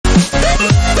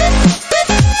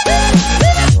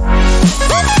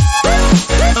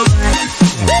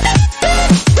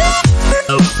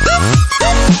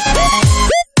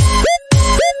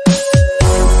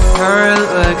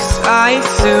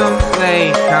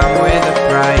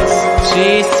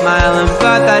she's smiling,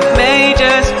 but that may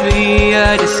just be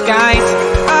a disguise.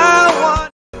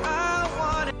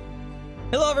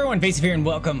 Hello everyone, Vaesive here, and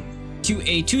welcome to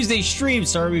a Tuesday stream.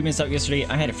 Sorry we missed out yesterday.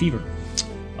 I had a fever,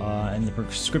 and the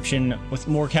prescription with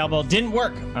more cowbell didn't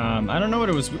work. I don't know what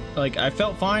it was like. I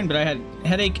felt fine, but I had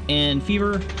headache and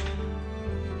fever.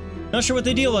 Not sure what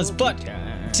the deal was, but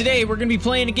today we're gonna be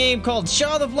playing a game called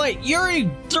Child of Light.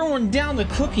 Yuri throwing down the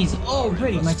cookies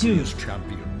already, my dude.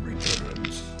 Champion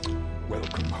returns.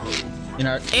 Welcome home.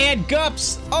 And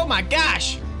Gups. Oh my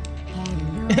gosh.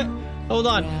 Hold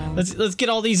on. Let's get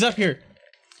all these up here.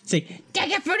 Say,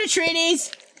 take it for the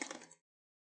treaties.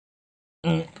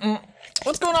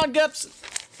 What's going on, Gups?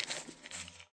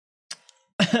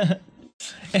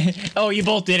 Oh, you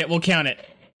both did it. We'll count it.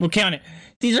 We'll count it.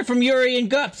 These are from Yuri and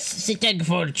Gups. Say, take it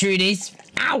for the treaties.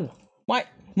 Ow! What?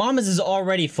 Mama's is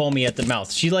already foamy at the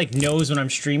mouth. She like knows when I'm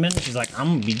streaming. She's like, I'm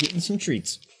gonna be getting some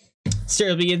treats.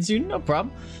 Sarah'll be getting soon. No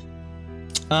problem.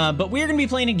 But we're gonna be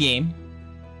playing a game.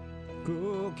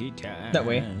 Cookie time. That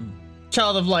way.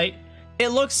 Child of Light. It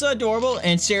looks adorable,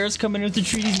 and Sarah's coming with the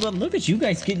treaties. But look at you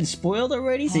guys getting spoiled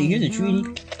already. So here's a treaty.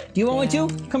 Do you want one too?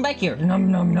 Come back here.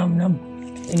 Num num num num.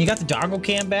 And you got the doggle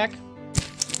cam back,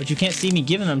 but you can't see me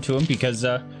giving them to him because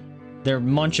they're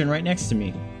munching right next to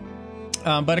me.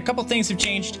 But a couple things have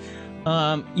changed.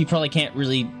 You probably can't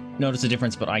really notice the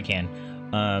difference, but I can.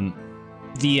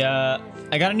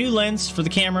 I got a new lens for the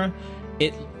camera.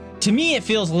 To me, it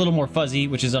feels a little more fuzzy,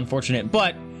 which is unfortunate,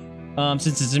 but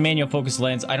since it's a manual focus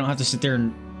lens, I don't have to sit there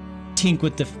and tink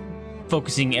with the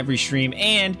focusing every stream.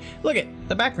 And look at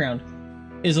the background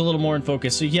is a little more in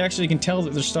focus, so you actually can tell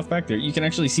that there's stuff back there. You can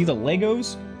actually see the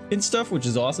Legos and stuff, which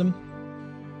is awesome.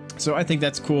 So I think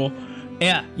that's cool.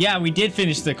 Yeah, we did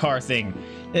finish the car thing.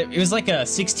 It was like a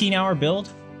 16-hour build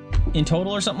in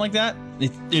total or something like that.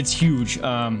 It's huge.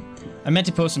 I meant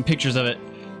to post some pictures of it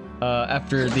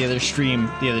after the other stream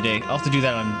the other day. I'll have to do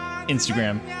that on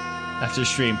Instagram after the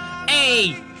stream.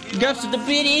 Hey! Gups with the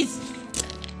biddies!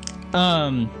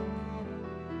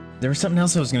 There was something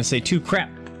else I was gonna say too. Crap.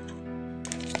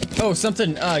 Oh,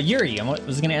 something. Yuri, I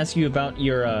was gonna ask you about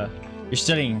your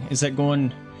studying. Is that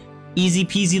going easy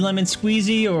peasy lemon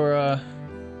squeezy or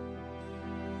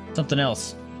something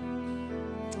else?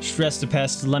 Stress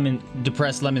depressed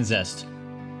lemon zest.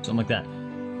 Something like that.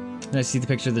 And I see the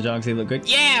picture of the dogs, they look good.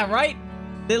 Yeah, right?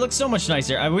 They look so much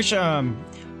nicer. I wish, I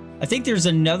think there's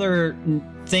another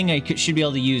thing I should be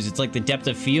able to use. It's like the depth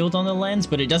of field on the lens,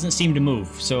 but it doesn't seem to move.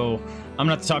 So I'm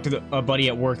gonna have to talk to a buddy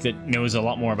at work that knows a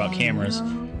lot more about cameras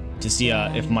to see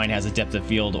if mine has a depth of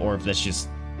field or if that's just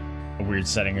a weird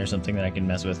setting or something that I can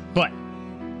mess with. But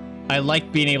I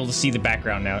like being able to see the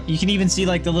background now. You can even see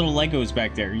like the little Legos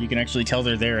back there. You can actually tell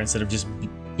they're there instead of just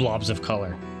blobs of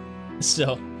color.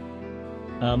 So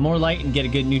more light and get a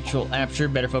good neutral aperture,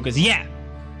 better focus. Yeah!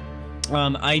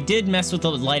 I did mess with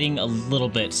the lighting a little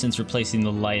bit since replacing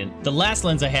the light. The last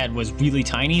lens I had was really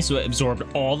tiny, so it absorbed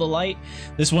all the light.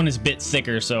 This one is a bit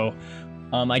thicker, so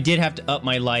I did have to up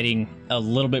my lighting a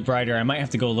little bit brighter. I might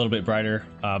have to go a little bit brighter,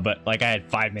 but like I had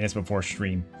 5 minutes before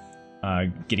stream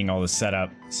getting all this set up.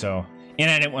 So,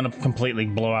 and I didn't want to completely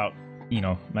blow out, you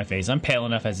know, my face. I'm pale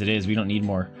enough as it is. We don't need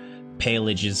more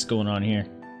paleages going on here.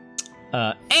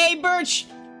 Hey, Birch!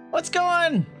 What's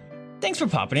going? Thanks for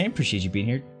popping in. Appreciate you being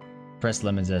here. Press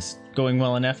lemon zest. Going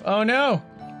well enough. Oh no!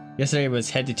 Yesterday was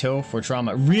head to toe for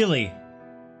trauma. Really?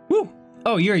 Woo!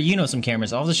 Oh, you know some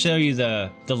cameras. I'll just show you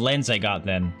the lens I got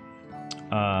then.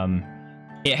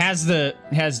 It has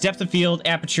depth of field,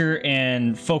 aperture,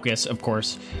 and focus, of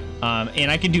course.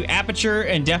 And I can do aperture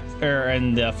and depth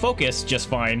and focus just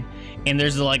fine. And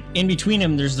there's like in between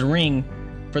them, there's the ring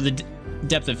for the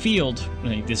depth of field. I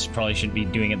think this probably shouldn't be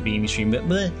doing at the beginning of the stream,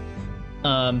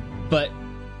 but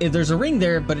there's a ring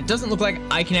there, but it doesn't look like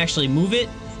I can actually move it.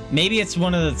 Maybe it's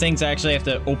one of the things I actually have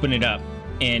to open it up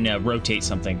and rotate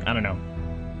something. I don't know.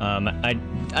 I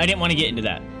didn't want to get into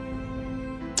that,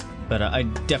 but I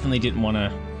definitely didn't want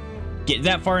to get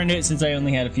that far into it since I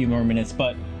only had a few more minutes.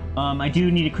 But I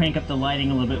do need to crank up the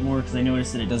lighting a little bit more because I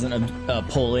noticed that it doesn't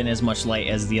pull in as much light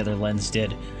as the other lens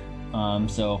did.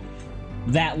 So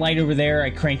that light over there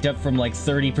I cranked up from like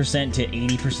 30% to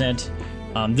 80%.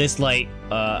 This light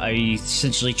I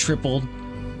essentially tripled.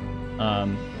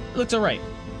 Looks alright.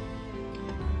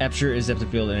 Aperture is depth of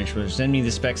field and exposure. Send me the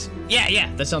specs.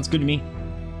 Yeah, that sounds good to me.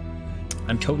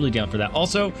 I'm totally down for that.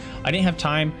 Also, I didn't have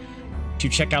time to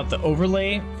check out the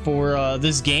overlay for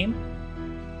this game,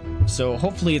 so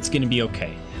hopefully it's going to be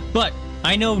okay. But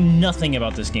I know nothing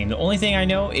about this game. The only thing I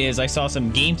know is I saw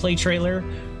some gameplay trailer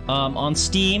on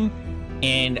Steam,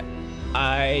 and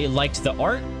I liked the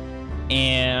art,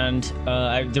 and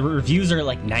the reviews are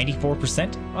like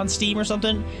 94% on Steam or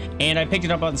something. And I picked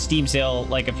it up on Steam sale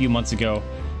like a few months ago,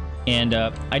 and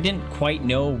I didn't quite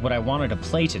know what I wanted to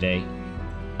play today.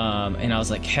 And I was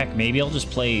like, heck, maybe I'll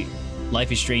just play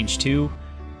Life is Strange 2.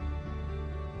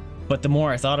 But the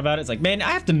more I thought about it, it's like, man,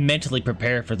 I have to mentally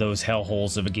prepare for those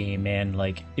hellholes of a game, man.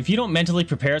 Like, if you don't mentally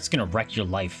prepare, it's gonna wreck your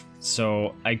life.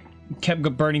 So I kept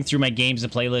burning through my games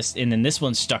and playlist, and then this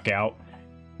one stuck out.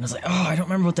 And I was like, oh, I don't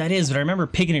remember what that is, but I remember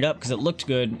picking it up because it looked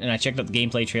good, and I checked out the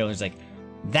gameplay trailers, like,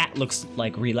 that looks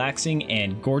like relaxing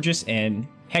and gorgeous, and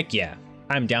heck yeah,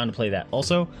 I'm down to play that.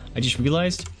 Also, I just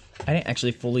realized I didn't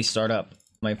actually fully start up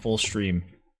my full stream.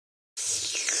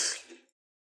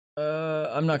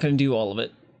 I'm not gonna do all of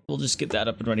it. We'll just get that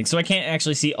up and running. So I can't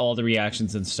actually see all the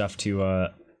reactions and stuff to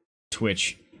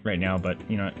Twitch right now, but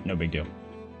you know, no big deal.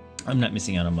 I'm not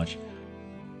missing out on much.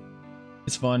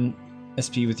 It's fun,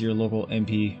 SP with your local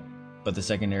MP, but the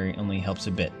secondary only helps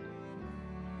a bit.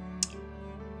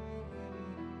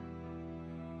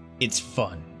 It's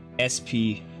fun.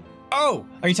 SP. Oh!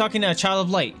 Are you talking to Child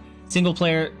of Light? Single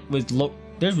player with low...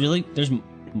 There's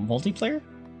multiplayer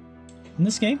in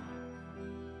this game?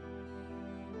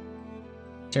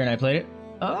 Sarah and I played it.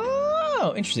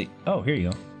 Oh, interesting. Oh, here you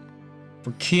go.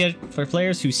 For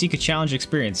players who seek a challenge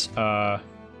experience. No,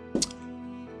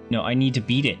 I need to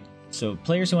beat it. So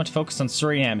players who want to focus on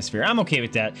story and atmosphere. I'm okay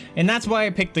with that, and that's why I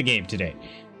picked the game today.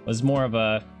 It was more of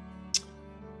a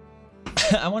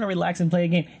I want to relax and play a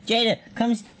game. Jada,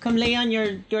 come lay on your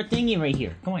thingy right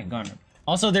here. Come on, go on.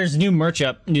 Also, there's new merch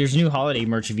up. There's new holiday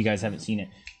merch if you guys haven't seen it.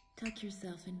 Tuck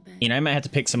yourself in bed. And I might have to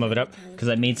pick some of it up because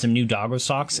I made some new doggo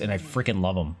socks and I freaking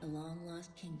love them. A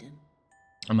long-lost kingdom.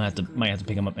 Might have to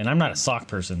pick them up. And I'm not a sock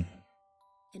person.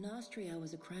 In Austria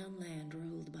was a crown land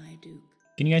ruled by a duke.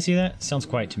 Can you guys see that? Sounds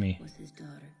quiet to me. Was his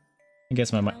daughter. I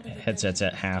guess my headset's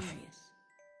at half.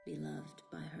 Beloved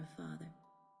by her father.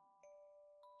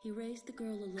 He raised the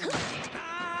girl alone.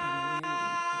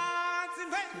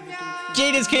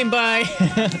 Jada's came by.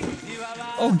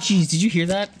 Oh jeez, did you hear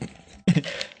that?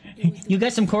 You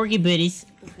got some corgi bitties.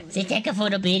 Say take a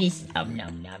photo, bitties. Oh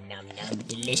nom nom nom nom,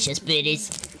 delicious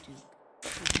bitties.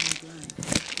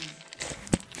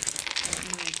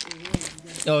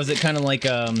 Oh, is it kind of like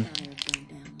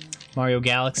Mario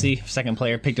Galaxy? Second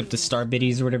player picked up the star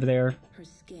bitties or whatever they are. Her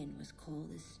skin was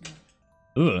cold as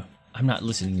snow. Ugh, I'm not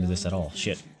listening to this at all.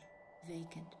 Shit.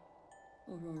 Vacant.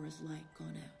 Aurora's light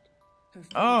gone out.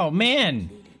 Oh man.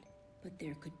 But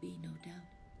there could be no doubt.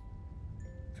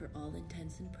 For all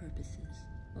intents and purposes,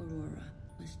 Aurora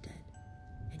was dead.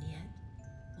 And yet,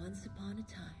 once upon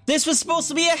a time... This was supposed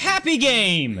to be a happy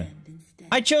game!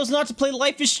 I chose not to play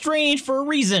Life is Strange for a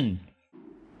reason.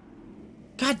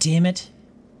 God damn it.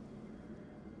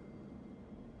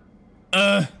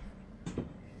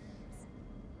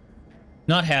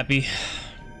 Not happy.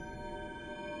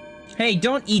 Hey,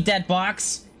 don't eat that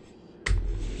box!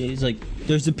 Yeah, he's like,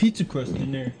 there's a pizza crust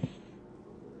in there.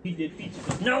 He did pizza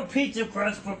crust. No pizza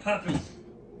crust for puppies!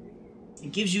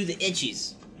 It gives you the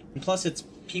itchies. And plus it's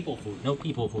people food. No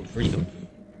people food. Freedom.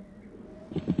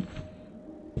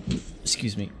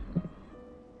 Excuse me.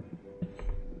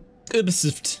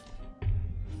 Ubisoft.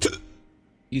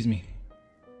 Excuse me.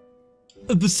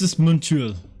 Ubisoft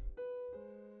Montreal.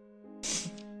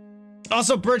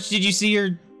 Also, Birch, did you see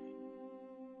your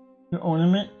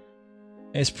ornament?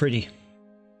 It's pretty.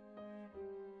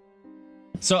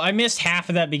 So I missed half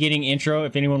of that beginning intro.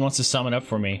 If anyone wants to sum it up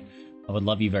for me, I would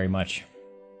love you very much.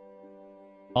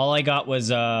 All I got was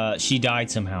she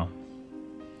died somehow.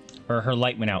 Or her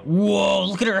light went out. Whoa,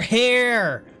 look at her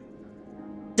hair!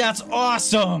 That's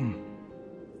awesome!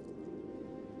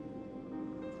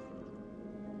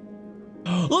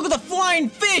 Look at the flying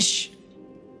fish!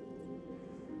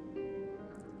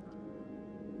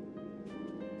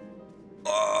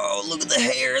 Oh, look at the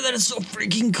hair! That is so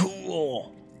freaking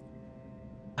cool!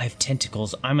 I have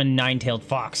tentacles. I'm a nine-tailed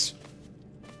fox.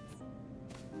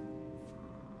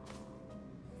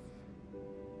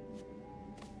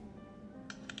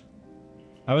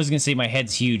 I was gonna say my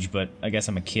head's huge, but I guess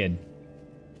I'm a kid.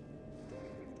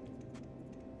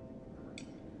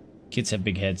 Kids have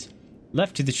big heads.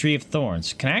 Left to the Tree of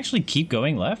Thorns. Can I actually keep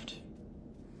going left?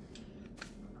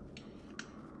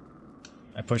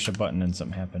 I pushed a button and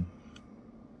something happened.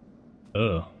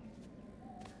 Ugh.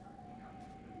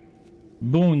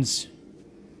 Bones.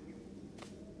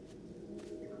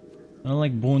 I don't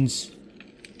like bones.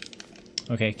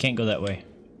 Okay, can't go that way.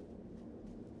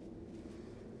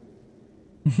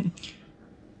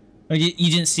 Oh,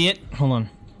 you didn't see it? Hold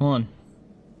on.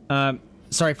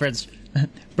 Sorry, friends.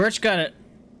 Birch got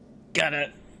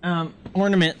a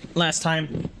ornament last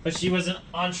time, but she wasn't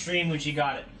on stream when she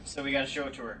got it. so we gotta show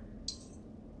it to her.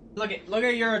 Look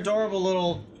at your adorable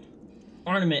little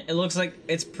ornament. It looks like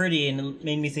it's pretty, and it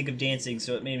made me think of dancing,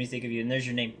 so it made me think of you. And there's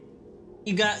your name.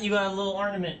 You got a little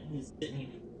ornament. He's sitting here.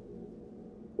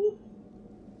 Woo.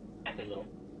 Happy little.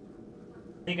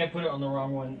 I think I put it on the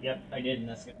wrong one. Yep, I did, and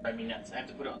that's gonna drive me nuts. I have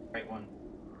to put it on the right one.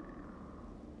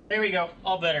 There we go.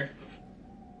 All better.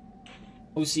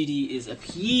 OCD is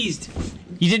appeased.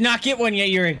 You did not get one yet,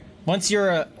 Yuri. Once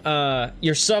your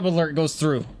sub alert goes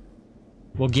through,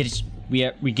 we'll get it.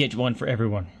 We get one for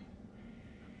everyone.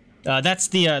 That's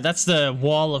the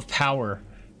wall of power.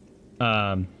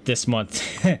 This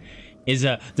month is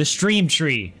the stream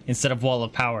tree instead of wall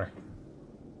of power.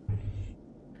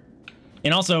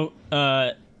 And also,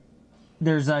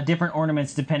 there's different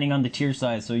ornaments depending on the tier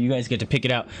size, so you guys get to pick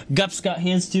it out. Gups got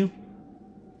his too.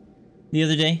 The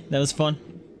other day, that was fun.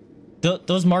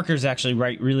 Those markers actually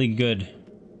write really good,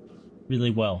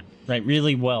 really well. Write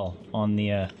really well on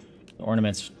the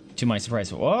ornaments. To my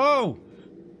surprise. Whoa!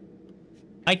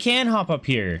 I can hop up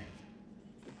here.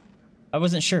 I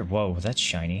wasn't sure. Whoa, that's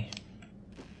shiny.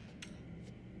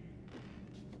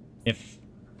 If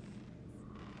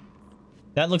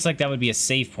that looks like that would be a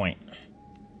save point.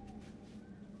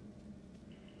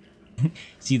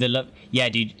 See the love? Yeah,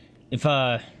 dude.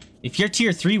 If your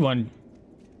tier 3 one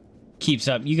keeps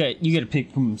up, you got to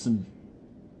pick from some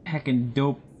heckin'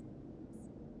 dope.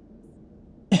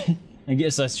 I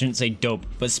guess I shouldn't say dope,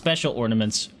 but special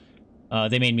ornaments.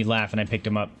 They made me laugh and I picked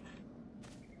them up.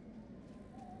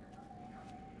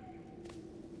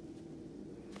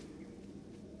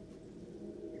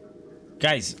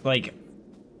 Guys, like,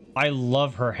 I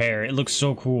love her hair. It looks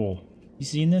so cool. You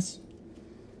seen this?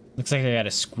 Looks like I got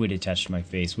a squid attached to my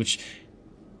face, which,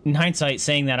 in hindsight,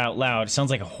 saying that out loud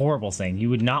sounds like a horrible thing. You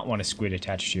would not want a squid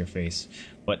attached to your face.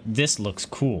 But this looks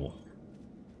cool.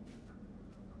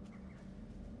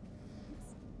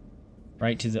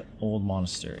 Right to the old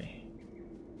monastery.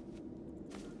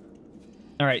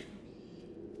 Alright.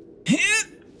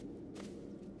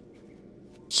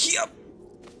 Yep.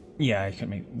 Yeah, I can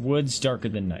make woods darker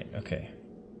than night. Okay.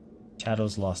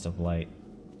 Shadows lost of light.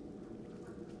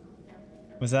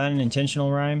 Was that an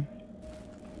intentional rhyme?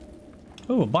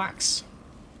 Oh, a box.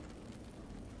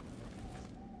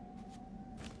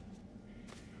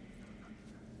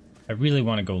 I really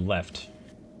want to go left.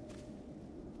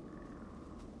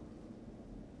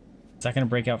 Is that gonna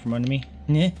break out from under me?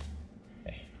 Nah.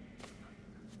 Okay.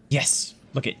 Yes!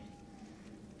 Look it.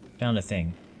 Found a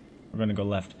thing. We're gonna go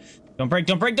left. Don't break,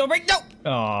 don't break, don't break! No!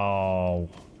 Oh.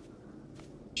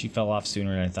 She fell off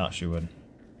sooner than I thought she would.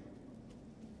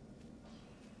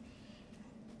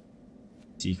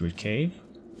 Secret cave?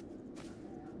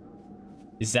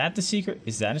 Is that the secret?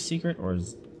 Is that a secret? Or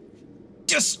is...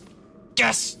 Just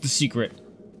guess the secret!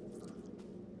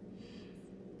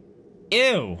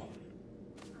 Ew!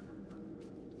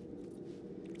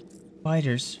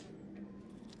 Spiders.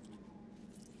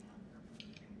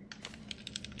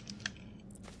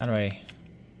 How do I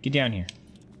get down here?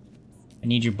 I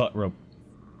need your butt rope.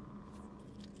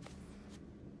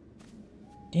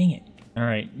 Dang it.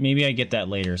 Alright, maybe I get that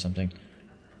later or something.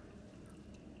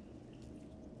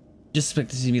 Just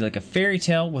expect this to be like a fairy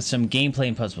tale with some gameplay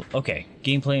and puzzle. Okay,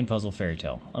 gameplay and puzzle fairy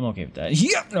tale. I'm okay with that.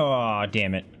 Yep! Oh,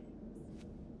 damn it.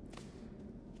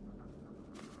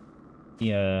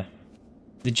 Yeah.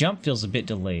 The jump feels a bit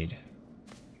delayed.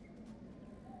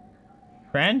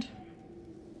 Friend?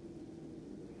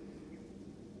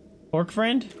 Pork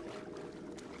friend?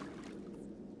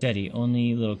 Daddy,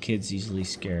 only little kids easily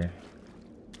scare.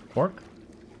 Pork?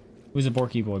 Who's a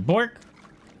porky boy? Bork?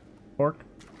 Pork?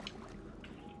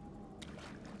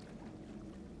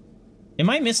 Am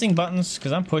I missing buttons?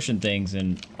 Because I'm pushing things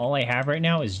and all I have right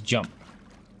now is jump.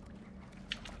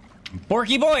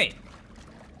 Porky boy!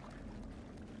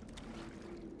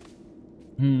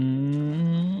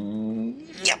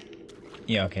 Yep.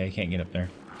 Yeah, okay, I can't get up there.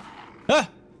 Ah!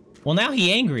 Well, now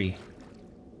he angry.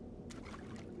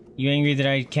 You angry that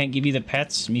I can't give you the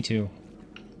pets? Me too.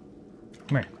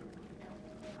 Come here.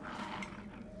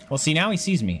 Well, see, now he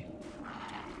sees me.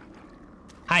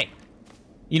 Hi.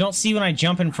 You don't see when I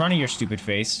jump in front of your stupid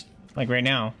face. Like right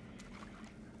now.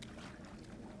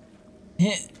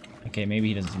 Okay, maybe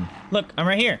he doesn't see me. Look, I'm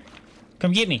right here.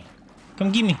 Come get me.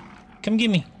 Come get me. Come get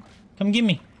me. Come get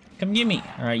me. Come get me.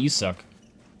 Alright, you suck.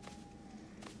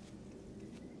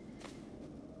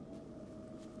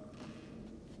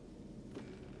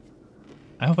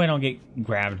 I hope I don't get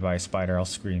grabbed by a spider. I'll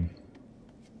scream.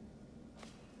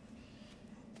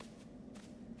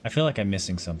 I feel like I'm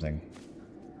missing something.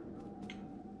 I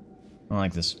don't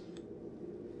like this.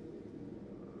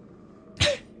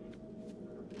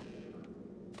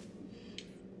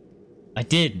 I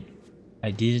did. I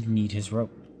did need his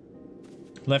rope.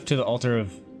 Left to the altar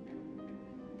of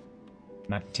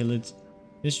Mactilids.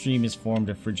 This dream is formed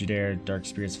of frigid air, dark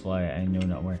spirits fly, I know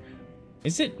not where.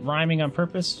 Is it rhyming on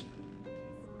purpose?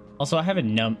 Also, I have a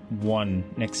one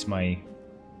next to my...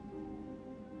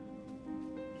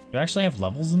 Do I actually have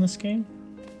levels in this game?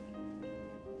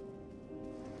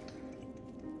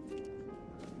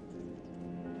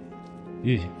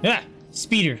 Ew. Ah!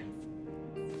 Speeder!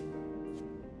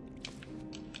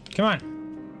 Come on!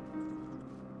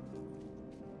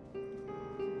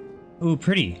 Ooh,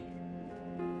 pretty.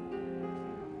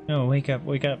 No, wake up,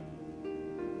 wake up.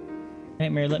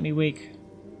 Nightmare, let me wake.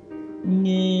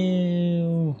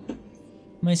 No!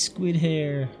 My squid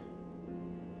hair.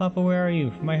 Papa, where are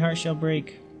you? My heart shall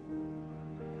break.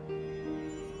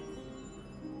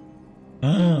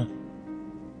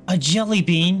 A jelly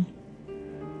bean?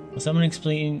 Will someone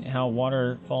explain how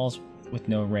water falls with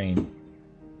no rain?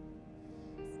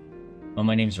 Oh,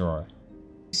 my name's Aurora.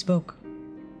 You spoke.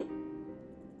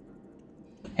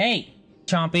 Hey,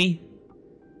 Chompy.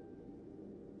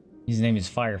 His name is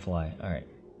Firefly. Alright.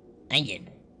 I get.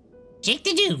 Check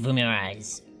the dew from your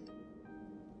eyes.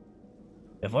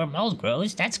 Before mold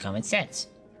grows, that's common sense.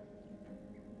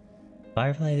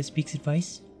 Firefly that speaks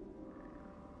advice?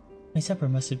 My supper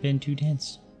must have been too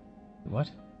dense.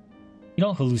 What? You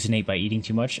don't hallucinate by eating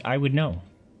too much. I would know.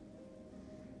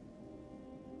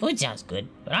 Food sounds good,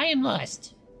 but I am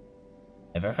lost.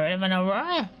 Ever heard of an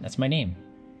Aurora? That's my name.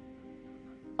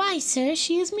 Why, sir,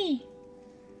 she is me.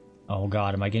 Oh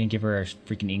god, am I gonna give her a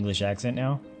freaking English accent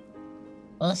now?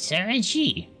 Well, sir and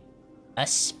she. A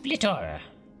split aura.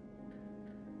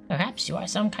 Perhaps you are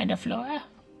some kind of flora?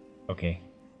 Okay.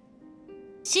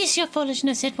 Cease your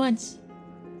foolishness at once.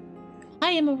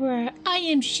 I am Aurora. I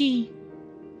am she.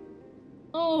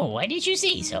 Oh, why did you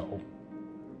say so?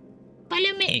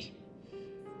 Follow me.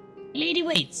 Lady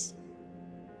waits.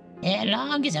 Hair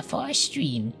long as a forest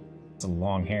stream. It's a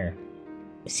long hair.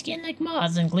 With skin like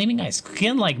moths and gleaming eyes.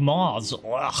 Skin like moths.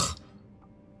 Ugh.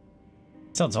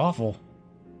 Sounds awful.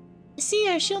 See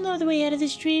her, she'll know the way out of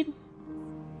this dream.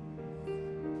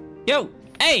 Yo!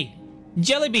 Hey!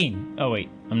 Jelly bean! Oh wait,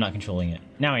 I'm not controlling it.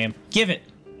 Now I am. Give it!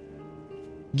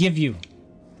 Give you.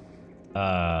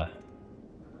 There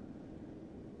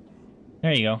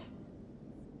you go.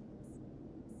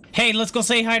 Hey, let's go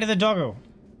say hi to the doggo!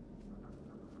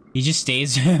 He just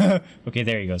stays. Okay,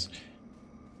 there he goes.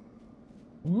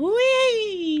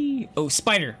 Whee! Oh,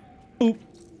 spider! Oop!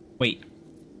 Wait.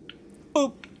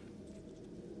 Oop!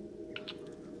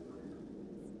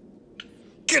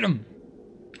 Get him!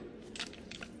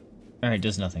 Alright,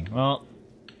 does nothing. Well,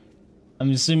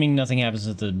 I'm assuming nothing happens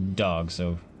with the dog,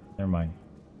 so never mind.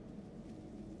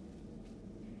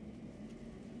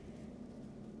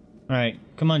 Alright,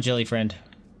 come on, jelly friend.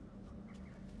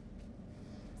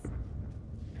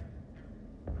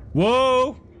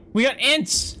 Whoa! We got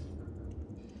ints!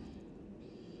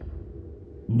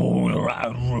 All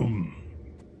around room.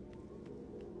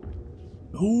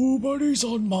 Nobody's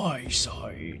on my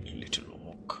side, little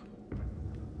orc.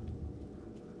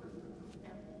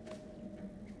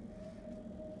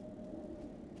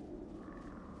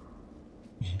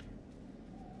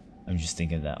 I'm just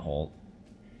thinking of that whole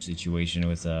situation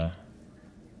with the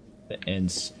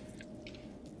ints.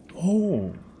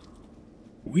 Oh,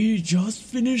 we just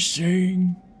finished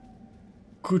saying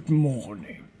good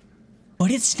morning. But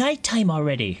it's nighttime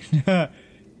already.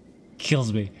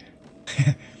 Kills me.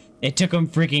 It took them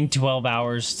freaking 12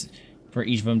 hours for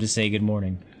each of them to say good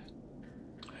morning.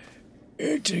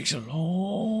 It takes a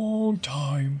long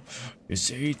time to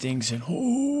say things in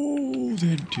old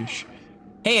English.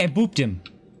 Hey, I booped him.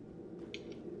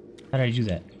 How did I do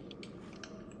that?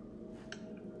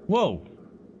 Whoa.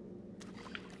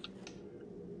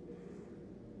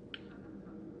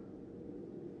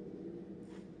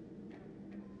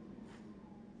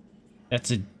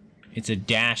 It's a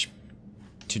dash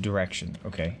to direction.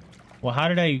 Okay. Well, how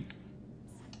did I...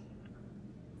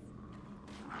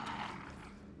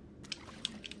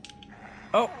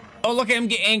 Oh, look at him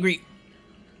get angry.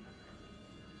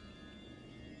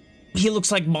 He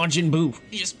looks like Majin Buu.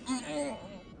 He just...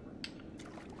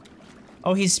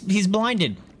 Oh, he's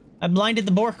blinded. I blinded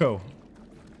the Borko.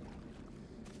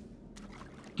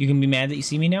 You can be mad that you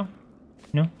see me now?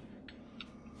 No?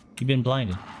 You've been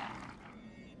blinded.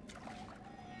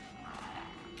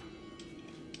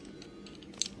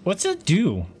 What's it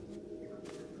do?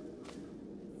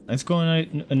 Let's go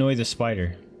and annoy the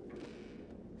spider.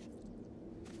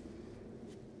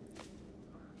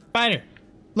 Spider!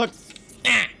 Look!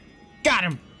 Ah! Got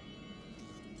him!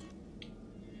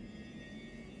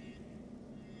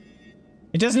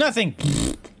 It does nothing!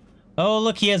 Oh,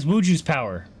 look, he has Wuju's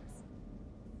power.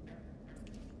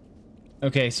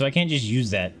 Okay, so I can't just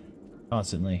use that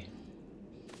constantly.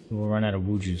 We'll run out of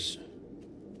Wujus.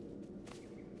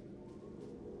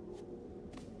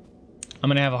 I'm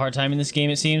gonna have a hard time in this game,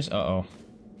 it seems. Uh-oh.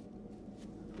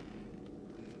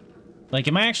 Like,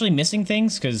 am I actually missing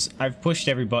things? Because I've pushed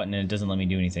every button and it doesn't let me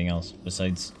do anything else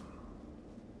besides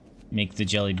make the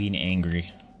jelly bean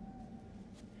angry.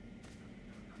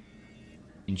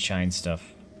 And shine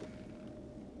stuff.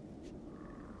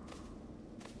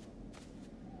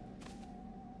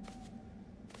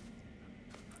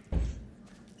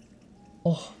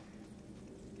 Oh.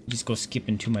 Just go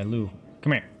skipping to my loo.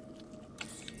 Come here.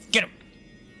 Get him!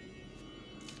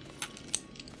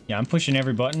 Yeah, I'm pushing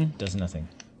every button. Does nothing.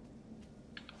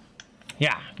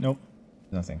 Yeah, nope.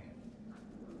 Nothing.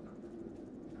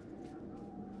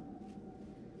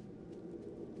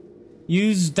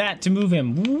 Use that to move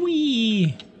him.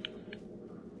 Whee!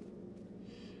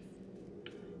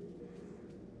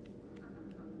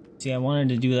 See, I wanted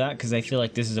to do that because I feel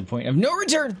like this is a point of no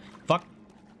return! Fuck.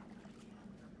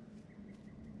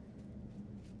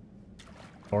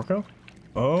 Orko?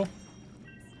 Oh.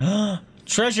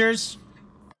 Treasures!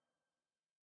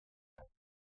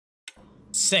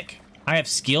 Sick. I have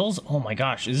skills? Oh my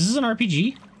gosh, is this an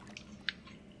RPG?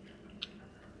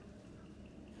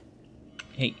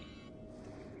 Hey.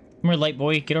 Come here, light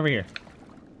boy. Get over here.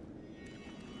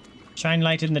 Shine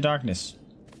light in the darkness.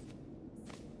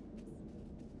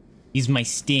 He's my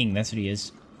sting, that's what he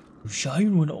is.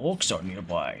 Shine when orcs are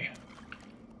nearby.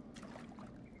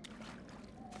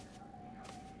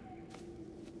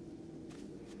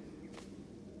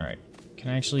 Alright. Can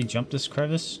I actually jump this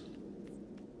crevice?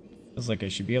 Feels like I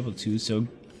should be able to, so...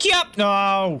 Yup!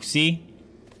 No! See?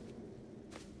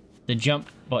 The jump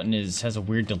button has a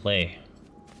weird delay.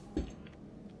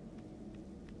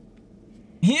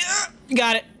 Yeah!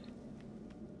 Got it!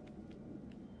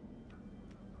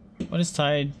 What is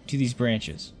tied to these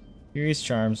branches? Curious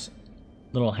charms.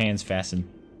 Little hands fastened.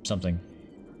 Something.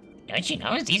 Don't you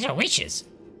know these are wishes?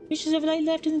 Wishes of light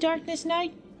left in the darkness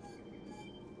night.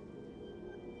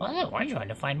 Well, we're trying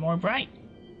to find more bright.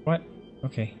 What?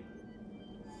 Okay.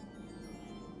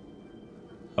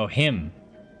 Oh, him.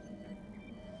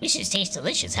 Wishes taste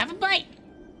delicious. Have a bite.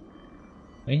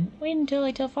 Wait. Wait until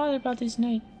I tell Father about this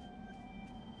night.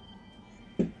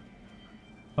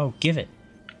 Oh, give it.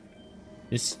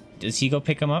 Does he go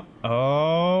pick him up?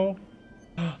 Oh.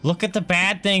 Look at the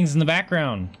bad things in the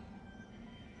background.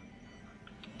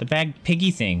 The bad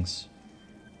piggy things.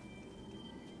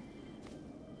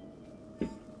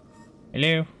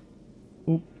 Hello.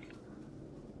 Oop.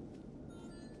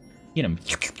 Get him.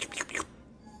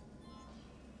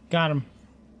 Got him.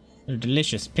 They're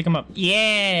delicious. Pick them up.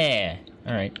 Yeah.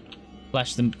 All right.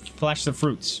 Flash them. Flash the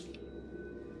fruits.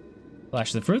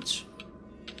 Flash the fruits.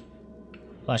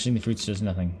 Flashing the fruits does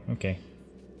nothing. Okay.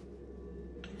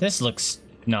 This looks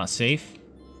not safe.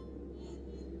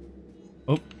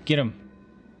 Oh, get him.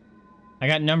 I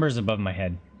got numbers above my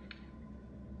head.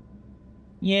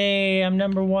 Yay, I'm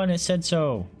number 1. It said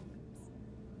so.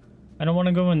 I don't want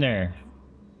to go in there.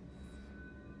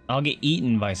 I'll get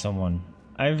eaten by someone.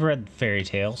 I've read fairy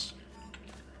tales.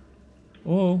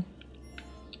 Ooh.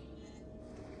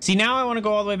 See, now I want to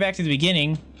go all the way back to the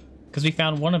beginning, because we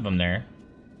found one of them there.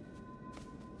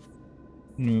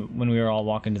 When we were all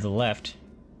walking to the left.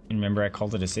 And remember I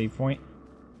called it a save point?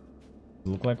 Does it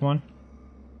look like one?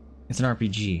 It's an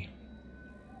RPG.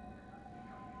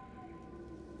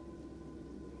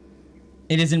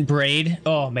 It isn't Braid.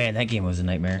 Oh man, that game was a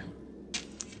nightmare.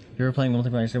 If you were playing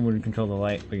multiplayer, you would control the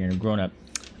light, but you're a grown-up.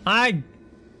 I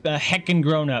a heckin'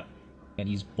 grown-up. I'd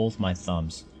use both my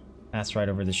thumbs. Pass right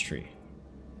over this tree.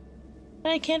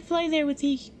 I can't fly there with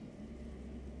thee.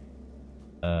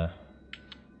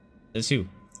 This who?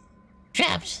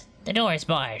 Trapped. The door is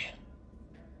barred.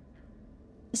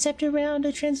 A scepter round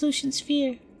a translucent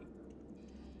sphere.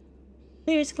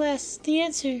 Clear as glass. The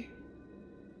answer.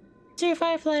 Sir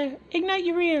Firefly, ignite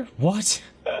your rear. What?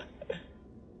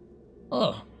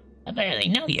 Oh, I barely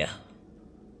know you.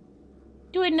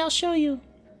 Do it and I'll show you.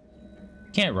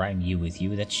 Can't rhyme you with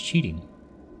you, that's cheating.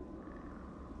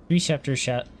 3 scepter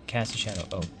cast a shadow.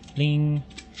 Oh, bling.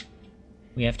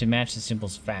 We have to match the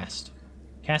symbols fast.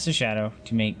 Cast a shadow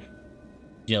to make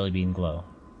jellybean glow.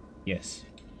 Yes.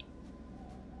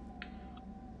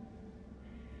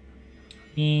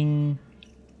 Bing.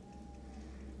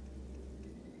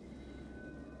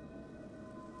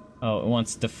 Oh, it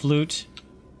wants the flute.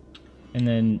 And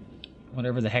then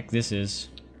whatever the heck this is.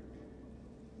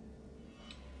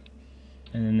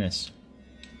 And then this.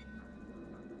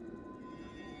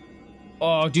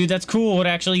 Oh, dude, that's cool. It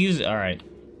actually uses it. Alright.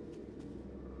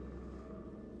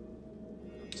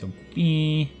 So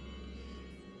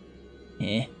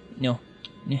no.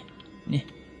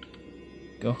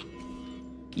 Go.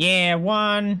 Yeah,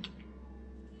 1.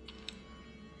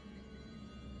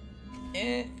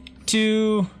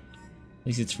 2. At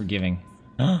least it's forgiving.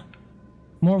 Huh?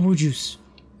 More woo juice.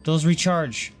 Those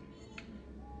recharge.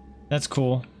 That's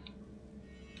cool.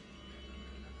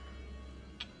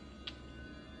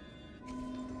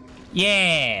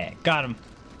 Yeah! Got him.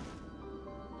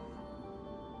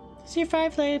 Sir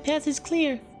Firefly, the path is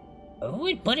clear. Who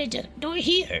would put a door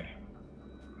here?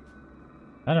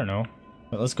 I don't know.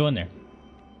 But let's go in there.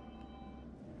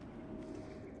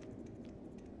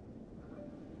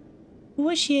 Who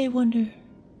was she, I wonder?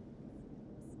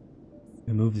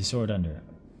 Remove the sword under.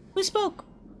 Who spoke?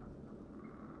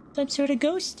 Some sort of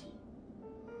ghost?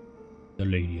 The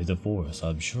Lady of the Forest,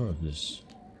 I'm sure of this.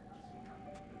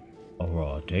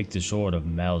 Aurora, take the sword of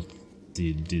mouth.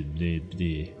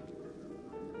 The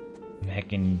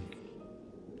Makin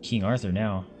King Arthur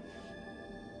now.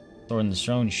 Sword in the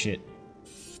throne shit.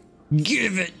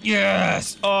 Give it!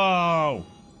 Yes! Oh!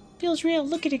 Feels real,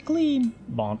 look at it gleam.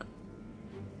 Bonk.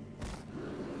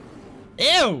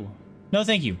 Ew! No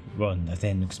thank you. Run, that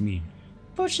thing looks mean.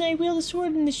 Fortunately, I wield the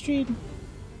sword in the stream.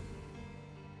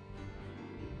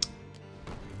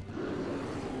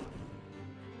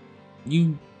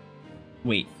 You...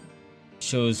 Wait.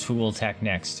 Shows who will attack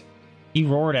next. He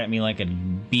roared at me like a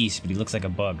beast, but he looks like a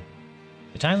bug.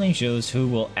 The timeline shows who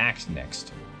will act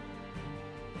next.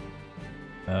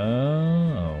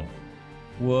 Oh.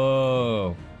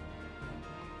 Whoa.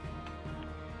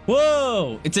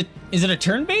 Whoa! Is it a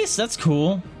turn base? That's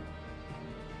cool.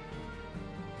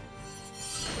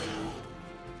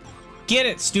 Get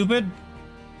it, stupid!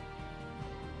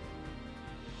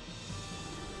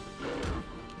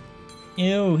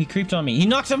 Ew, he creeped on me. He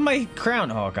knocked off my crown.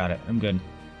 Oh, got it. I'm good.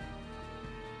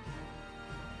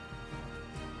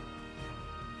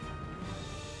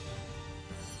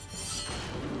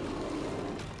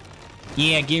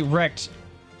 Yeah, get wrecked.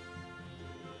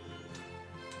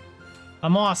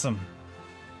 I'm awesome.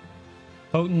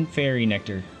 Potent fairy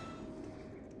nectar.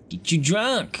 Get you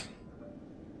drunk.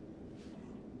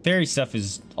 Fairy stuff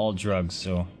is all drugs,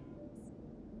 so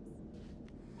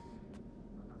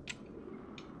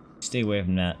stay away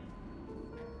from that.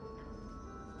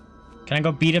 Can I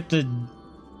go beat up the...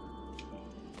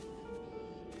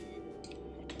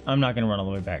 I'm not gonna run all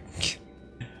the way back.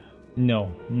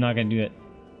 No, I'm not gonna do it.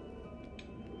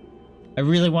 I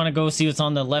really want to go see what's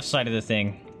on the left side of the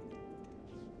thing.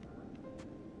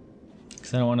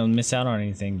 Because I don't want to miss out on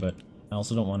anything, but I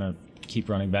also don't want to keep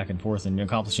running back and forth and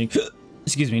accomplishing...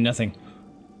 Excuse me, nothing.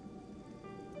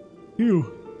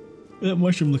 Ew. That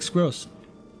mushroom looks gross.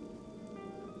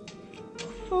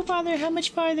 Oh, father, how much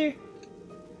farther?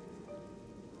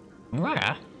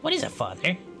 Aurora, what is a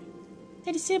father?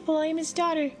 That is simple, I am his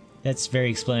daughter. That's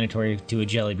very explanatory to a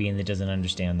jelly bean that doesn't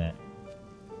understand that.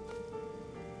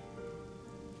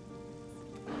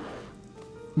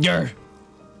 Yer.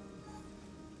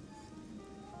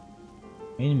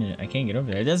 Wait a minute, I can't get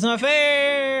over there. That's not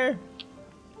fair!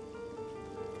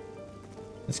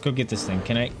 Let's go get this thing.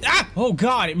 Can I? Ah! Oh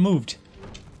god, it moved!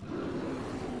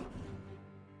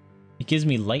 It gives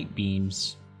me light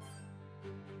beams.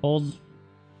 Hold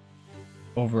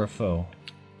over a foe.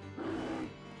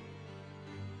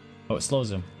 Oh, it slows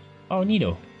him. Oh,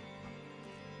 neato.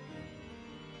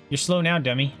 You're slow now,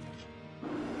 dummy.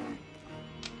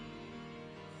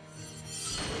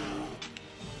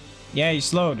 Yeah, you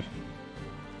slowed.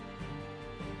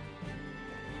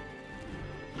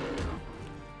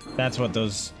 That's what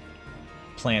those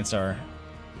plants are.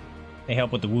 They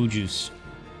help with the woo juice.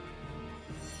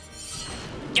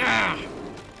 Yeah!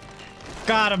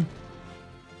 Got him!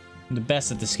 I'm the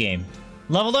best at this game.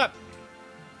 Leveled up!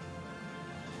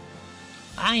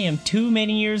 I am too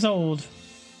many years old.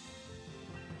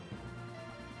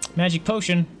 Magic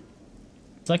potion.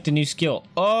 Select a new skill.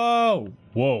 Oh!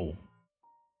 Whoa.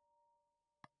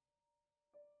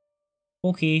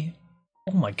 Okay.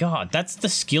 Oh my god, that's the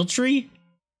skill tree?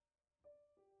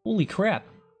 Holy crap.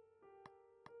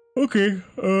 Okay,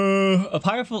 a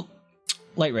powerful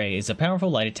light ray is a powerful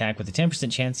light attack with a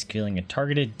 10% chance of killing a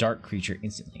targeted dark creature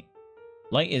instantly.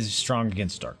 Light is strong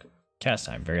against dark. Cast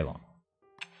time, very long.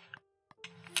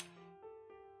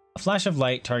 A flash of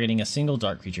light targeting a single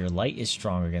dark creature. Light is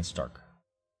strong against dark.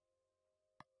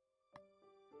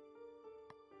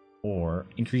 Or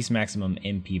increase maximum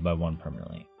MP by 1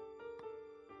 permanently.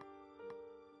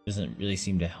 Doesn't really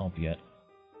seem to help yet.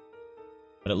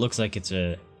 But it looks like it's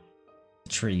a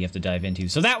tree you have to dive into.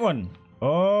 So that one!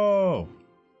 Oh!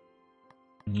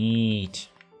 Neat.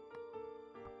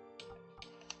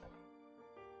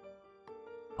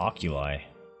 Oculi.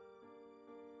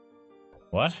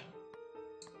 What?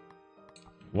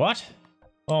 What?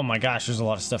 Oh my gosh, there's a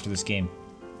lot of stuff to this game.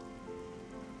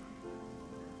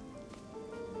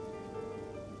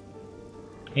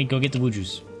 Hey, go get the woo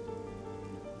juice.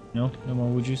 No? No more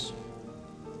woo juice?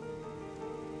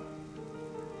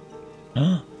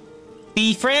 Huh?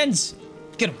 Be friends!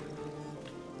 Get him!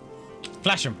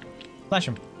 Flash him! Flash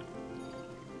him!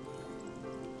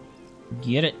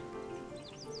 Get it.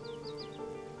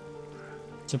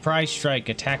 Surprise strike,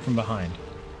 attack from behind.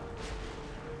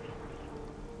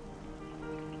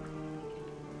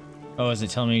 Oh, is it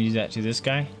telling me to do that to this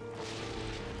guy?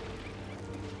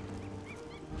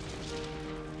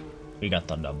 We got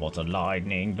thunderbolts of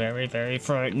lightning, very, very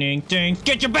frightening thing.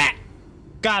 Get your back!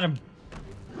 Got him!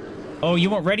 Oh, you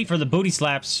weren't ready for the booty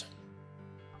slaps.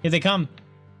 Here they come.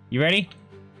 You ready?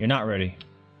 You're not ready.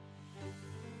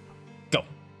 Go.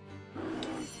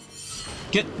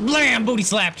 Get blam! Booty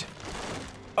slapped!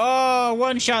 Oh,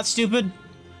 one shot, stupid.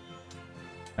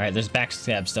 Alright, there's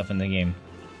backstab stuff in the game.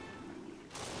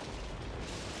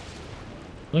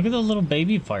 Look at the little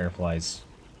baby fireflies.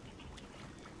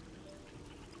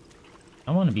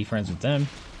 I want to be friends with them.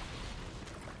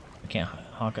 I can't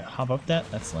hop up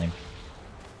that? That's lame.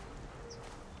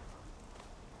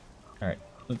 Alright,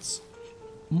 let's...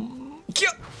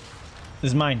 This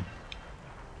is mine.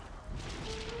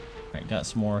 Alright, got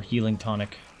some more healing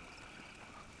tonic.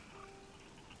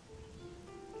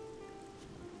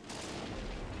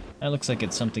 That looks like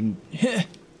it's something...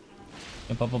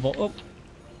 Oh.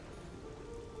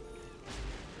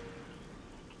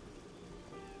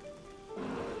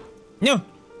 No!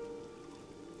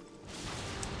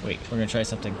 Wait, we're gonna try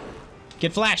something.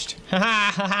 Get flashed! Ha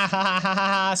ha ha ha ha ha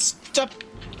ha! Stop!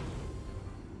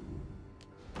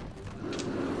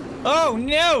 Oh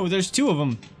no! There's two of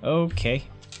them. Okay.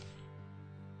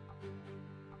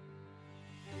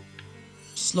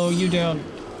 Slow you down.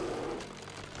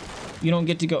 You don't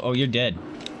get to go. Oh, you're dead.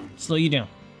 Slow you down.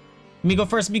 Me go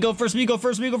first, me go first, me go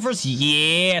first, me go first.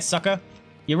 Yeah, sucker.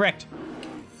 You wrecked.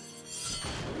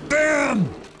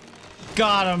 Bam!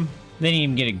 Got him. They didn't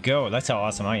even get a go. That's how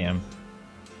awesome I am.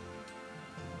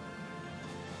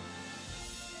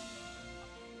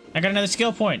 I got another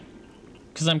skill point.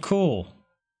 Because I'm cool.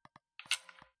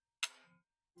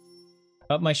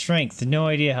 Up my strength. No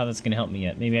idea how that's going to help me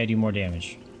yet. Maybe I do more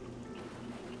damage.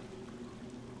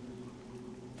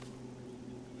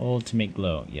 Hold to make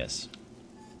glow. Yes.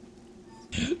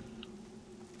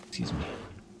 Excuse me.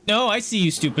 No, I see you,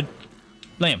 stupid.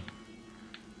 Blam.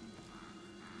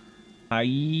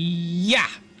 Yeah.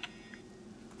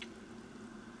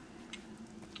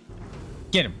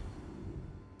 Get him.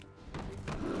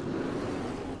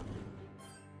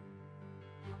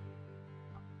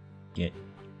 Get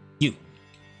you.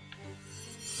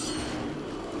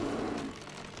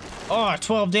 Oh,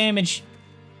 12 damage.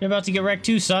 You're about to get wrecked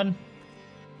too, son.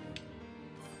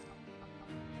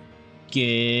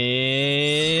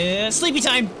 Get sleepy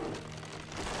time.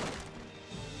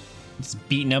 Just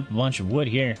beating up a bunch of wood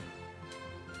here.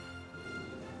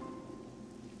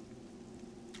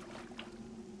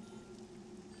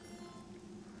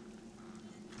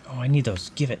 Oh, I need those.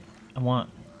 Give it. I want.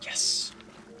 Yes.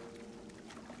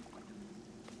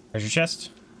 Treasure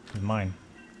chest? It's mine.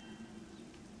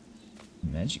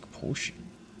 Magic potion.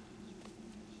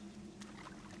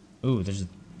 Ooh, there's a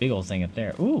big old thing up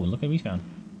there. Ooh, look what we found.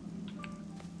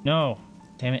 No.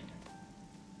 Damn it.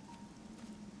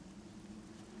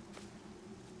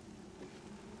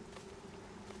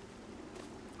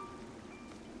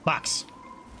 Box.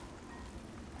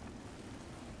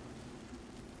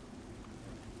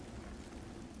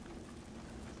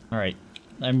 Alright.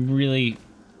 I'm really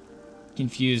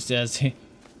confused as to...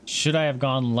 Should I have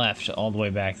gone left all the way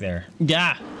back there?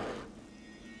 Yeah!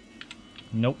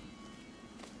 Nope.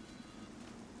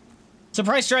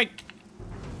 Surprise strike!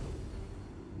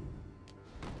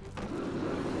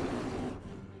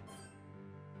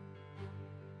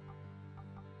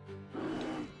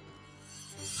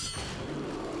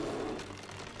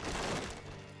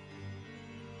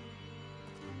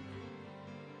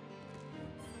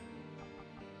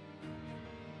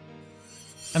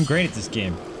 I'm great at this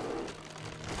game.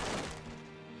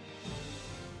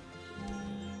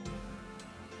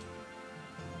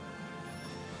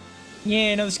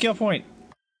 Yeah, another skill point.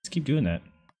 Let's keep doing that.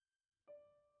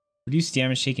 Reduce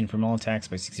damage taken from all attacks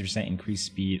by 60%, increase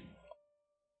speed.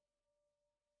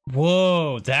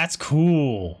 Whoa, that's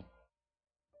cool.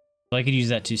 So I could use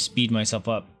that to speed myself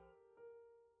up.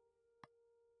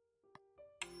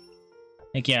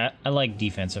 Heck yeah, I like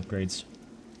defense upgrades.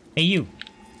 Hey, you.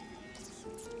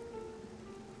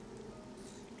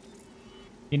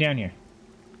 Get down here.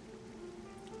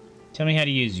 Tell me how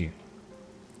to use you.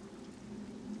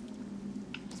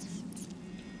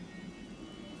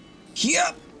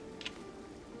 Yep.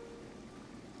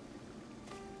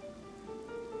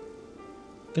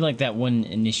 I feel like that wouldn't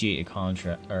initiate a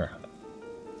contrast, or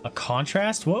a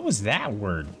contrast? What was that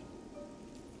word?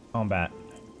 Combat.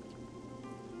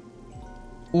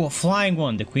 Oh, a flying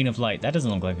one, the Queen of Light. That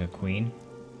doesn't look like a queen.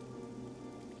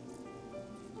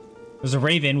 There's a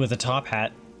raven with a top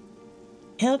hat.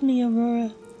 Help me,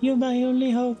 Aurora. You're my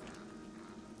only hope.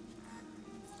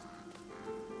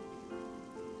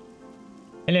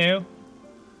 Hello.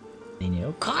 You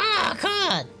know,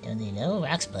 caw! Don't you know,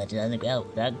 rock splattered on the ground,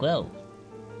 not grow.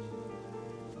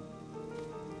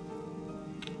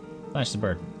 Flash the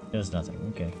bird. It does nothing.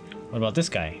 Okay. What about this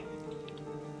guy?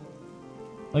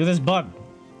 Look at this bug.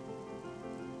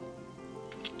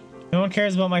 No one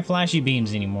cares about my flashy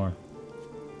beams anymore.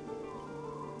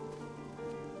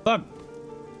 Bug.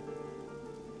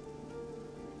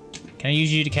 Can I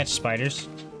use you to catch spiders?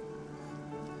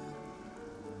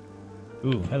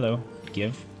 Ooh, hello.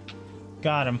 Give.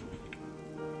 Got him.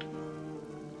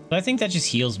 But I think that just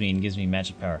heals me and gives me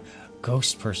magic power.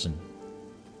 Ghost person.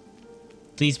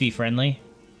 Please be friendly.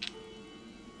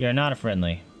 You're not a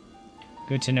friendly.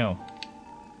 Good to know.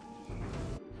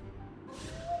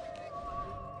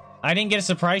 I didn't get a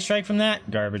surprise strike from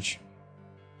that? Garbage.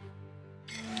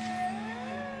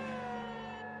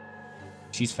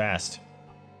 She's fast.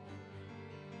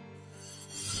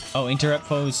 Oh, interrupt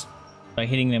foes by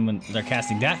hitting them when they're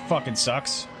casting. That fucking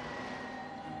sucks.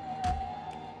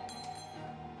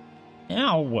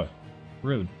 Ow.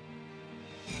 Rude.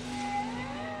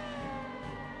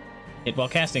 Hit while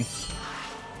casting.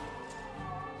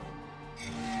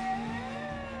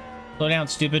 Slow down,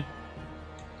 stupid.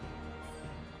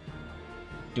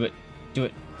 Do it. Do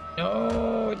it.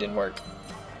 No, it didn't work.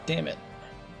 Damn it.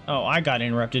 Oh, I got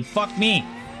interrupted. Fuck me.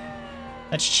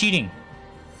 That's cheating.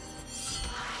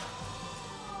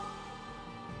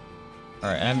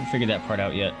 Alright, I haven't figured that part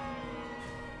out yet.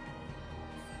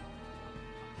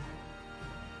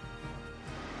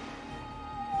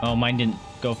 Oh, mine didn't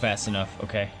go fast enough.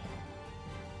 Okay.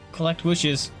 Collect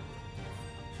wishes.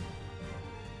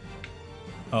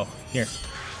 Oh, here.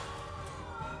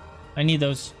 I need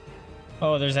those.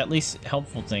 Oh, there's at least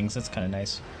helpful things. That's kind of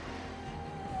nice.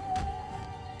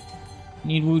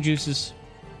 Need woo juices.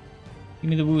 Give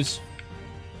me the woos.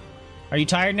 Are you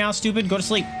tired now, stupid? Go to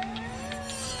sleep.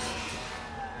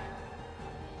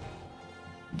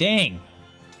 Dang.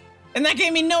 And that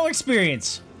gave me no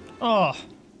experience. Oh.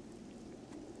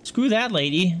 Screw that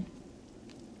lady.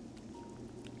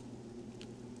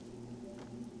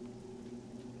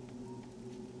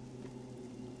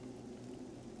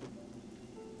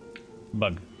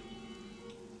 Bug.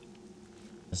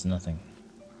 That's nothing.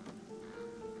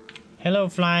 Hello,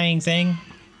 flying thing.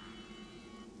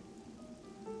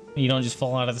 You don't just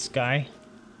fall out of the sky.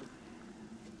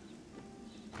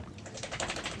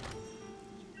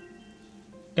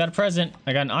 Got a present.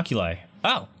 I got an oculi.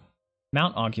 Oh!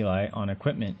 Mount oculi on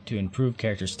equipment to improve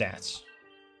character stats.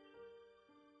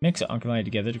 Mix oculi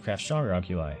together to craft stronger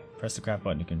oculi. Press the craft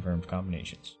button to confirm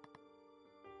combinations.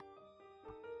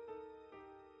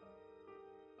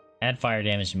 Add fire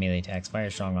damage to melee attacks. Fire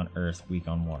strong on earth, weak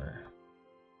on water.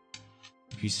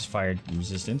 Increases fire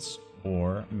resistance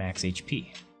or max HP.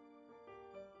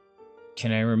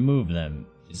 Can I remove them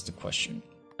is the question.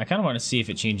 I kind of want to see if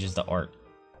it changes the art.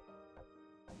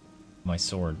 My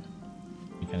sword.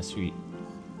 Be kind of sweet.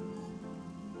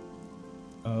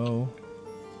 Oh.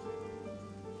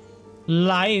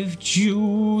 Life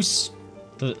juice!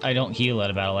 I don't heal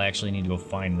at a battle. I actually need to go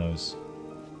find those.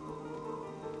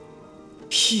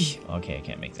 Okay, I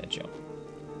can't make that jump.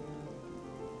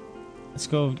 Let's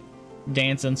go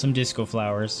dance on some disco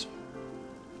flowers.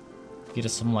 Get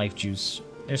us some life juice.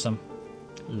 There's some.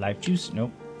 Life juice?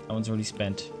 Nope. That one's already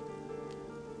spent.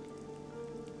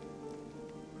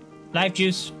 Life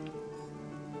juice.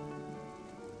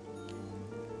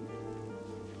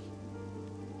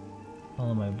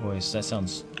 Follow my voice. That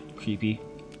sounds creepy.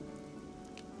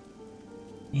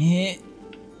 Yeah.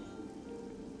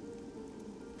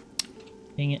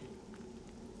 Dang it.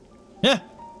 Yeah.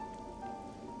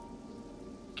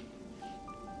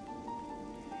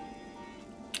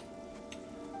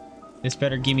 This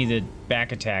better give me the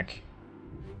back attack.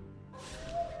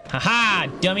 Haha,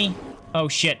 dummy. Oh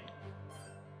shit.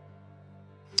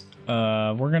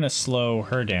 We're gonna slow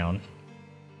her down.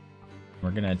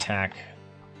 We're gonna attack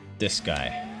this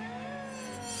guy.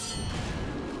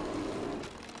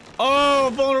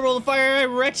 Oh, vulnerable to fire. I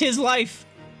wrecked his life.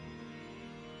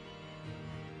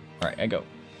 Alright, I go.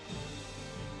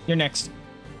 You're next.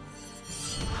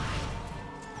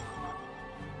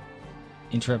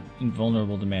 Interrupt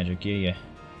invulnerable to magic. Yeah, yeah.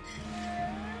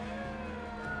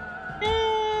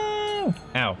 No!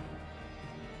 Ow.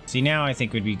 See, now I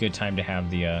think would be a good time to have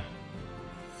the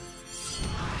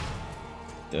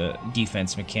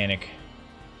defense mechanic.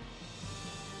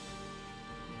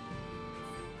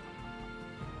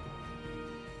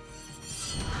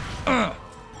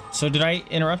 So did I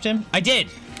interrupt him? I did!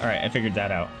 Alright, I figured that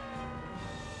out.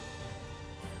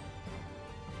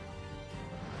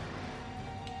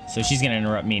 So she's gonna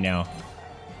interrupt me now.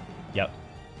 Yep.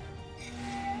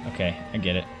 Okay, I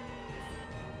get it.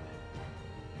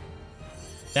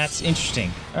 That's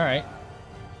interesting. Alright.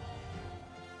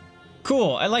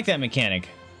 Cool, I like that mechanic.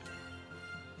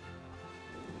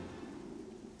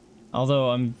 Although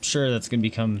I'm sure that's gonna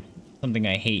become something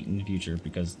I hate in the future,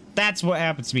 because that's what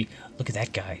happens to me. Look at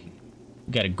that guy.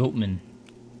 We got a goatman.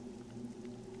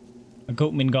 A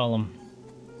goatman golem.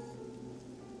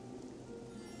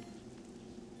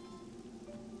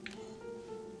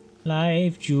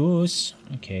 Life juice.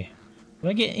 Okay. Do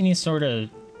I get any sort of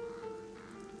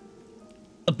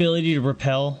ability to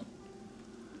repel?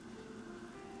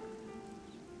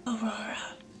 Aurora.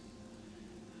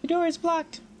 The door is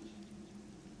blocked.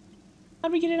 How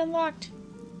do we get it unlocked?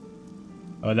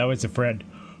 Oh, that was a friend.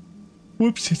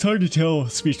 Whoops, it's hard to tell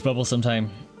speech bubble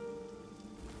sometime.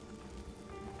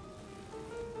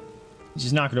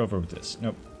 Just knock it over with this.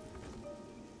 Nope.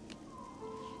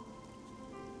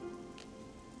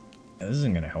 Yeah, this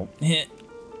isn't gonna help. Hit.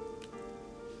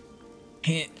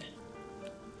 Hit.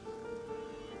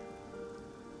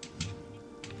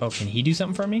 Oh, can he do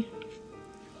something for me?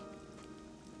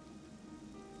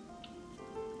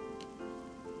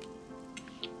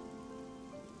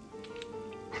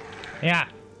 Yeah.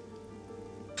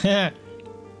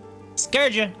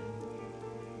 Scared you.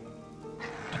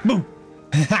 Boom.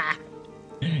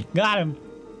 Got him.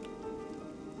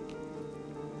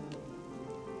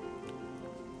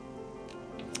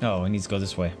 Oh, it needs to go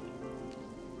this way.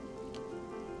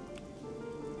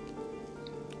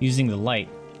 Using the light.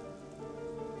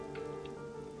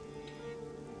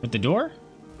 With the door?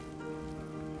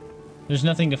 There's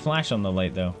nothing to flash on the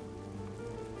light, though.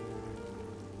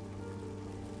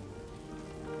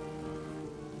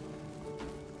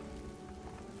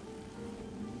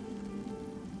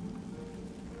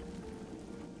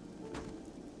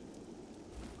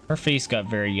 Her face got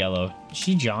very yellow. Is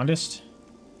she jaundiced?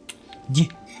 Yeah.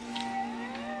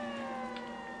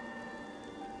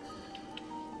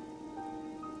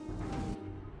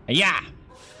 Yeah.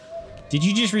 Did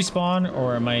you just respawn,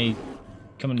 or am I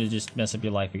coming to just mess up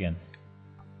your life again?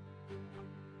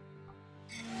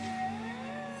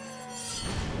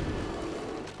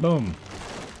 Boom.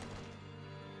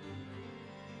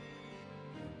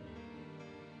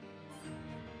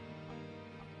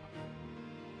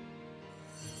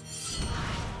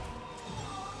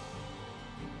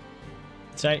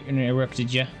 Sorry, I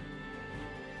interrupted you.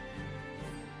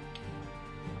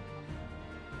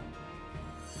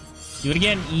 Do it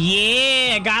again.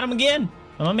 Yeah, got him again.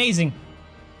 I'm amazing.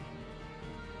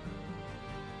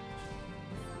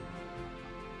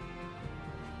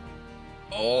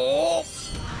 Oh,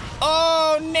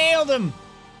 oh, nailed him.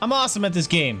 I'm awesome at this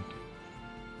game.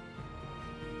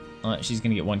 She's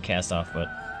gonna get one cast off, but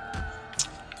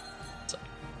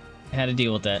I had to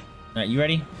deal with that. All right, you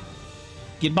ready?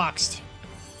 Get boxed.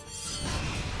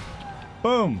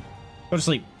 Boom. Go to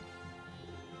sleep.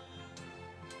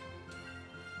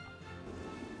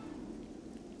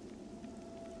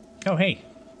 Oh, hey.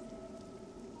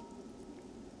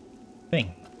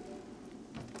 Thing.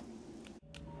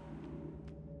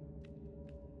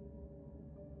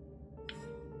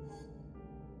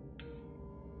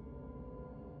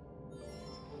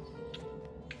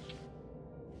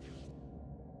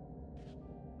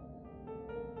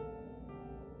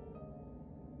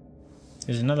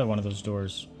 There's another one of those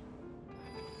doors.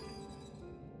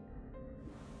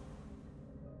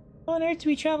 How on earth do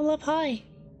we travel up high?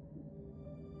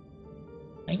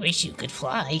 I wish you could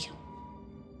fly.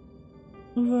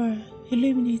 Aurora,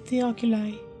 illuminate the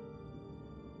oculi.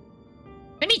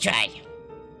 Let me try.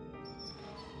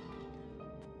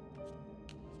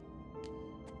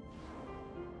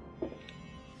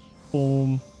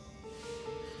 Boom.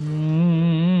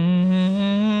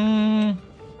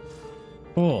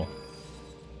 Cool.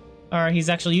 Alright, he's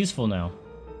actually useful now.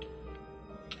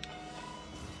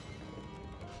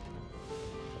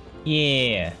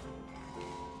 Yeah.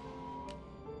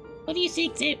 What do you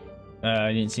think, Zip?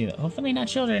 I didn't see that. Hopefully not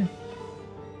children.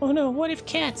 Oh no, what if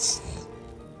cats?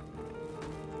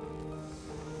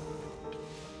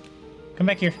 Come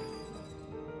back here.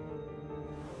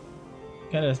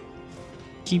 Gotta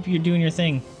keep you doing your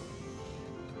thing.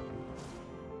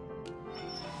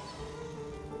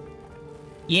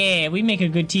 Yeah, we make a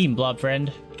good team, blob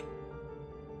friend.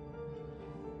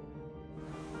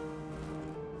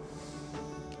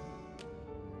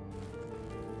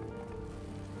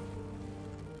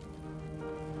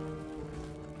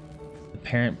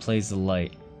 parent plays the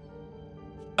light.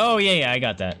 Oh, yeah, I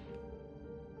got that.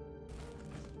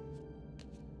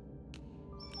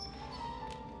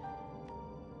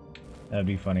 That'd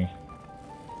be funny.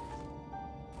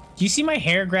 Do you see my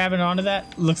hair grabbing onto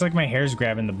that? Looks like my hair's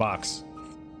grabbing the box.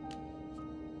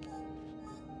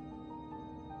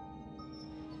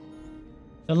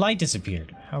 The light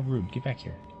disappeared. How rude. Get back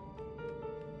here.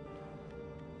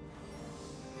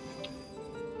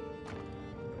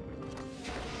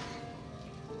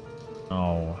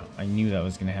 Oh, I knew that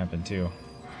was gonna happen too.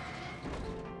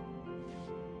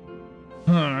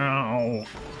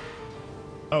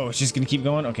 Oh, it's just gonna keep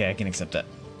going? Okay, I can accept that.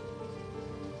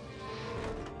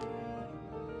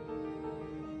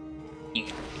 He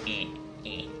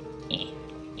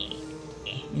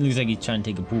looks like he's trying to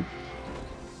take a poop.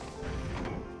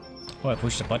 Oh, I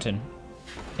pushed a button.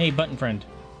 Hey, button friend.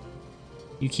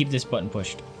 You keep this button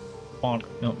pushed. Bonk.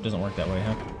 Nope, doesn't work that way,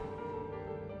 huh?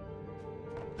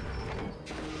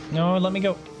 No, let me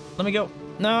go. Let me go.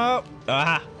 No!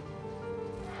 Ah!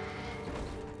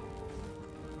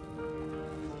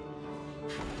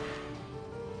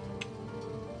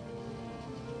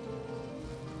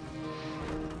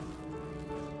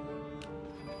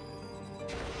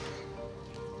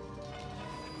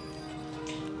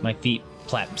 My feet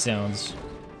plap sounds.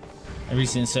 I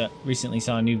recently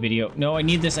saw a new video. No, I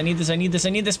need this, I need this, I need this, I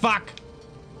need this, fuck!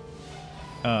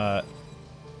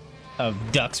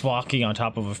 Of ducks walking on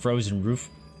top of a frozen roof.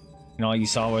 And all you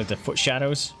saw were the foot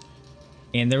shadows.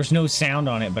 And there was no sound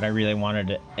on it, but I really wanted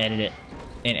to edit it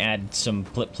and add some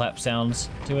plip-plap sounds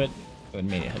to it. It would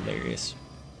have made it hilarious.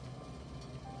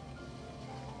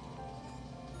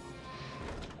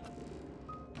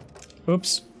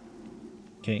 Oops.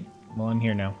 Okay, well, I'm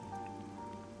here now.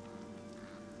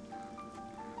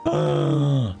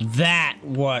 That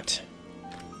what?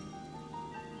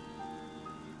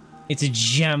 It's a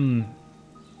gem.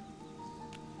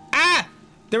 Ah!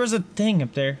 There was a thing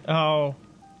up there. Oh.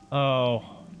 Oh.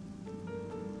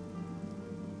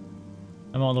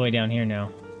 I'm all the way down here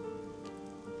now.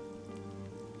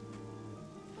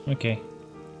 Okay.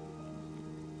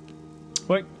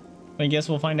 Wait. I guess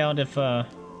we'll find out if,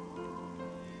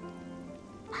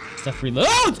 stuff reload.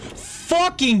 Oh!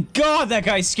 Fucking God, that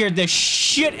guy scared the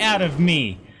shit out of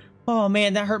me. Oh,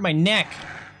 man, that hurt my neck.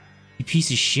 You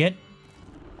piece of shit.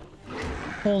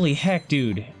 Holy heck,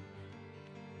 dude.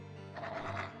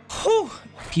 Whew.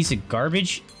 Piece of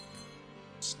garbage.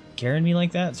 Scaring me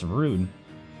like that? It's rude.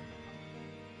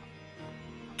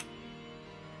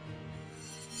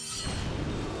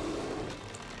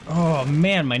 Oh,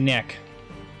 man, my neck.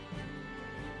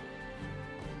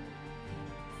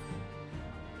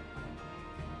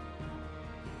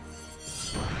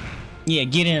 Yeah,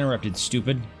 get interrupted,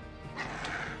 stupid.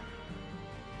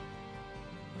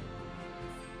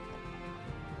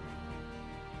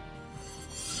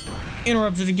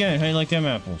 Interrupted again. How you like them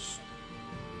apples?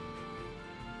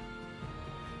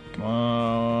 Come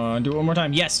on, do it one more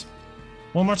time. Yes!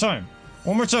 One more time.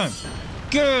 One more time.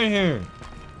 Get out of here!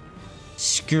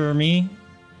 Scare me.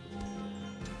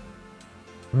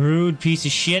 Rude piece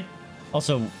of shit.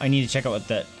 Also, I need to check out what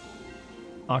that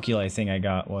oculi thing I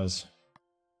got was.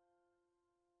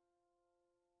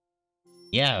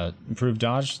 Yeah, improved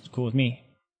dodge. Cool with me.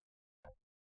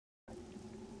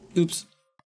 Oops.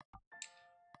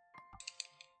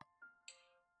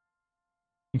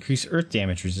 Increase earth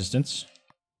damage resistance.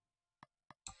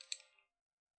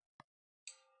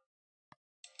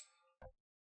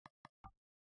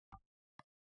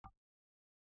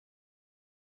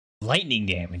 Lightning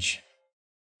damage.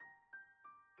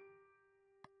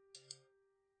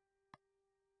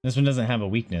 This one doesn't have a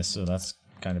weakness, so that's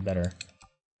kind of better.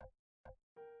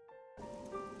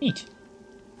 Neat.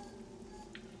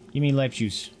 Give me life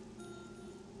juice.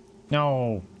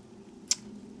 No.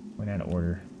 Went out of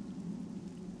order.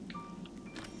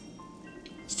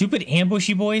 Stupid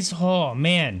ambushy boys. Oh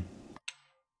man.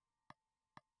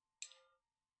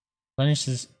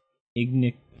 Replenishes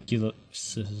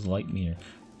Igniculus light meter.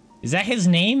 Is that his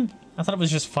name? I thought it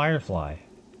was just Firefly.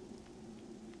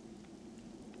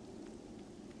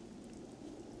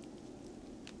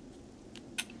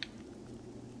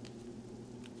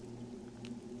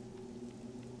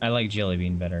 I like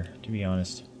Jellybean better, to be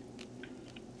honest.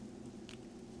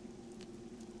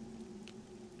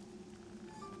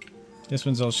 This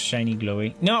one's all shiny,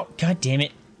 glowy. No! God damn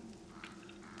it!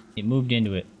 It moved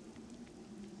into it.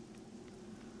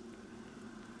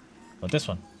 What, this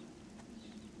one?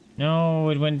 No,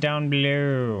 it went down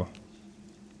below.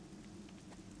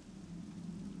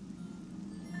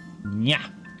 Yeah.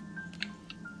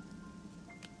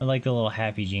 I like the little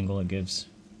happy jingle it gives.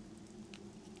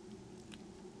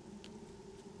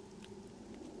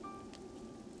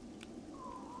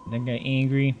 That guy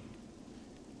angry.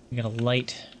 We got a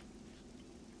light.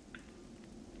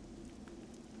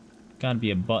 Gotta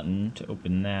be a button to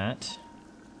open that.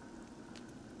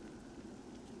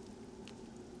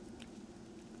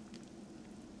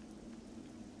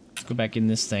 Let's go back in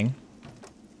this thing.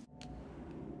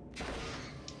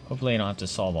 Hopefully I don't have to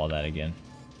solve all that again.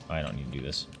 Oh, I don't need to do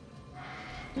this.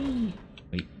 Wee.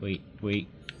 Wait.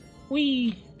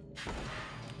 Wee.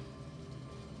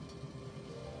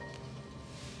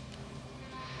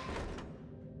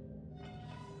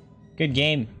 Good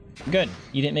game. Good.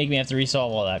 You didn't make me have to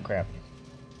resolve all that crap.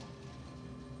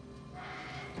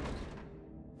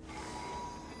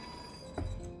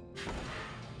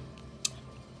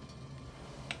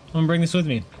 I'm gonna bring this with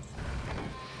me.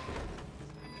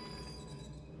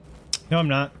 No, I'm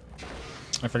not.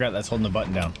 I forgot that's holding the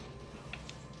button down.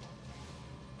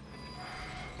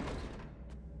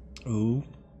 Ooh.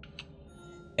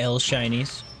 L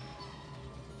shinies.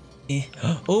 Eh.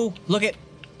 Oh, look it.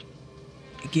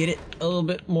 Get it a little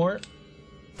bit more.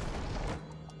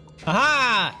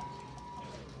 Aha!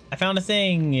 I found a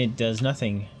thing. It does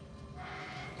nothing.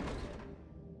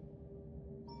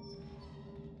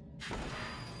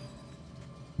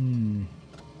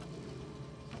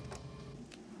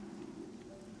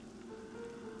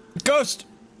 Ghost!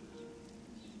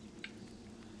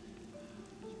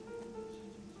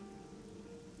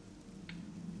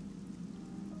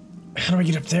 How do I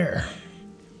get up there?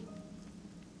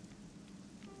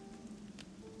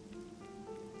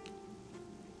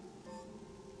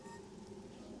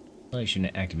 Well, I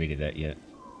shouldn't have activated that yet.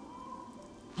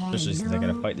 Especially since I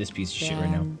gotta fight this piece of shit right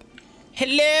now.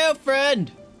 Hello,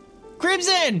 friend!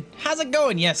 Crimson! How's it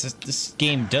going? Yes, this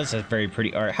game does have very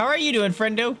pretty art. How are you doing,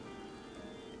 friendo?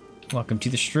 Welcome to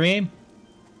the stream.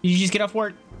 Did you just get off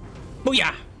work?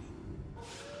 Booyah!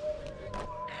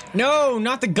 No,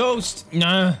 not the ghost!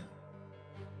 Nah.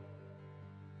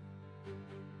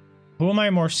 Who am I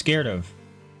more scared of?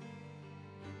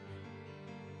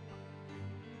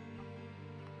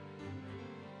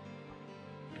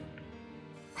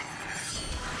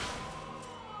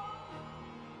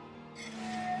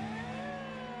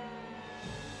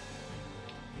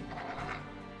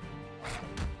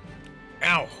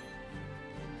 Ow!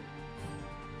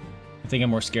 I think I'm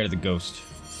more scared of the ghost.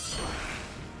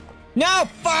 No!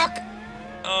 Fuck!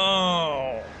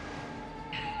 Oh!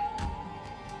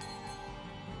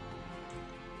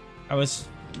 I was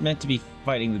meant to be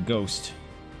fighting the ghost.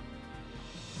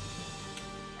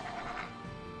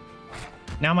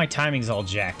 Now my timing's all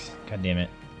jacked. God damn it.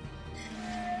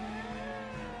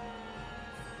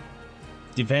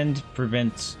 Defend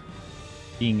prevents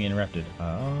being interrupted.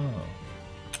 Oh.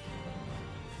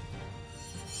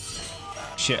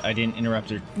 Shit, I didn't interrupt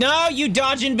her. No, you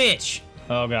dodging bitch!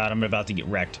 Oh god, I'm about to get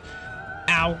wrecked.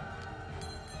 Ow.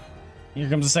 Here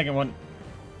comes the second one.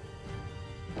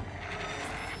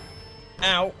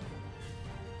 Ow.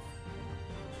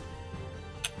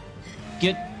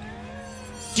 Get.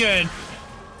 Good.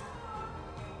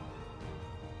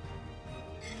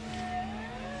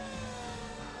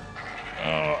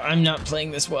 Oh, I'm not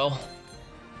playing this well.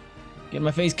 Get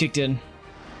my face kicked in.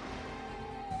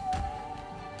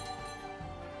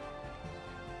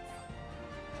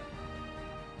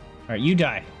 Alright, you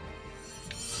die.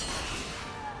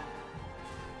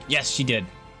 Yes, she did.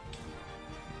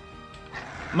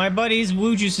 My buddy's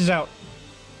woo juice is out.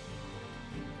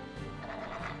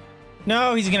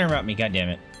 No, he's gonna interrupt me, god damn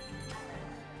it.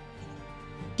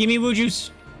 Give me woo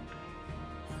juice.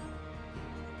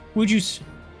 Woo juice.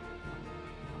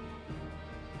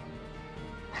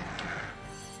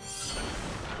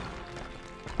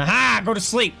 Aha! Go to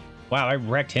sleep! Wow, I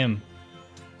wrecked him.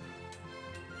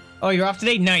 Oh, you're off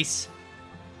today? Nice.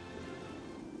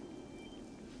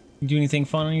 You do anything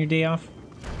fun on your day off?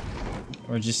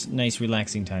 Or just nice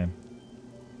relaxing time?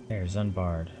 There's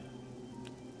unbarred.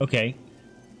 Okay.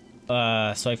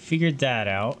 So I figured that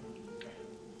out.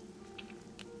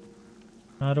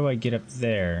 How do I get up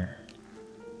there?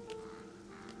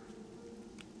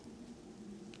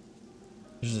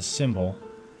 There's a symbol.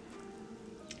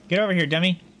 Get over here,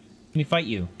 dummy. Let me fight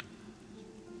you.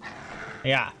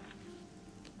 Yeah.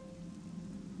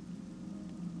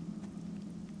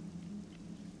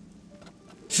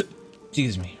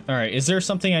 Excuse me. Alright, is there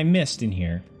something I missed in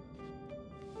here?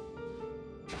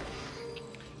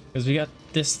 Because we got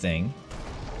this thing.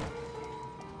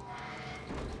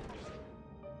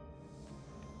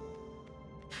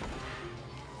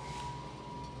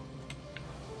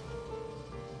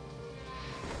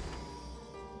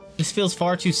 This feels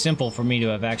far too simple for me to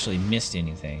have actually missed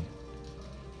anything.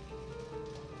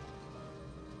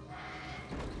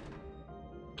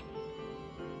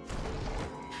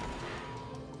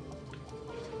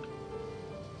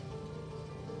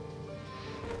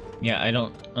 Yeah, I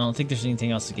don't think there's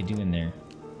anything else I could do in there.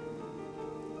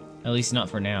 At least not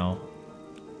for now.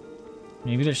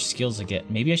 Maybe there's skills I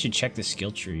get. Maybe I should check the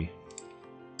skill tree.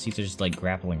 See if there's like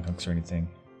grappling hooks or anything.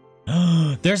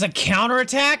 There's a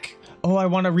counterattack? Oh, I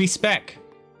want to respec.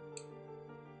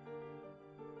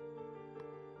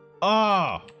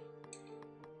 Oh.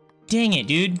 Dang it,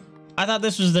 dude. I thought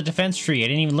this was the defense tree. I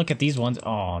didn't even look at these ones.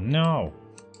 Oh, no.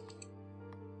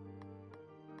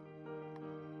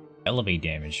 Elevate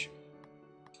damage.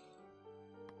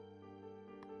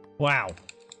 Wow.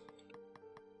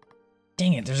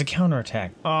 Dang it, there's a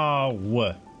counterattack. Oh,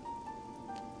 what?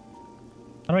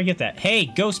 How do I get that? Hey,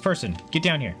 ghost person, get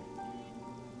down here.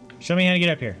 Show me how to get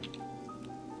up here.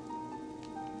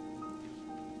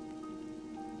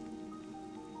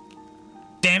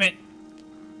 Damn it.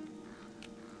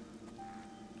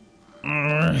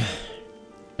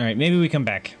 Alright, maybe we come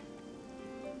back.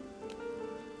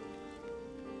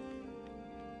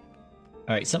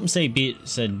 Alright, something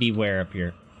said beware up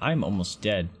here. I'm almost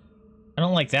dead. I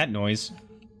don't like that noise.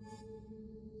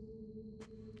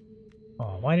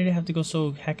 Oh, why did it have to go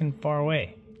so heckin' far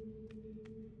away?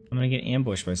 I'm gonna get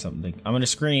ambushed by something. I'm gonna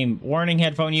scream, warning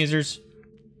headphone users.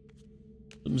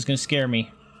 Something's gonna scare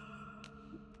me.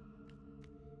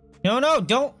 No,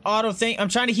 don't auto think. I'm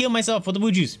trying to heal myself with the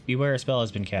woo juice. Beware, a spell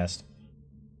has been cast.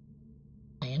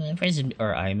 I am in prison.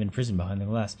 Or I am in prison behind the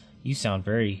glass. You sound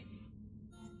very,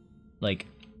 like,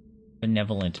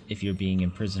 benevolent if you're being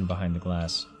imprisoned behind the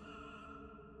glass.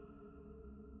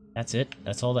 That's it?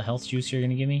 That's all the health juice you're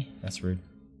gonna give me? That's rude.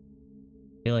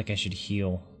 I feel like I should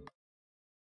heal.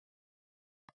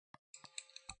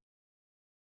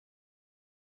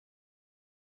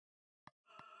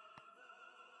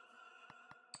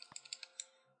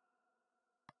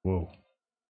 Whoa.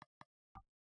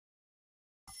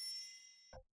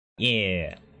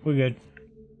 Yeah, we're good.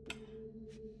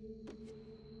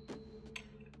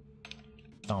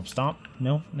 Stomp, stomp.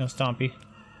 No stompy.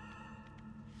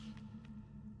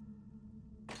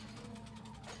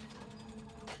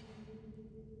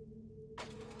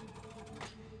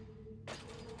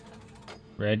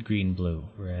 Red, green, blue.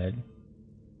 Red.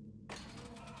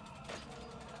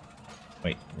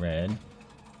 Wait, red.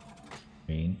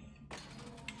 Green.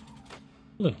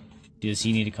 Blue. Does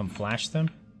he need to come flash them?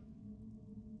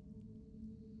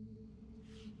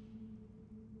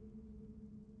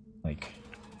 Like...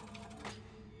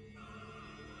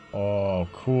 Oh,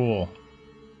 cool.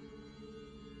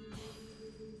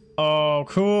 Oh,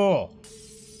 cool!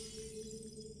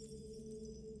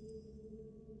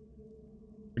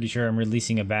 Pretty sure I'm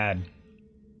releasing a bad.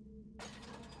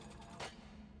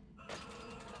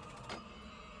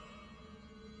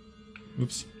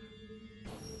 Oops.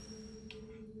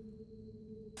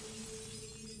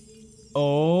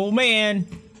 Oh, man!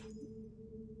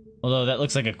 Although, that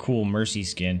looks like a cool Mercy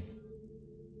skin.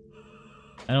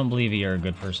 I don't believe you're a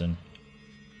good person.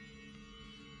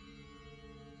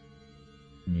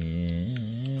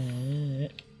 Yeah.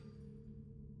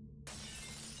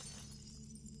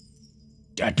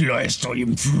 At last I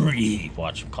am free.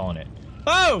 Watch, I'm calling it.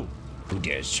 Oh! Who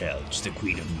dares challenge the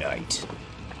Queen of Night?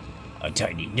 A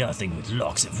tiny nothing with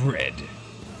locks of red.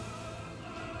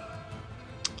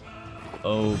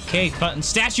 Okay, button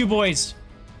statue boys!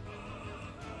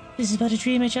 This is but a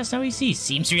dream I just now see.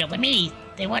 Seems real to me.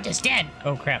 They want us dead.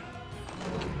 Oh, crap.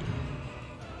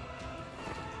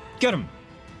 Get him!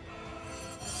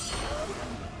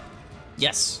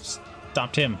 Yes!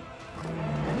 Stopped him.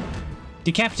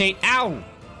 Decapitate! Ow!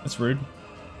 That's rude.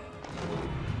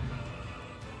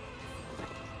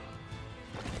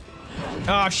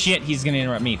 Oh, shit! He's gonna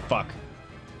interrupt me. Fuck.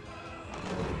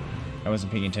 I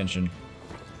wasn't paying attention.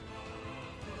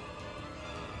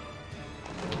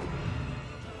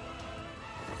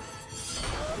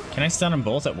 Can I stun them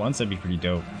both at once? That'd be pretty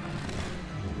dope.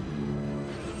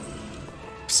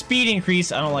 Speed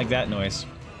increase. I don't like that noise.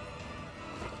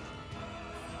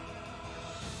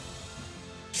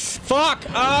 Fuck!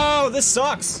 Oh, this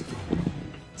sucks!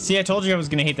 See, I told you I was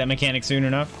gonna hate that mechanic soon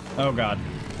enough. Oh, God.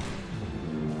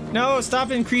 No, stop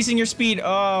increasing your speed.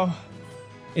 Oh,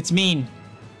 it's mean.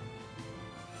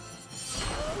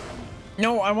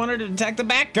 No, I wanted to attack the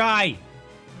back guy.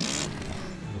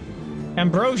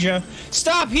 Ambrosia,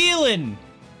 stop healing!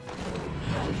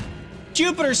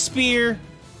 Jupiter Spear,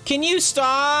 can you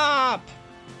stop?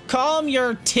 Calm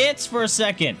your tits for a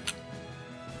second.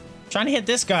 I'm trying to hit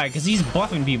this guy because he's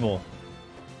buffing people.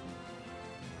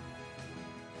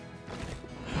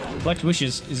 Collect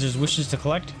wishes. Is there wishes to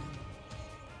collect?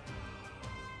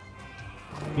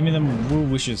 Give me them woo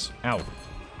wishes. Ow.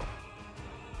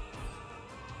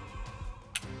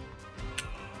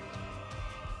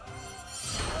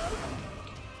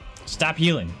 Stop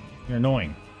healing. You're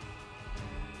annoying.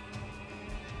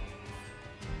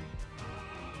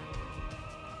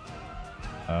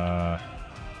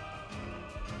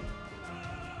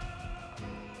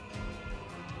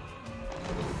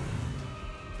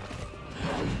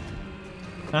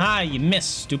 Aha, you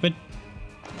missed, stupid.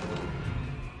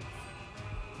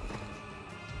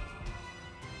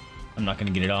 I'm not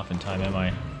gonna get it off in time, am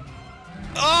I?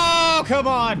 Oh, come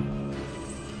on!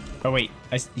 Oh, wait.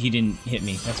 He didn't hit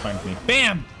me. That's fine with me.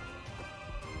 Bam!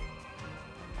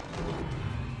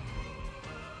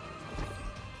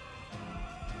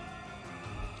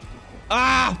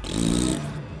 Ah!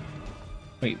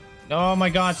 Wait. Oh my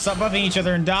god, stop buffing each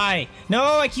other and die.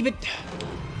 No, I keep it...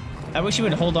 I wish you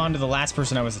would hold on to the last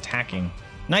person I was attacking.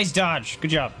 Nice dodge.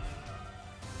 Good job.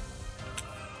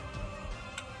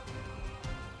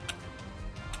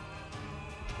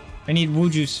 I need woo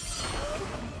juice.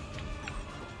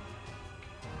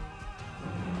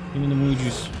 Give me the woo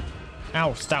juice.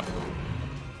 Ow, stop.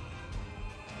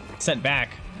 Set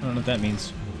back. I don't know what that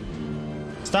means.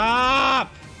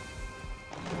 Stop!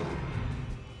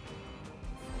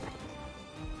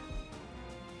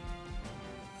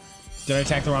 Did I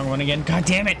attack the wrong one again? God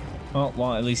damn it! Oh,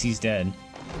 well, at least he's dead.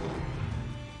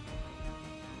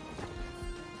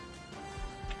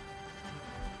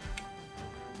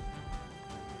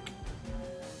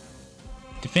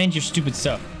 Defend your stupid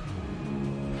stuff.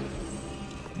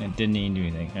 It didn't even do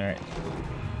anything. Alright.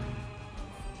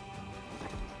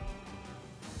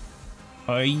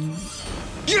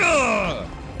 Yeah!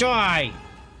 Die!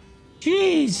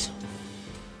 Jeez!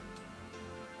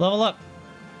 Level up.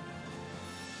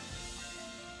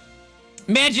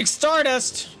 Magic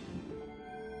Stardust!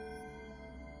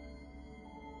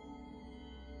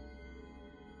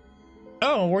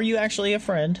 Oh, were you actually a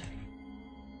friend?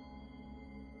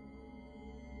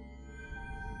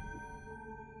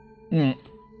 I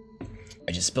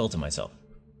just spilled to myself.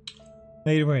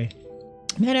 Fade away.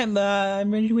 Madam,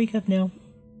 I'm ready to wake up now.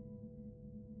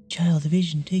 Child of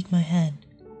vision, take my hand.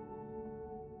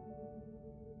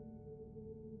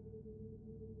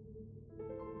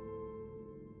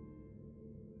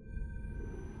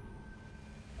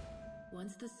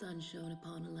 Once the sun shone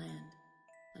upon a land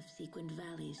of sequined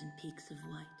valleys and peaks of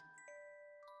white,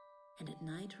 and at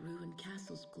night ruined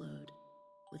castles glowed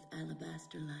with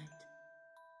alabaster light.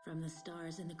 From the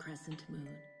stars in the crescent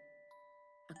moon,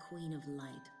 a queen of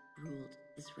light ruled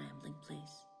this rambling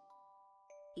place.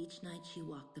 Each night she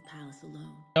walked the palace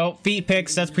alone. Oh, feet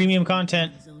pics, that's premium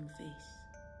content. His own face.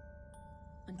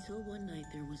 Until one night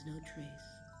there was no trace.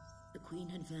 The queen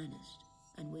had vanished,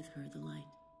 and with her the light.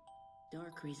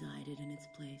 Dark resided in its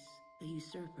place. The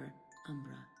usurper,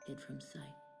 Umbra, hid from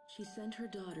sight. She sent her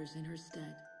daughters in her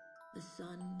stead. The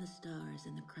sun, the stars,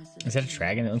 and the crescent. Is that a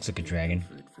dragon? It looks like a dragon.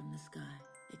 From the sky,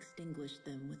 extinguished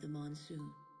them with the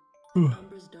monsoon.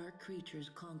 Umbra's dark creatures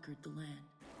conquered the land.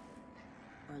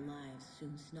 Our lives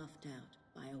soon snuffed out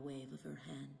by a wave of her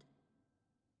hand.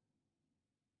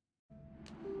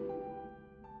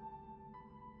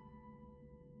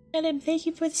 Madam, thank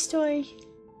you for the story.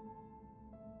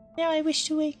 Now I wish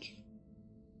to wake.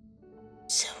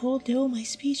 So old to my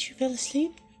speech, you fell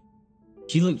asleep?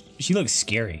 She looks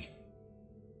scary.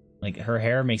 Like, her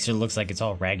hair makes her looks like it's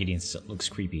all raggedy and looks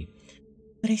creepy.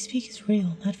 What I speak is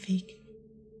real, not fake.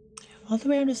 All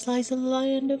around us lies the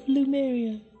land of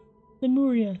Lemuria.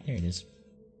 There it is.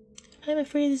 I'm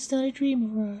afraid this is not a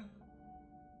dream, Aurora.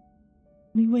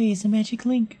 Only way is a magic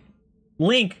link.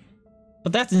 Link!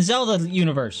 But that's in Zelda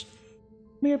universe.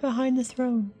 We are behind the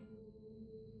throne.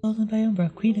 Stolen by Umbra,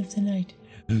 queen of the night.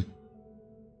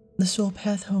 The sole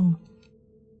path home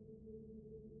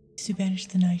is to banish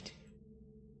the night.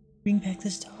 Bring back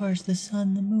the stars, the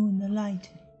sun, the moon, the light.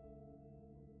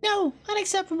 No!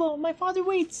 Unacceptable! My father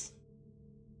waits!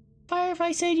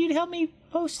 Firefly said you'd help me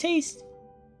post-haste.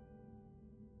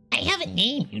 I have a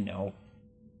name, you know.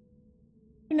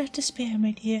 Do not despair,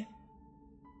 my dear.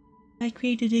 I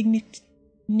created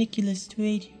Nicholas to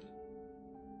aid you.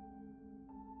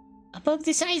 A bug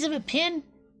the size of a pin?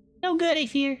 No good, I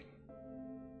fear.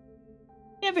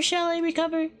 Never shall I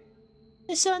recover.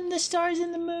 The sun, the stars,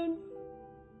 and the moon.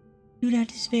 Do not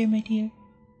despair, my dear.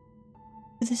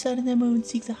 For the sun and the moon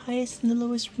seek the highest and the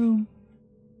lowest room.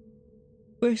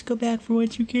 First go back from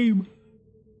whence you came.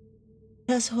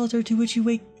 Past altar to which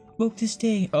you woke this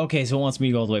day. Okay, so it wants me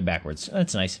to go all the way backwards.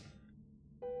 That's nice.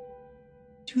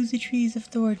 To the trees of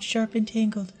thorns, sharp and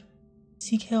tangled.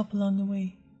 Seek help along the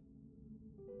way.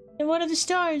 And what of the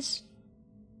stars?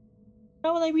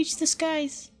 How will I reach the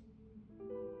skies?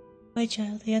 My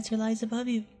child, the answer lies above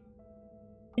you.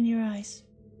 In your eyes.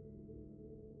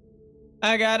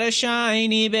 I got a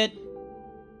shiny bit.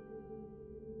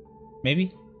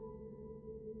 Maybe?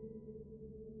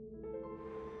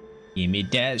 Give me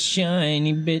that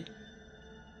shiny bit.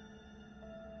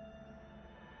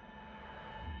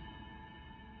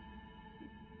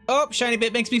 Oh, shiny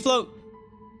bit makes me float.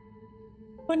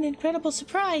 What an incredible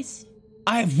surprise.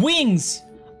 I have wings.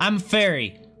 I'm a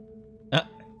fairy.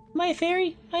 Am I a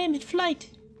fairy? I am in flight.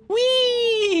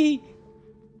 Whee!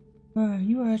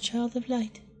 You are a child of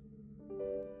light.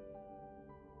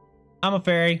 I'm a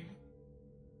fairy.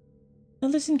 Now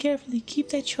listen carefully. Keep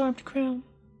that charmed crown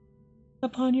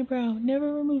upon your brow.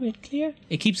 Never remove it. Clear?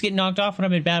 It keeps getting knocked off when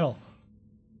I'm in battle.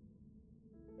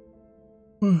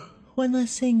 One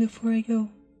last thing before I go.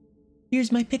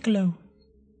 Here's my piccolo.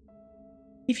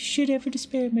 If you should ever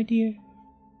despair, my dear.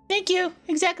 Thank you!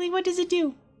 Exactly what does it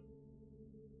do?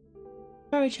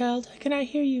 Sorry, child, I cannot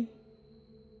hear you.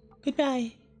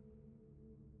 Goodbye.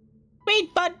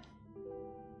 Wait, bud!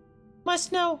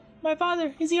 Must know. My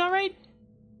father, is he alright?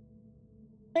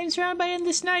 I am surrounded by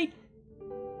endless night.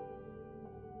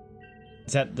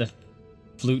 Is that the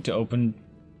flute to open?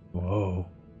 Whoa.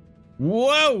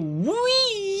 Whoa!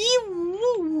 Wee!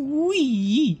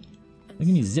 Wee! Look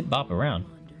at me zip bop around.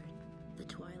 The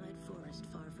twilight forest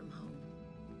far from home.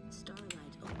 Starlight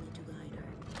only to guide her,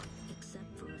 except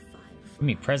for a firefly. Give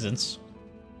me presents.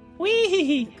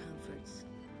 Wee! Comforts.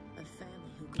 A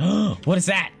family who What is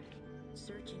that?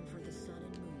 searching for the sun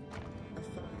and moon. A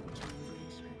father to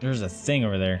embrace her. There's a thing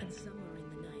over there. And somewhere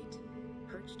in the night,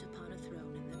 perched upon a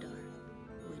throne in the dark,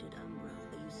 waited Umbra,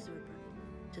 the usurper,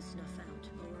 to snuff out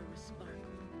Aurora's spark.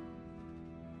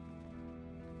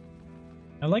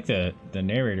 I like the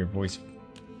narrator voice.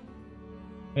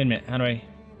 Wait a minute, how do I...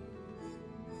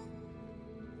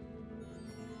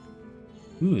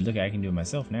 Ooh, look, I can do it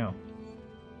myself now.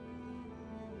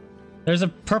 There's a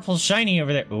purple shiny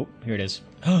over there. Oh, here it is.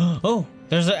 Oh,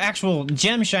 there's an actual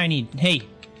gem shiny. Hey.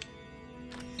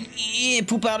 Yeah,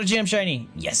 poop out a gem shiny.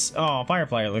 Yes. Oh,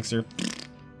 firefly elixir.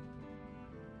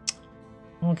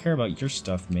 I don't care about your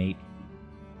stuff, mate.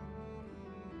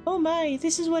 Oh my,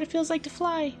 this is what it feels like to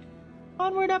fly.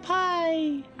 Onward up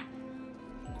high.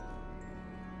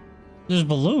 There's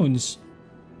balloons.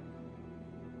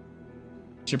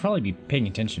 Should probably be paying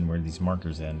attention where these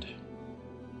markers end.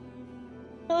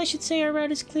 Well, I should say our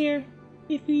route is clear.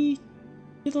 If we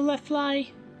to the left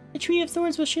fly, the tree of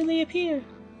thorns will surely appear.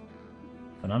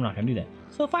 But I'm not gonna do that.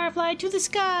 So firefly to the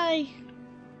sky.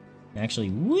 Actually,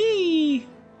 whee!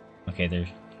 Okay,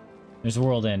 there's a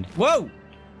world end. Whoa!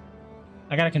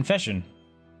 I got a confession.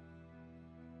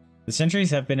 The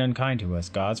centuries have been unkind to us.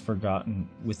 Gods forgotten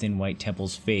within white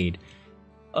temples fade.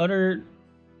 Utter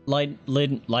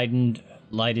lightened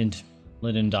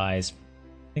eyes.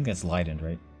 I think that's lightened,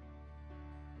 right?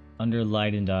 Under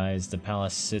lightened eyes, the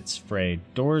palace sits frayed.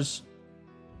 Doors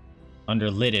under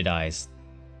lidded eyes.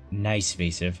 Nice,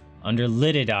 Vaesive. Under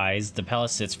lidded eyes, the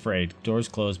palace sits frayed. Doors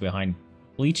closed behind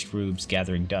bleached roofs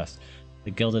gathering dust.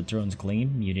 The gilded thrones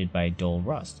gleam, muted by dull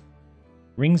rust.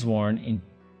 Rings worn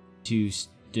into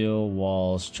still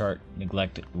walls, chart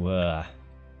neglect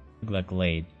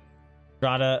laid.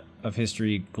 Strata of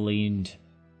history cleaned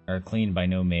by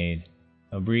no maid.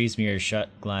 A breeze mirror shut,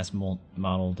 glass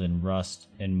mottled in rust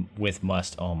and with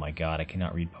must. Oh my god, I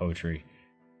cannot read poetry.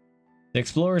 The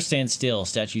explorer stands still,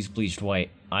 statues bleached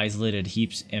white, eyes lidded,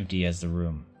 heaps empty as the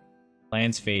room.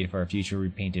 Plans fade for a future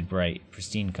repainted bright.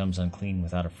 Pristine comes unclean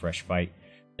without a fresh fight.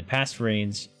 The past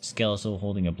reigns, skeletal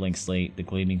holding a blank slate, the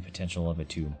gleaming potential of a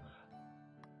tomb.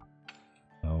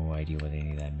 No idea what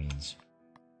any of that means.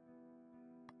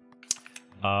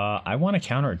 I want a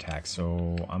counterattack,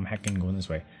 so I'm heckin' going this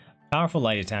way. Powerful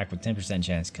light attack with 10%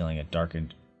 chance killing a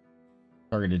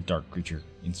targeted dark creature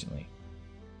instantly.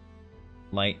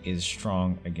 Light is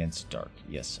strong against dark.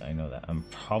 Yes, I know that. I'm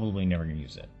probably never gonna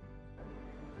use it.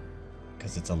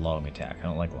 Because it's a long attack. I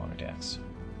don't like long attacks.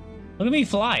 Look at me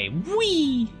fly!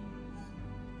 Whee!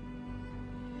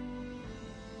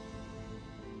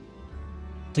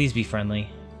 Please be friendly.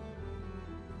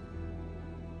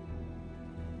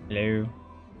 Hello?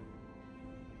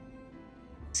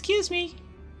 Excuse me.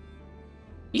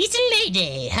 Little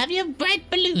lady, have you bright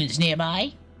balloons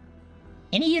nearby?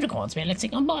 Any unicorns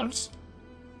balancing on balls?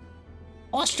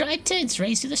 Or striped tents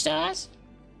raised to the stars?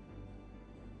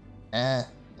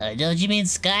 Don't you mean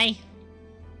sky?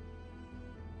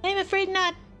 I'm afraid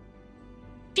not.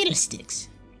 Fiddlesticks.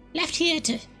 Left here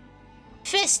to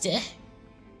fester.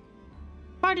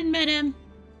 Pardon, madame.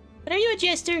 But are you a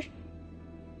jester?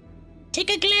 Take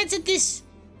a glance at this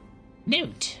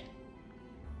note.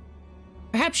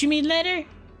 Perhaps you mean letter?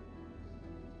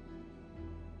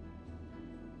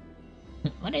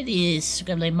 What are these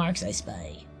scribbling marks I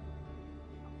spy?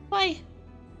 Why,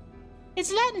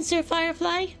 it's Latin, Sir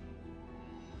Firefly.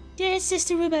 Dear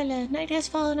Sister Rubella, night has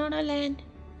fallen on our land.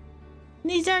 In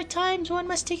these dark times, one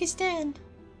must take a stand.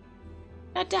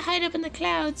 Not to hide up in the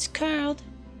clouds, curled,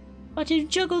 but to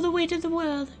juggle the weight of the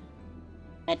world.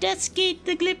 At death's gate,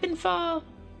 the glip and fall,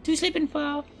 to slip and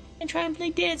fall, and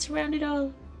triumphantly dance around it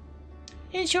all.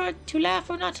 In short, to laugh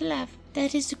or not to laugh,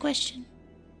 that is the question.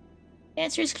 The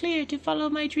answer is clear: to follow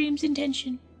my dream's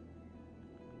intention,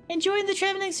 and join the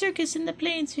traveling circus in the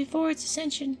plains before its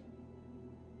ascension.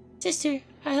 Sister,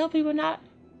 I hope you will not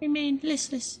remain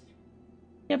listless.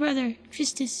 Your brother,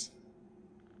 Tristis.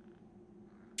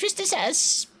 Tristis has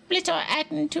split our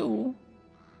act in two,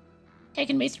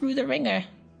 taken me through the ringer,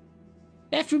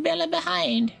 left Rubella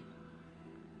behind.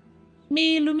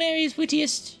 Me, Lumeri's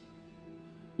wittiest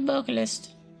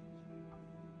vocalist.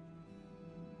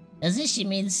 Doesn't she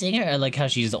mean singer? I like how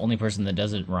she's the only person that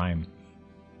doesn't rhyme.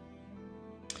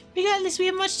 Regardless, we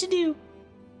have much to do,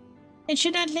 and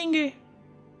should not linger.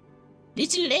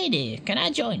 Little lady, can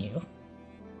I join you?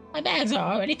 My bags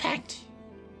are already packed.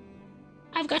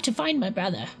 I've got to find my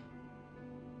brother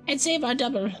and save our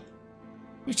double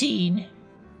routine.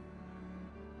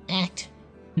 Act.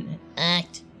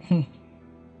 Act.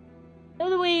 Though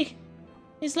the way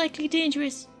is likely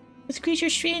dangerous, with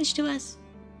creatures strange to us.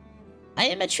 I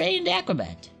am a trained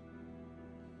acrobat.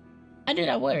 I do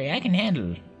not worry, I can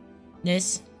handle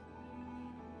this.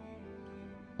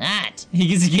 That.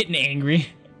 He's getting angry.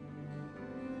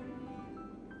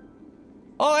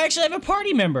 Oh, I actually have a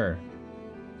party member.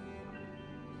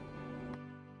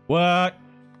 What?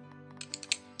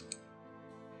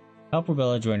 Help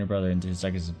Rebella join her brother into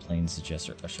seconds of plain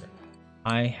suggester usher.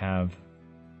 I have.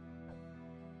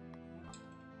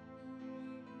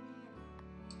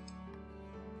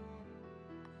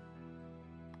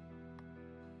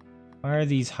 Why are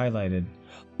these highlighted?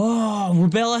 Oh,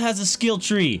 Rebella has a skill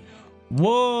tree.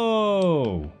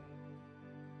 Whoa.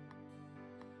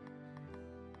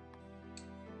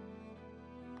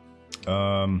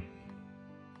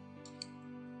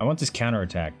 I want this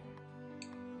counterattack.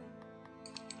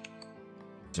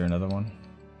 Is there another one?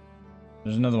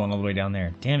 There's another one all the way down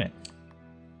there. Damn it.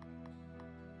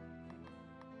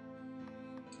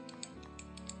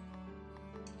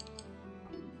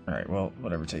 Alright, well,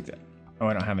 whatever, take that. Oh,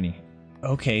 I don't have any.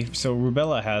 Okay, so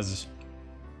Rubella has...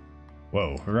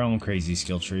 Whoa, her own crazy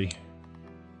skill tree.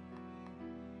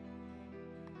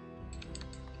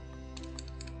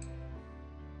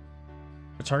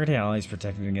 Targeted allies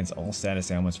protected against all status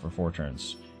ailments for 4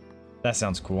 turns. That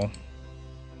sounds cool.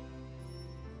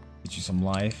 Get you some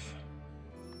life.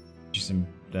 Get you some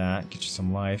that. Get you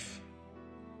some life.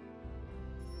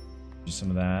 Get you some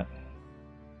of that.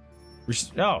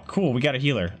 Oh, cool. We got a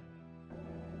healer.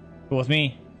 Cool with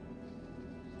me.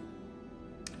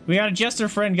 We got a jester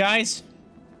friend, guys.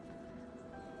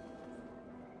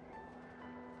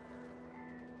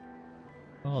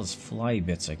 All those fly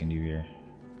bits I can do here.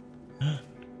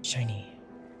 Shiny.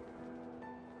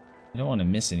 I don't want to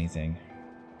miss anything.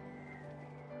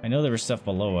 I know there was stuff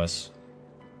below us.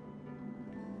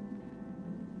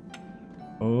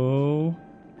 Oh.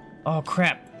 Oh,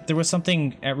 crap. There was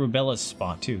something at Rubella's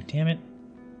spot, too. Damn it.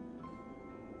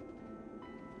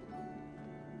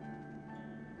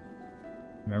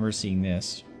 Remember seeing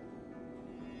this.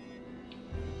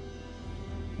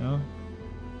 No?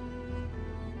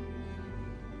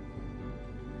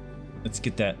 Let's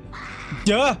get that.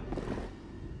 Duh!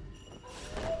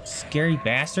 Scary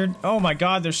bastard. Oh my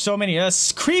god, there's so many.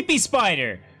 Creepy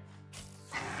spider!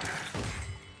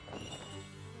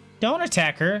 Don't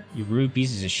attack her, you rude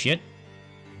pieces of shit.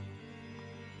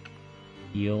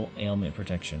 Heal, ailment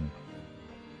protection.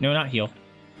 No, not heal.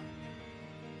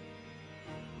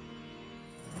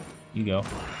 You go.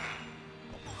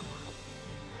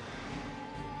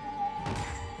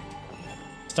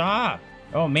 Stop!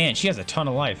 Oh man, she has a ton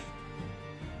of life.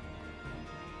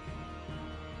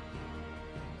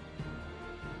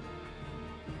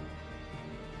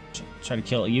 Try to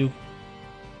kill you.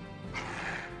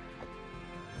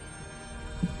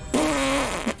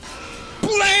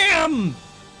 Blam!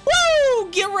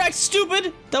 Woo! Get wrecked,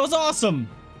 stupid! That was awesome!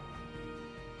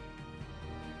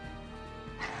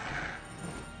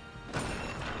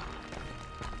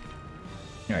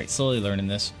 Alright, slowly learning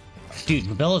this. Dude,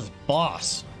 Rubella's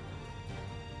boss.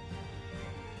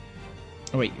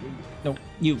 Oh, wait. No,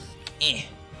 you. Eh.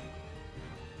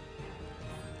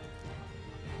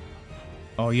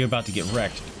 Oh, you're about to get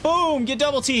wrecked. Boom! Get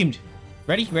double teamed!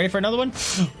 Ready? Ready for another one?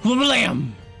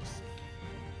 Blam!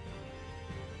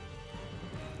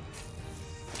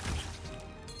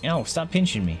 Ow, stop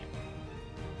pinching me.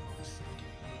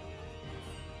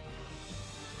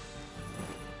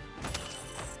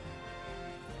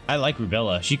 I like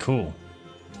Rubella. She cool.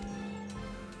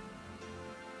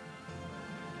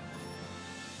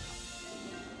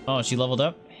 Oh, she leveled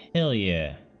up? Hell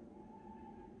yeah.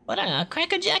 What a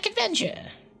crackerjack adventure!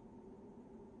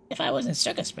 If I wasn't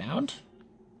circus-bound,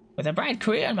 with a bright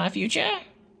career in my future,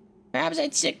 perhaps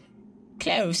I'd stick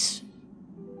close.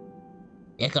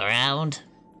 Look around.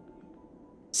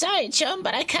 Sorry, chum,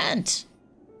 but I can't.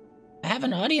 I have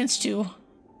an audience to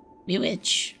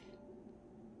bewitch.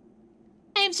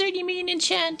 I am certain you mean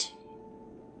enchant.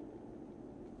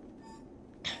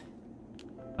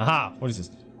 Aha, what is this?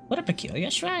 What a peculiar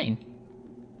shrine.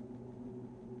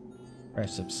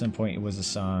 Perhaps at some point it was a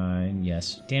sign.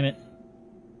 Yes. Damn it.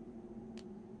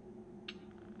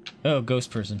 Oh,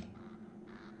 ghost person.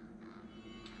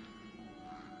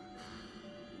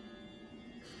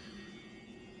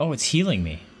 Oh, it's healing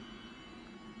me.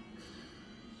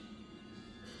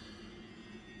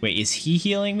 Wait, is he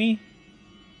healing me?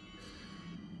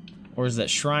 Or is that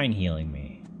shrine healing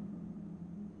me?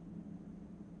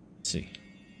 Let's see.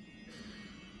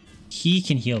 He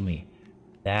can heal me.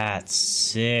 That's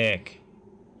sick.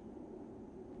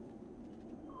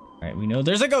 Alright, we know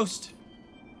there's a ghost.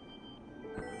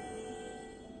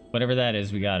 Whatever that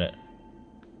is, we got it.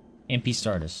 MP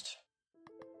Stardust.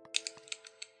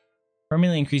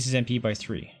 Permanently increases MP by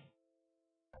 3.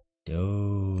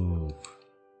 Dope.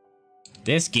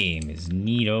 This game is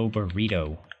neato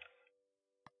burrito.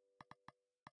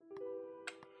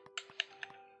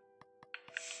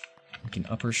 We can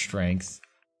up her strength.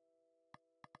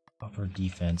 Up her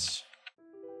defense.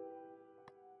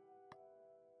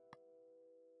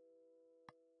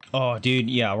 Oh, dude,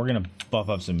 yeah, we're gonna buff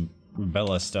up some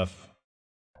Rubella stuff.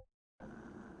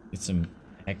 Get some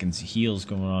heckin' heals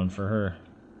going on for her.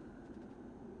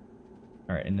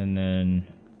 Alright, and then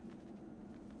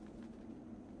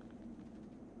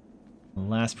the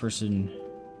last person.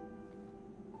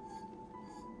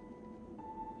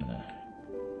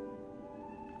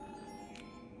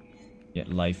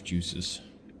 Get life juices.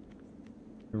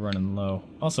 We're running low.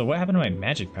 Also, what happened to my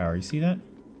magic power? You see that?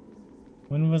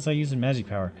 When was I using magic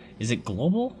power? Is it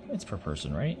global? It's per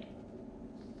person, right?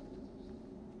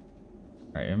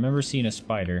 Alright, I remember seeing a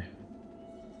spider.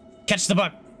 Catch the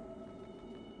bug!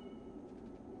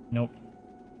 Nope.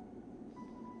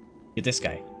 Get this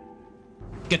guy.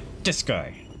 Get this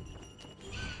guy.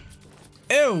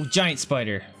 Oh, giant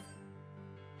spider.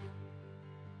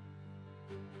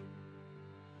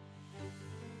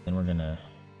 Then we're gonna...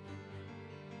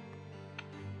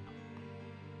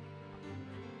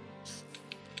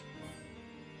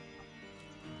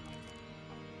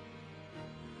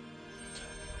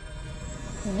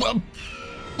 Whoa.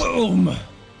 Boom!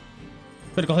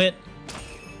 Critical hit.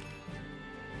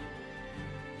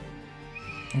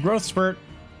 Growth spurt.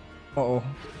 Uh-oh.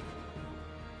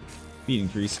 Speed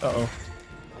increase. Uh-oh.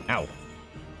 Ow.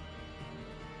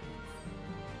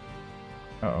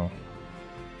 Uh-oh.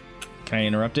 Can I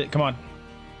interrupt it? Come on.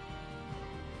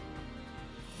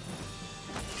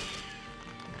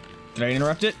 Did I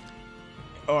interrupt it?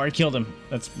 Oh, I killed him.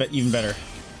 That's even better.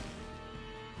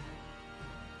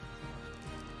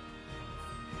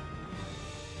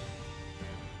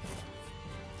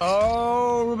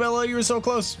 Oh, Rubella, you were so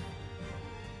close.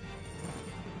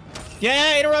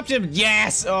 Yeah, interrupt him.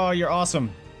 Yes. Oh, you're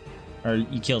awesome. Or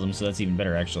you killed him, so that's even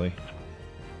better, actually.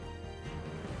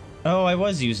 Oh, I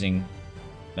was using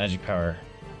magic power.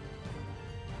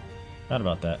 Thought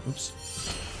about that.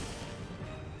 Oops.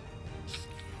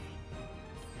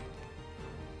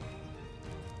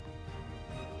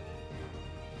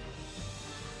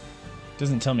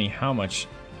 Doesn't tell me how much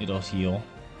it'll heal.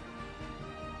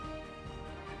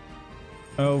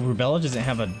 Oh, Rubella doesn't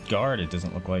have a guard, it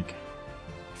doesn't look like.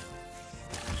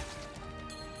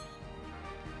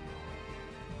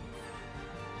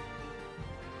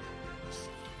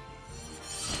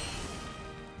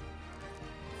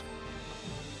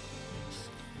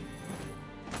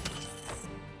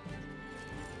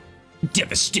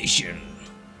 Devastation!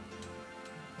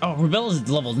 Oh, Rubella's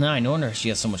level 9. No wonder she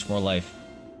has so much more life.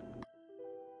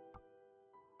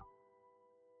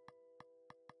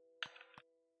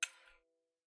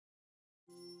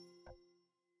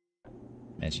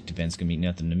 Magic defense gonna mean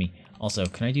nothing to me. Also,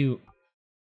 can I do...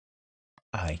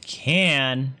 I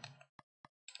can!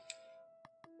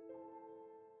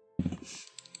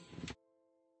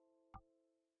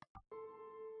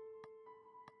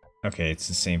 Okay, it's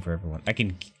the same for everyone. I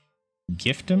can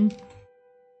gift them?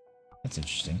 That's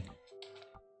interesting.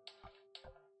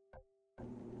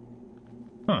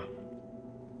 Huh.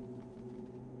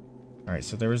 Alright,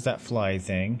 so there was that fly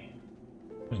thing.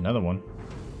 There's another one.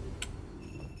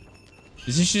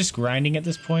 Is this just grinding at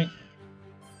this point?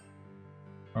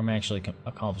 Or am I actually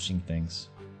accomplishing things?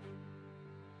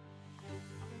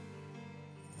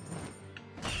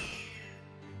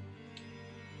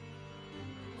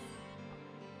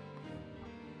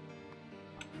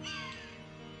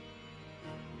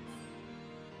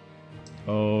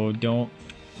 Oh, don't.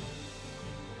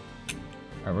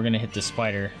 Alright, we're gonna hit the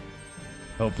spider.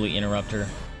 Hopefully interrupt her.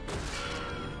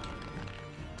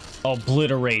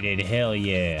 Obliterated, hell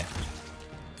yeah.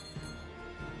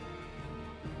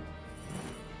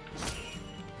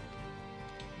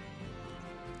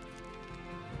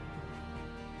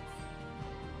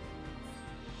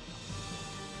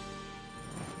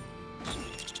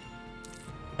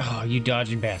 Oh, you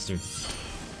dodging bastard.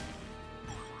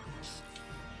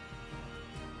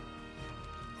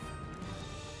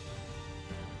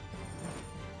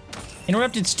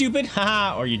 Interrupted, stupid!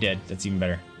 Haha! Or you're dead. That's even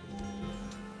better.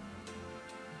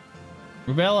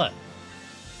 Rubella!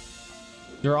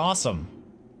 You're awesome.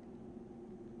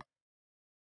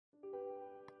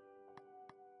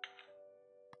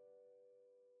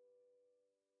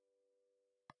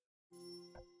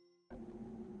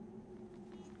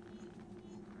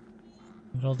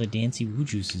 Look at all the dancy woo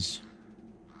juices.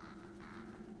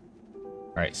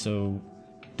 Alright, so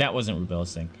that wasn't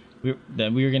Rubella's thing. We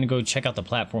were gonna go check out the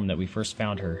platform that we first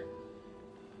found her.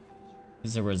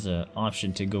 Because there was an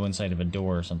option to go inside of a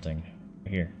door or something.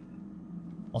 Right here.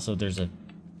 Also, there's a...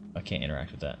 I can't interact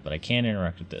with that, but I can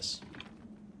interact with this.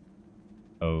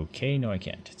 Okay, no I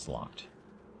can't. It's locked.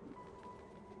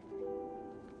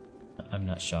 I'm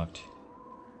not shocked.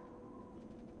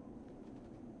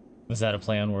 Was that a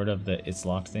play on word of the it's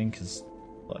locked thing? Because,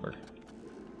 clever.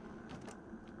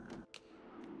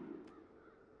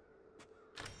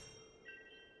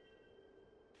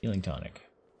 Healing tonic.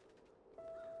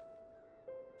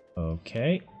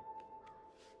 Okay.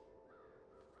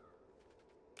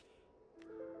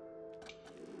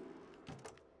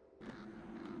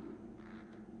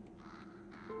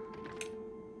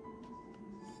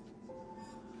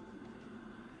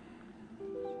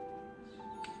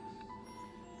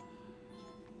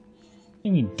 What do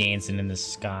you mean dancing in the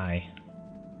sky?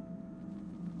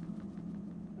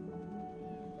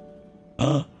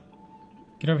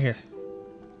 Get over here.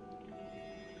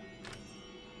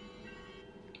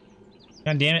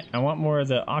 God damn it, I want more of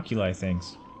the oculi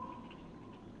things.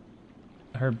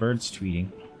 I heard birds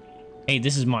tweeting. Hey,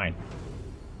 this is mine.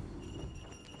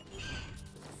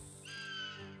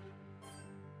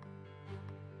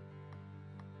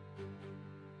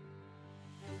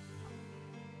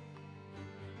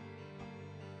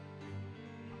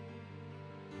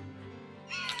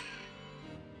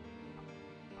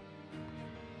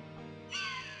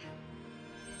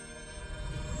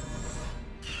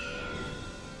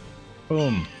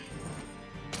 Boom.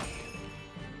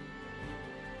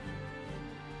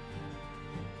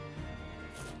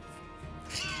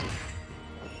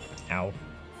 Ow.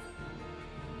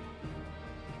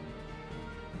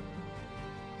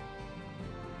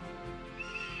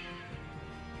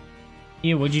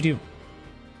 Yeah, what'd you do?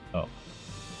 Oh.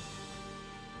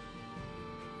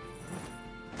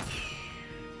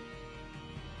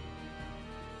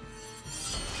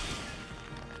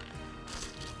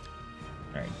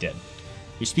 Alright, dead.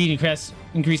 Your speed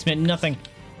increase meant nothing.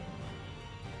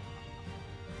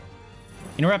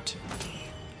 Interrupt.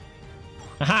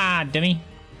 Haha, dummy.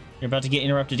 You're about to get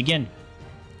interrupted again.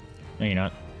 No, you're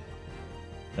not.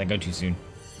 Did I go too soon?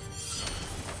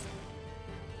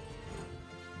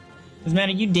 Doesn't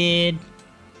matter, you did.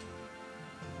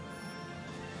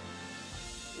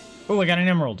 Oh, I got an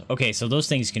emerald. Okay, so those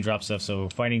things can drop stuff, so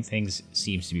fighting things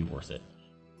seems to be worth it.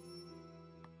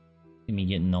 Me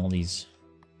getting all these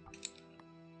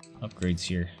upgrades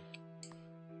here.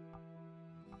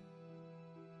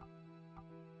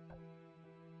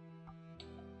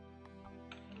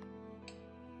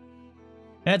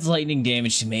 Adds lightning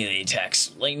damage to melee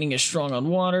attacks. Lightning is strong on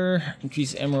water.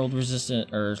 Increase emerald resistant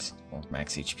earth. Or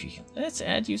max HP. Let's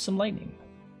add you some lightning.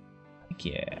 Heck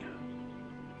yeah.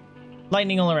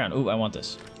 Lightning all around. Ooh, I want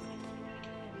this.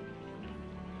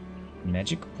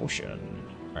 Magic potion.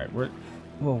 Alright, we're...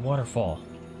 Whoa, waterfall.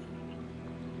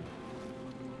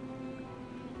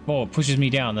 Oh, it pushes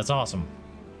me down. That's awesome.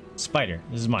 Spider,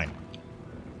 this is mine.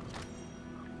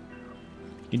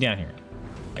 Get down here.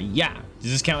 Yeah.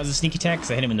 Does this count as a sneak attack?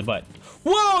 Because I hit him in the butt.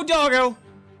 Whoa, doggo!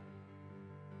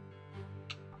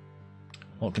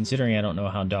 Well, considering I don't know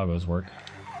how doggos work,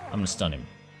 I'm gonna stun him.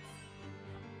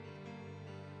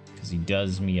 Because he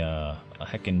does me a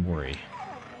heckin' worry.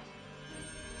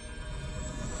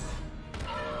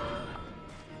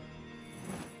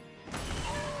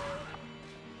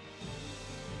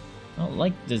 I don't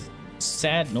like the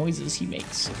sad noises he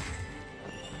makes.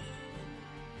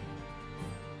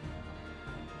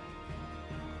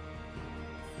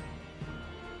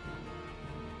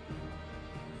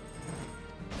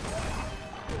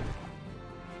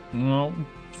 No,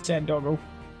 sad doggo.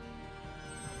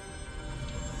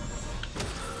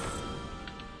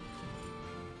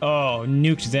 Oh,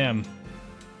 nuked them.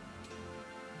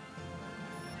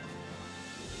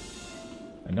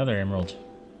 Another emerald.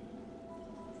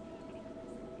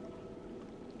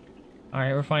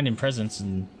 Alright, we're finding presents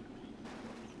and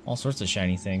all sorts of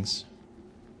shiny things.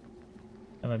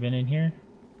 Have I been in here?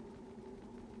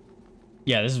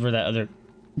 Yeah, this is where that other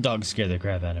dog scared the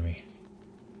crap out of me.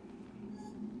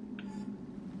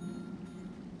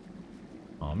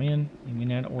 Oh man, you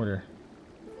mean out of order.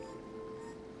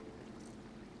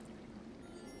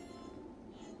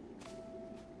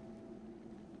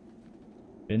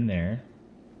 Been there.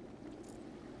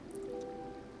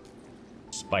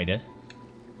 Spider.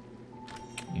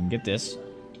 You can get this.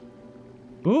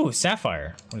 Ooh,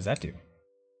 sapphire. What does that do?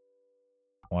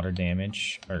 Water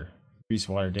damage, or increase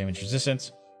water damage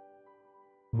resistance.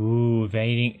 Ooh,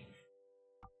 evading.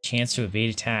 Chance to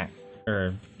evade attack,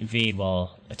 or evade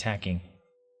while attacking.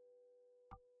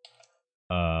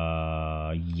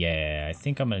 Yeah, I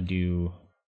think I'm gonna do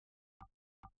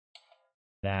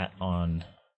that on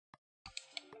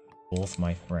both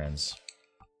my friends.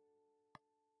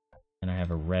 And I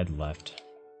have a red left,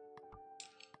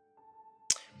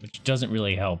 which doesn't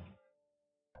really help.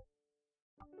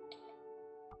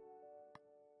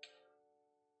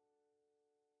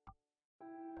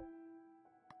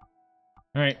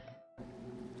 Alright.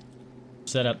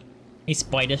 Set up. Hey,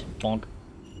 spider. Bonk.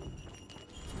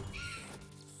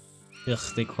 Ugh,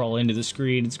 they crawl into the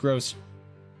screen. It's gross.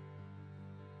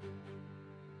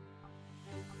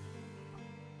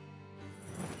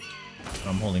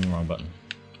 I'm holding the wrong button.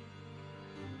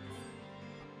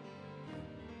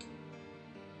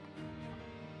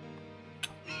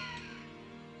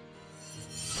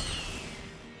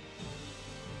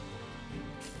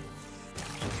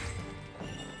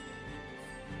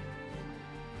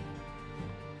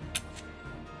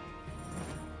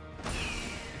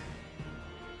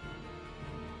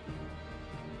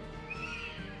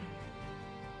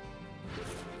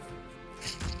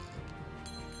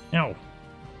 No.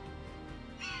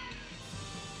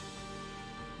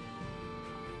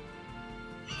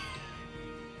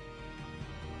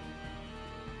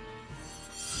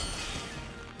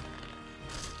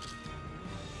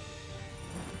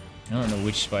 I don't know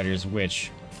which spider is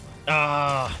which.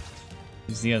 Ah!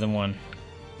 Who's the other one?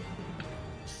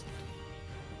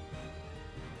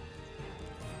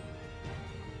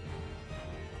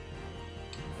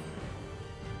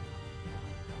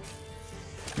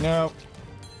 No.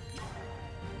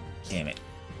 Damn it.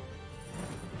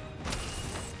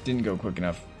 Didn't go quick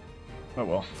enough. Oh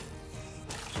well.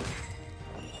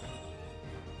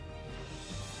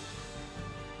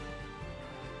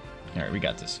 Alright, we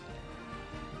got this.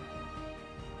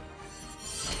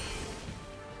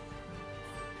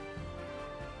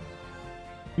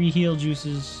 Free heal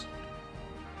juices.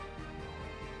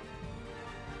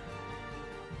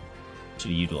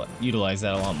 Should utilize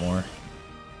that a lot more.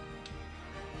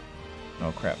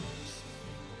 Oh crap.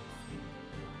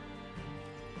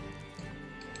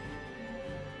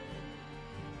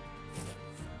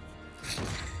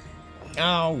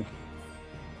 Ow!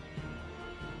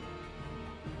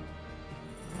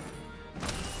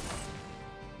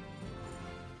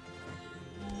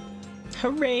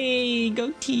 Hooray!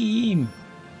 Go team!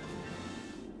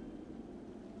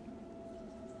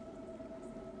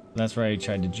 That's where I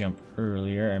tried to jump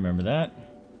earlier, I remember that.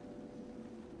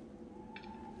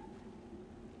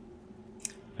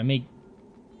 I make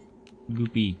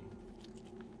goopy.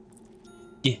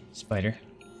 Yeah, spider.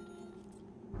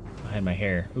 I had my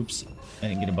hair. Oops, I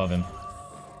didn't get above him.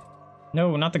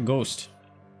 No, not the ghost.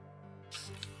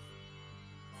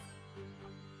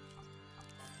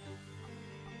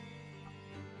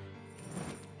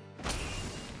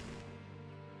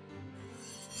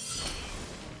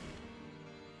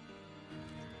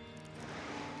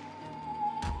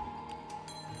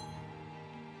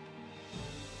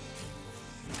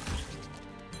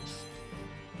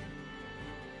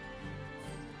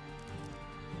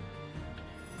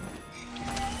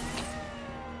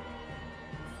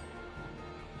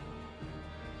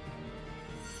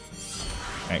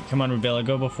 Alright, come on, Rubella,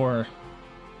 go before her.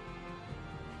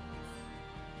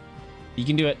 You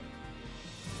can do it.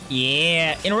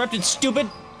 Yeah! Interrupted, stupid!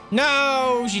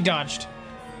 No! She dodged.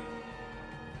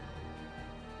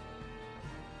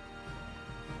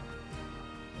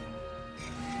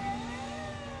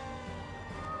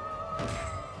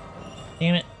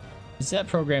 Damn it. Is that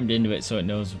programmed into it so it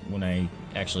knows when I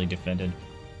actually defended?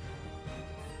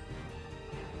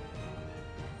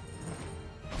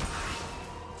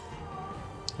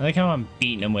 I like how I'm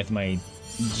beating him with my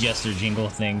jester jingle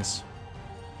things.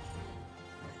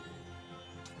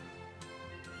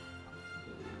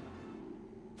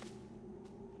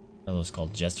 Fellow's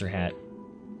called Jester Hat.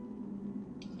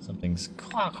 Something's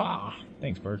caw caw.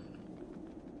 Thanks, bird.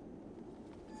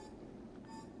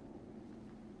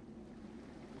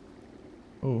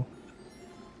 Oh.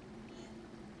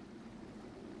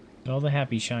 All the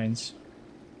happy shines.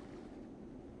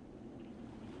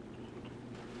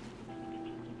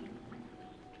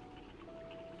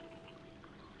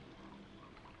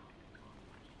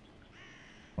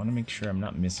 I want to make sure I'm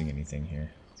not missing anything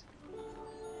here.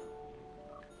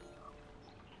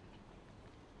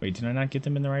 Wait, did I not get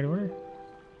them in the right order?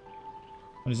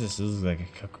 What is this? This is like a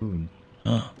cocoon.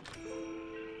 Huh.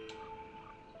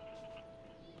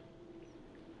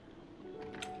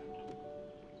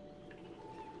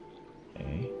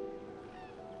 Okay.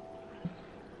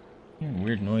 Hearing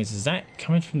weird noise. Is that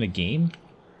coming from the game?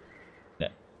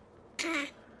 That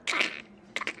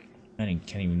I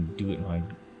can't even do it in my...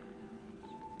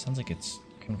 Sounds like it's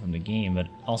coming from the game, but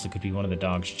also could be one of the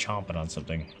dogs chomping on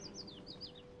something.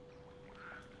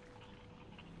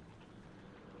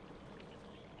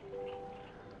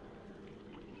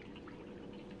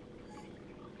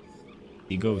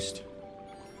 The ghost.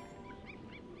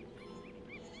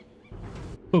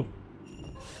 Ooh.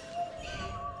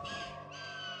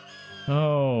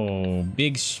 Oh,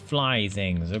 big fly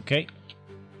things. Okay.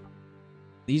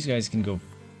 These guys can go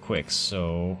quick,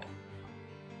 so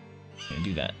I'm gonna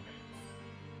do that.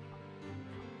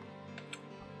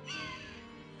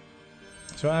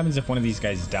 So what happens if one of these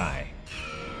guys die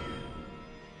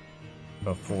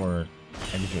before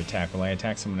I get to attack? Will I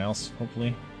attack someone else,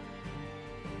 hopefully?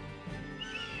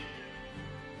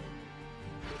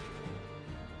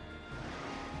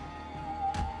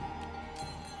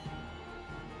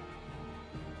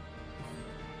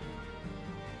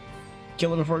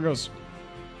 Kill it before it goes.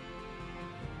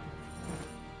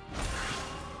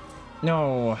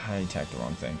 No, I attacked the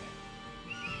wrong thing.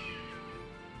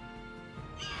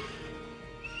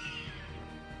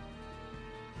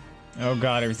 Oh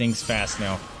god, everything's fast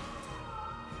now.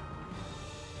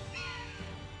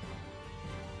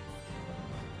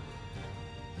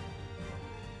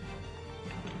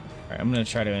 Alright, I'm gonna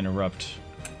try to interrupt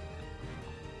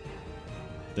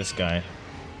this guy.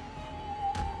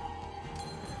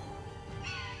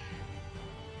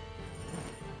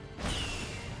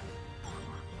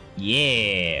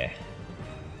 Yeah.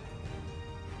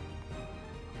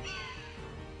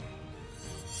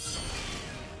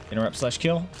 Interrupt slash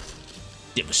kill.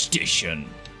 Devastation.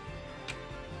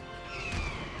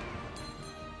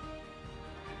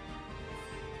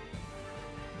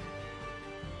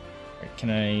 Right,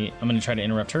 can I? I'm gonna try to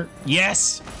interrupt her.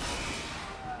 Yes.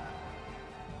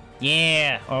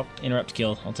 Yeah. Oh, interrupt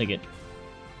kill. I'll take it.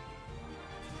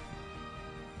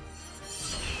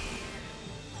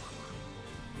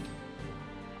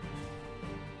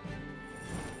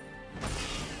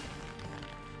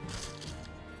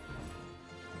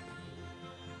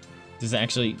 Does it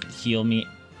actually heal me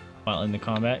while in the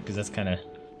combat? Because that's kind of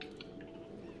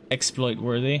exploit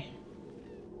worthy.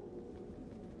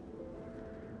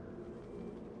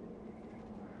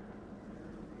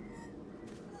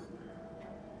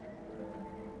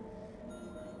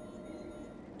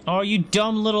 Oh, you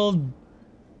dumb little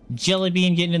jelly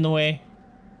bean getting in the way.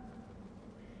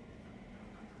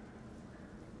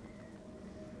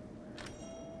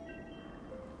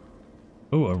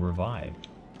 Oh, a revive.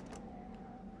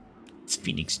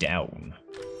 Phoenix down.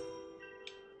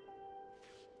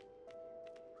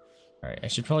 Alright, I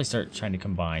should probably start trying to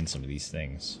combine some of these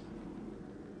things.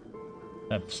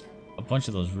 That's a bunch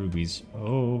of those rubies.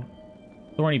 Oh.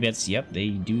 Thorny bits, yep, they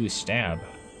do stab.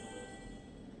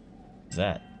 What's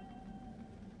that?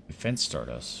 Defense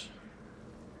Stardust.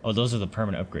 Oh, those are the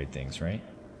permanent upgrade things, right?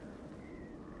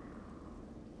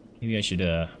 Maybe I should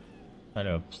try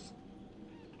to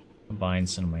combine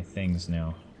some of my things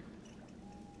now.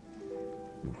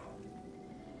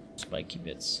 Spiky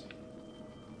bits.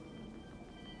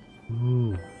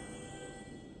 Ooh.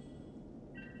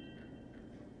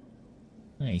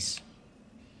 Nice.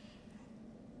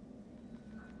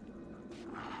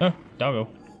 Oh, doggo.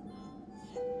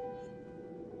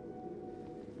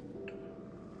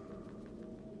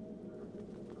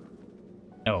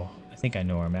 Oh, I think I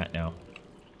know where I'm at now.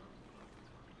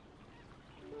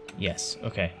 Yes,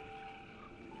 okay.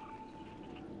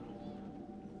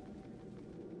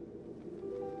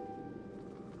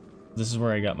 This is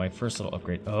where I got my first little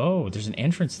upgrade. Oh, there's an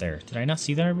entrance there. Did I not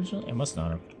see that originally? I must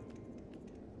not have.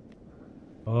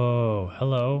 Oh,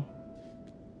 hello.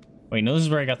 Wait, no, this is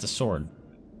where I got the sword.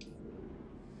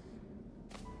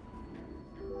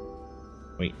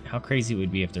 Wait, how crazy it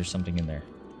would be if there's something in there.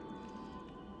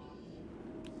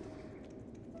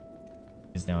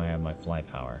 Because now I have my fly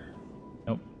power.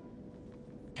 Nope.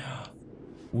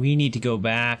 We need to go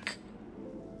back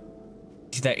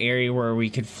to that area where we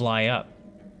could fly up.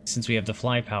 Since we have the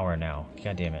fly power now.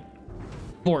 God damn it.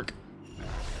 Bork.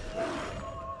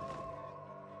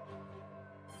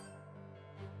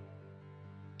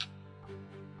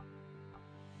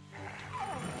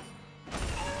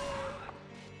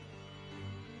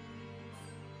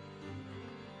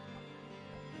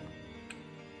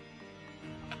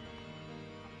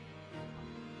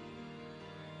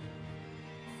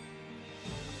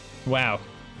 Wow.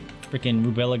 Freaking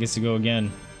Rubella gets to go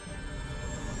again.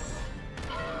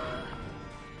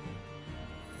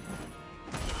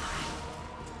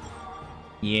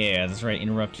 Yeah, that's right.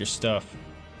 Interrupt your stuff.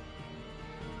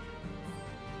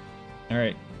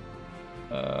 Alright.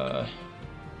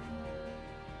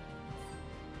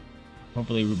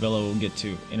 Hopefully Rubella will get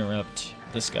to interrupt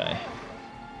this guy.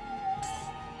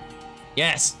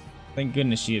 Yes! Thank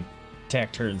goodness she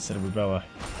attacked her instead of Rubella.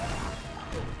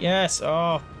 Yes!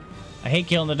 Oh! I hate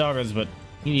killing the doggos, but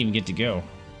he didn't even get to go.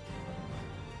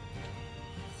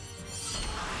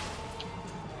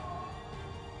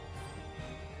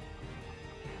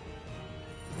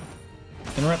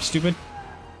 Interrupt, stupid.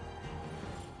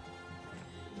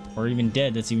 Or even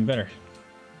dead, that's even better.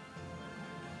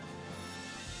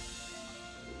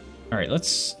 Alright,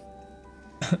 let's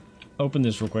open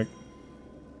this real quick.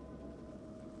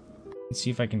 Let's see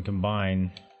if I can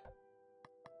combine.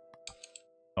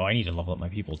 Oh, I need to level up my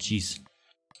people, jeez.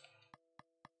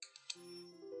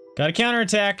 Got a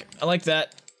counterattack. I like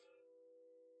that.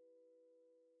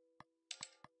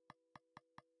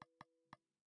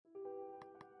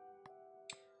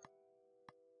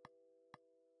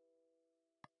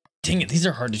 Dang it, these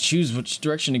are hard to choose which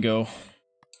direction to go.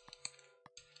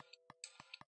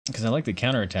 Because I like the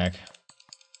counterattack.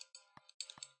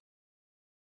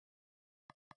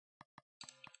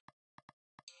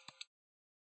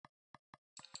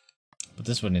 But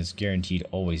this one is guaranteed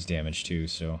always damage too,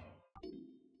 so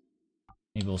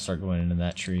maybe we'll start going into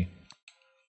that tree.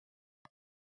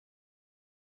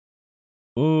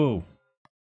 Ooh,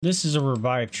 this is a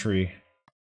revive tree.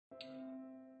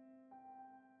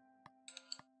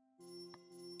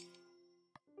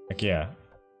 Heck yeah,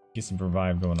 get some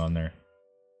revive going on there.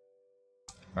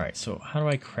 Alright, so how do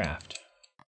I craft?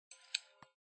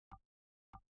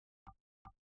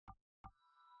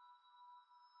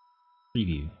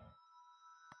 Preview.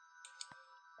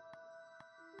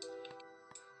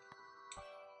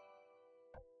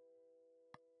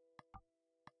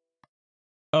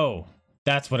 Oh,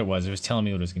 that's what it was. It was telling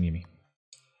me what it was going to give me.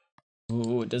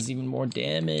 Ooh, it does even more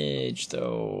damage,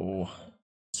 though.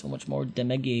 So much more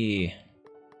damage.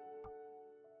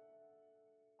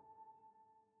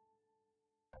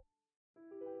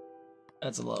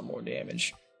 That's a lot more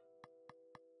damage.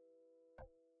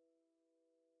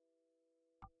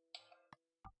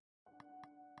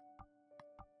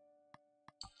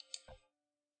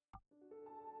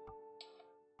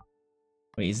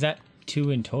 Wait, is that 2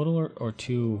 in total or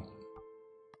 2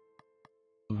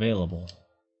 available?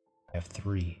 I have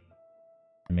 3.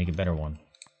 And make a better one.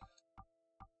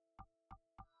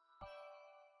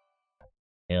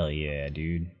 Hell yeah,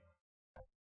 dude.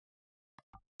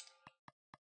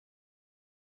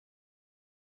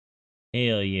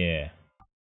 Hell yeah.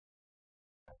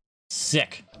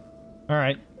 Sick.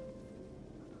 Alright.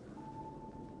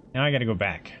 Now I gotta go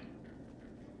back.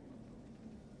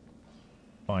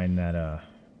 Find that,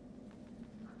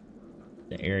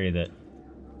 the area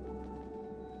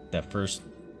that first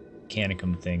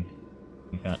Canicum thing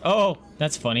we found. Oh!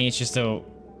 That's funny. It's just a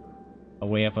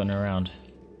way up and around.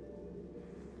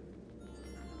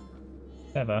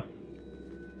 Eva.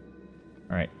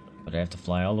 Alright. But I have to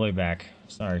fly all the way back.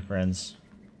 Sorry, friends.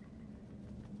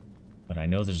 But I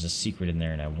know there's a secret in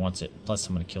there and I want it. Plus,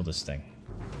 I'm gonna kill this thing.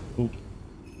 Ooh.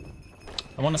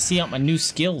 I want to see out my new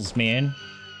skills, man.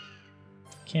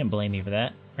 Can't blame me for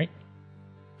that, right?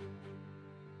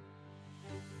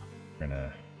 We're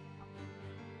gonna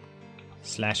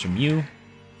slash him, you.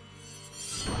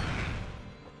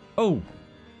 Oh!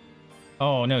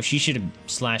 Oh no, she should have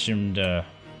slashed him to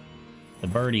the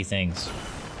birdie things.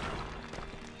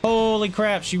 Holy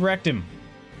crap, she wrecked him.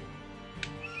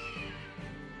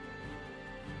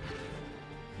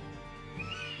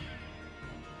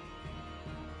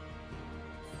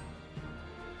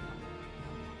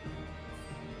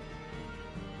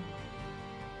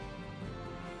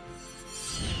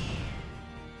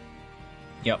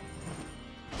 Yep.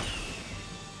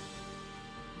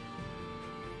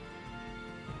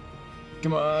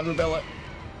 Come on, Rubella.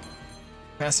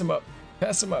 Pass him up.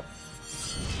 Pass him up.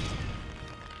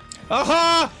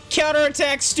 Aha!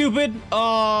 Counterattack, stupid!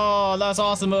 Oh, that's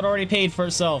awesome. It already paid for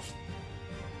itself.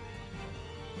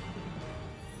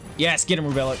 Yes, get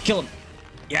him, Rubella. Kill him.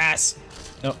 Yes.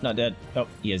 Nope, not dead. Oh,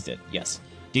 he is dead. Yes.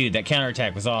 Dude, that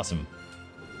counterattack was awesome.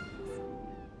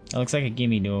 That looks like it gave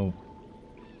me no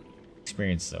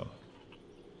experience, though.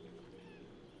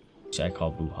 Which I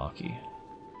call boo hockey.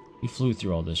 We flew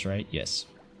through all this, right? Yes.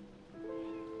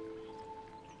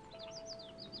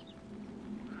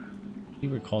 I do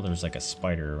recall there was like a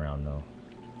spider around, though.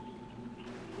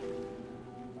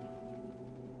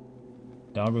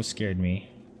 Doggo scared me.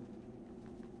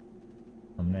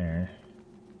 From there.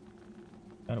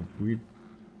 Got a weird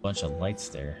bunch of lights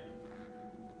there.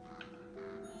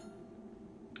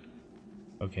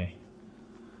 Okay.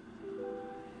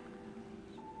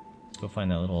 Let's go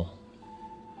find that little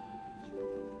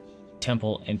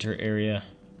temple enter area.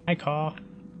 Hi, Caw.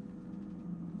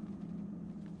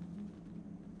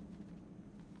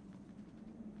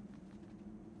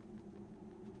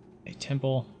 A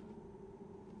temple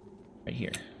right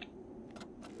here.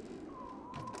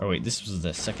 Oh wait, this was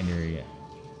the second area.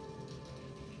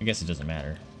 I guess it doesn't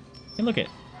matter. Hey, look at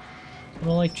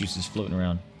little life juices floating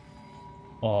around.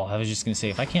 Oh, I was just gonna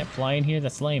say, if I can't fly in here,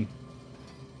 that's lame.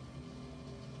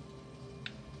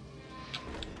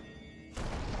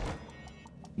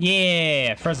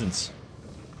 Yeah, presents.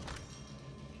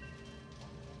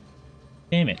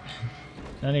 Damn it.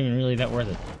 Not even really that worth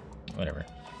it. Whatever.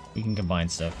 We can combine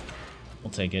stuff. We'll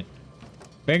take it.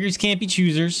 Beggars can't be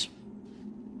choosers.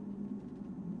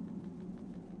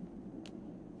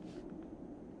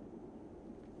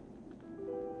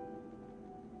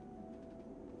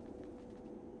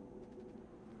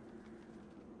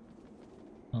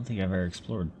 I don't think I've ever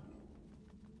explored.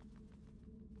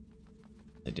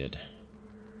 I did.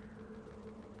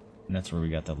 And that's where we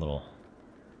got that little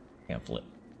pamphlet.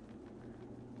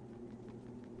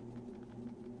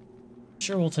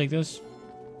 Sure, we'll take those.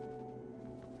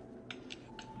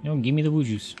 No, give me the woo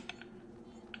juice.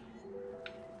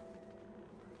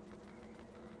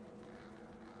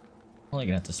 Probably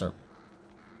gonna have to start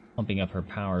pumping up her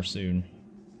power soon.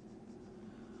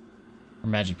 Her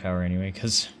magic power anyway,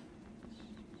 because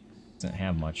doesn't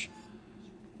have much.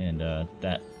 And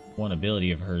that one ability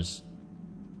of hers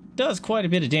does quite a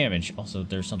bit of damage. Also,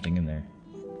 there's something in there.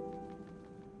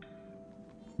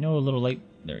 No, a little late.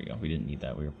 There we go. We didn't need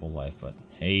that. We were full life, but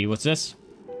hey, what's this?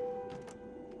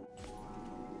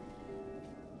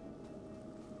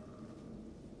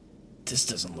 This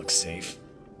doesn't look safe.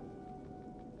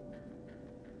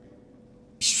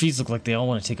 These trees look like they all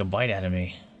want to take a bite out of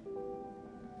me.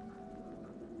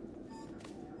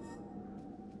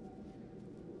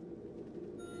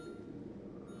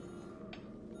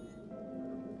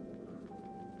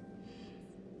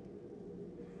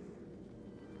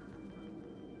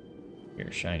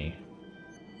 Here, shiny.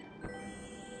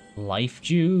 Life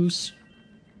juice.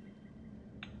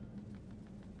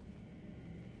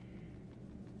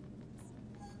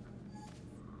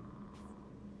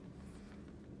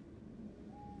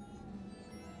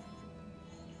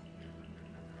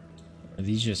 Are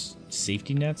these just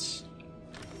safety nets?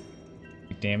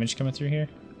 Like damage coming through here?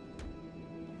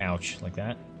 Ouch, like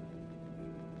that.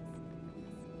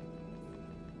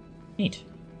 Neat.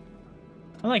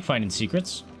 I like finding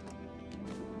secrets.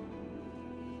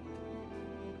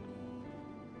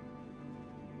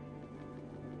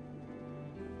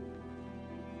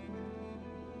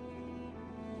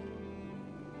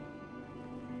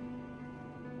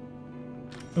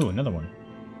 Ooh, another one.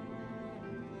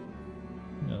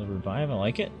 Another revive, I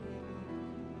like it.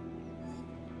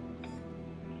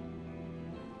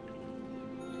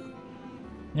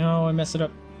 No, I messed it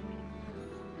up.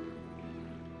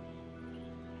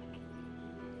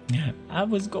 I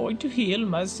was going to heal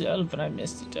myself and I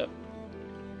messed it up.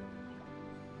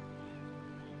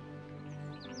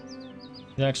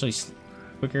 Is it actually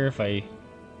quicker if I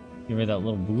give her that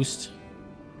little boost?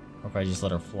 Or if I just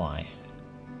let her fly?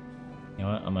 You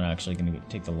know what? I'm actually gonna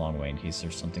take the long way in case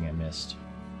there's something I missed.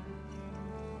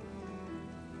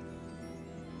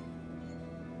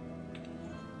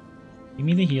 Give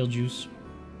me the heal juice.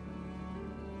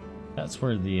 That's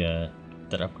where the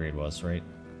that upgrade was, right?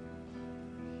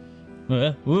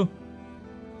 Woo!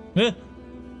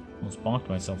 Almost bonked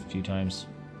myself a few times.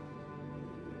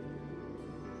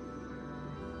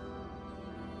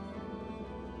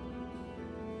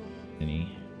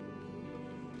 Any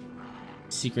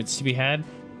secrets to be had?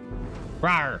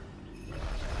 Rawr!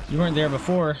 You weren't there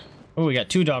before. Oh, we got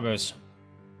two doggos.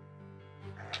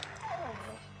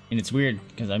 And it's weird,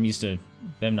 because I'm used to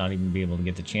them not even be able to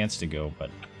get the chance to go,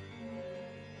 but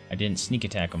I didn't sneak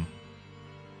attack them.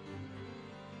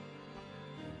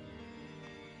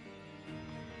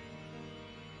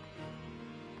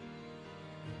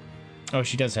 Oh,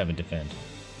 she does have a defend.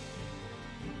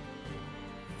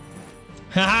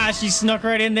 Haha, she snuck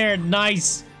right in there.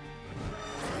 Nice.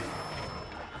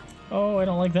 Oh, I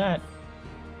don't like that.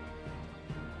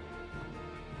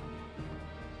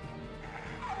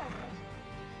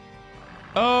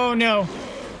 Oh, no.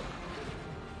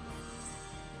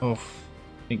 Oh,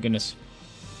 thank goodness.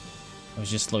 I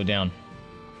was just slowed down.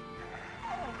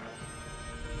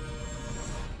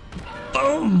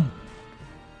 Boom!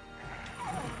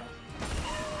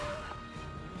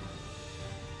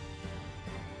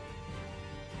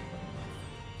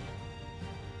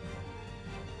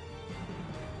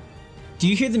 Do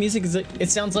you hear the music?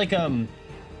 It sounds like what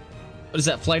is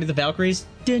that? Flight of the Valkyries?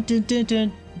 Dun, dun, dun,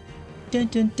 dun. Dun,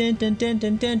 dun, dun, dun, dun,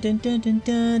 dun, dun, dun, dun,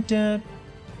 dun, dun.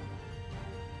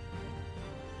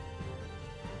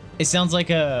 It sounds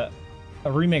like a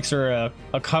remix or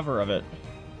a cover of it.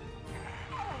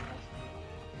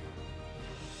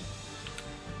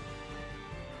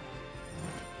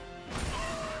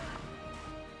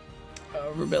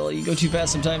 Rebella, you go too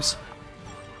fast sometimes.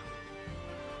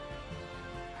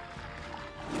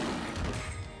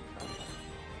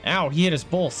 Ow, he hit us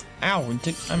both. Ow,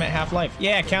 I'm at half life.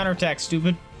 Yeah, counterattack,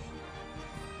 stupid.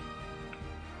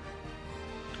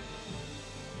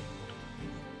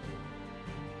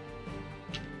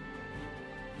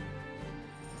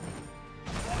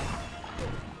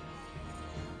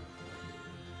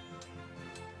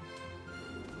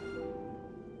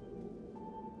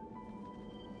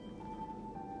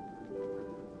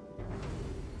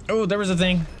 Oh, there was a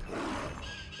thing.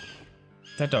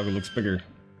 That dog looks bigger.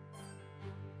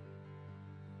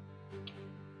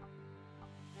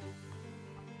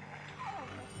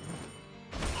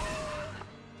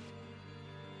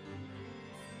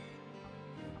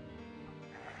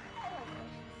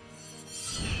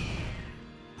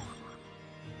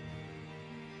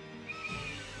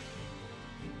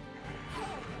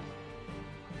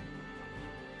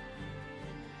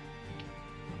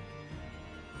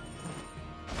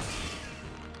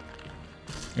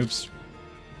 Oops.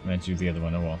 I meant to do the other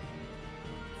one. Oh well.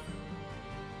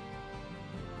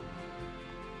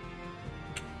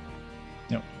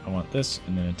 No, I want this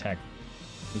and then attack.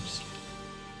 Oops.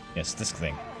 Yes, this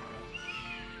thing.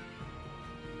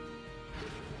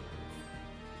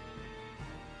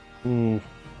 Ooh.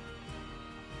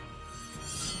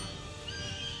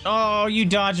 Oh, you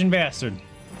dodging bastard.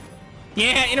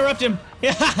 Yeah, interrupt him.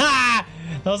 That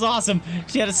was awesome.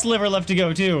 She had a sliver left to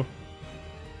go too.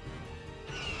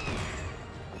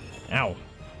 Ow.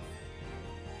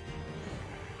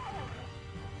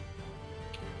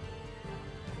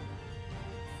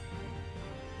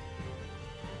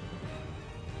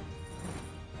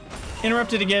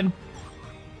 Interrupted again.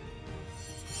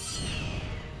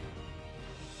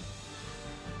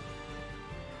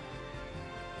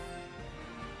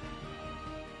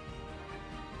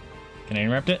 Can I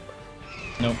interrupt it?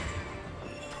 Nope.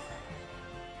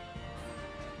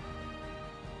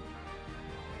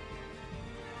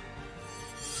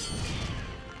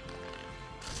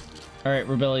 Alright,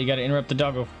 Rebella, you gotta interrupt the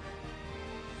doggo.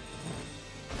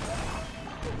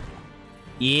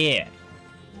 Yeah.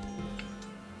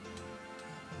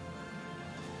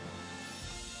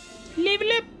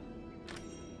 Level up.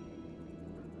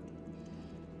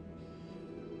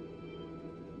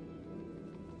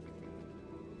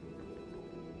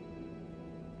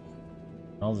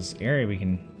 All this area we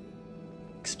can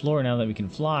explore now that we can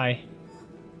fly.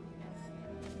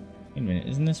 Wait a minute,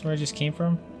 isn't this where I just came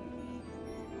from?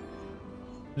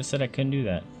 I said I couldn't do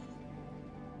that.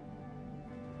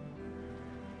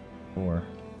 Or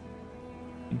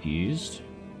confused.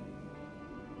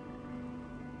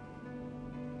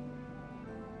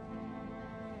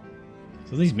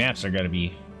 So these maps are gotta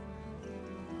be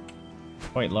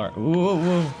quite large. Whoa, whoa,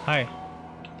 whoa, hi.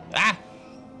 Ah!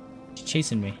 She's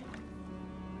chasing me.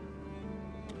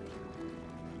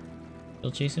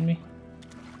 Still chasing me?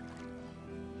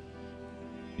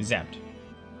 Zapped.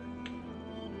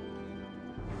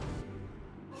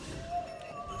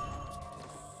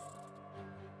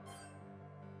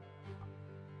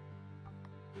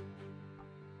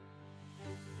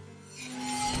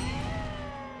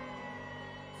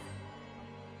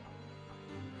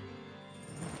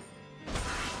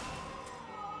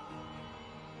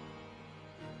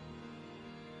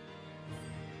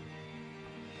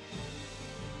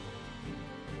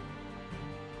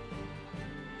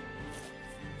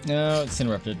 No, it's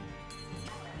interrupted.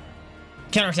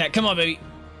 Counterattack, come on, baby.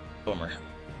 Boomer.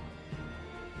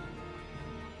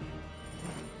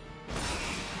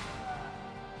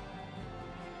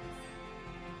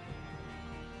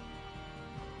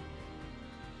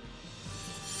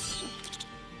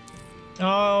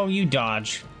 Oh, you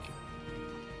dodge.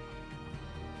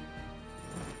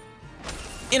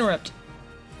 Interrupt.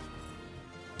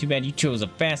 Too bad you chose a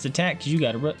fast attack because you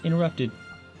got interrupted.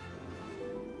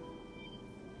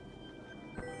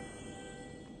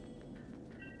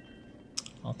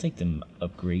 I'll take them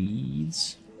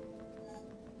upgrades.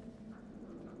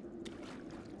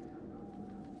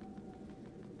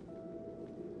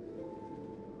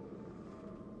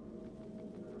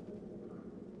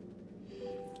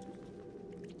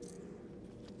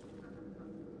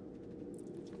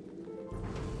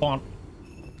 Bonk.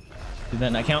 Did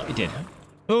that not count? It did.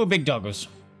 Oh, big doggos.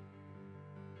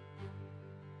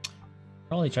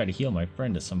 Probably try to heal my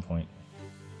friend at some point.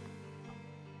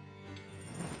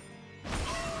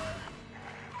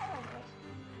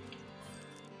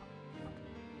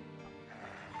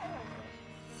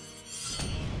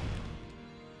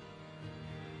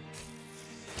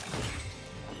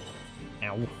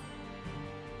 Ow.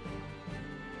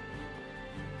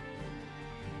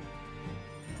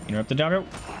 Interrupt the doggo.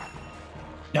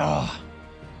 Ah.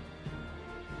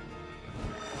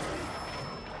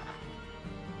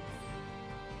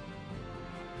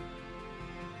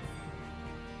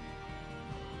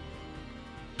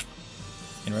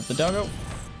 Interrupt the doggo.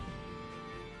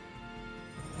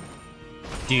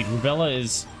 Dude, Rubella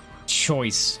is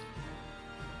choice.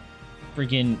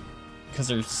 Freaking, because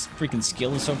her freaking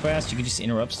skill is so fast, you can just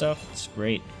interrupt stuff. It's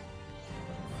great.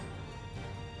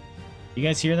 You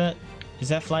guys hear that? Is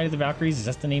that Fly to the Valkyries? Is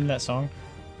that the name of that song?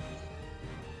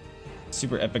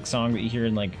 Super epic song that you hear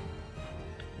in like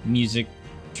music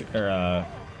or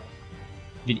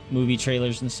movie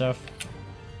trailers and stuff.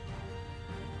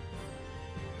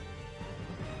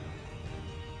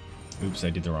 Oops,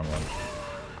 I did the wrong one.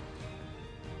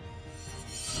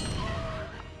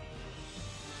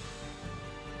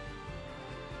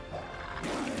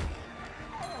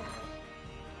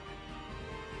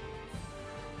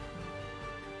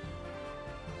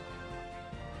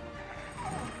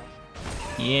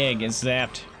 Yeah, get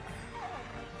zapped.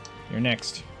 You're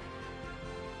next.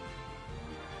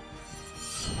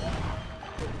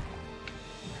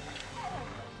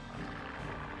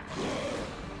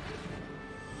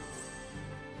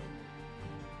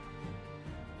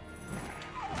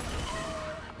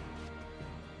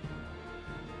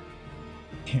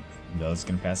 Those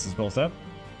gonna pass us both up.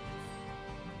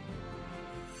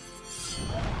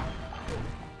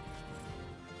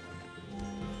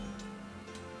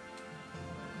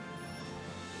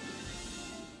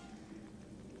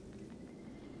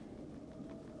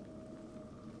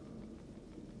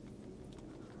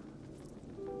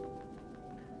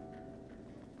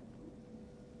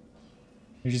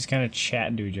 We're just kind of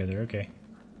chatting to each other, okay.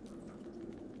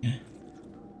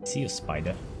 See you,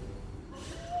 spider.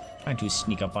 Trying to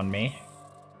sneak up on me.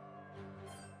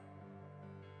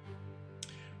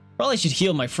 Probably should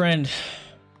heal my friend.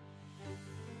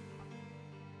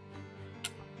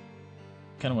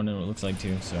 Kind of want to know what it looks like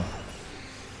too, so.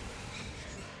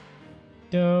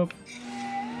 Dope.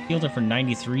 Healed her for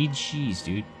 93. Jeez,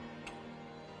 dude.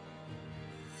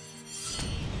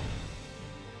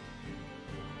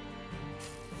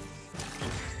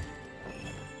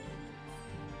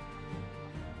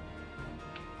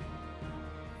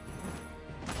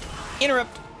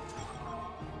 Interrupt.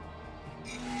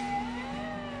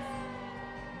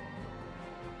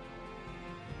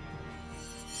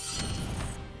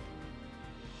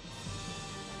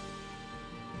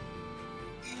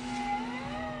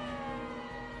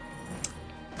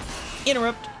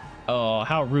 Interrupt. Oh,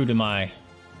 how rude am I?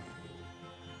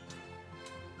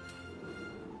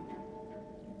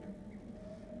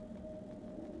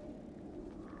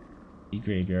 The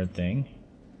graveyard thing.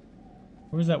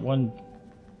 Where was that one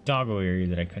doggo area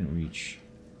that I couldn't reach?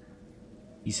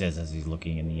 He says as he's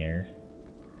looking in the air.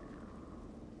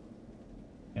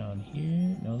 Down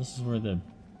here? No, this is where the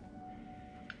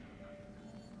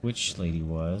witch lady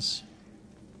was.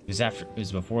 It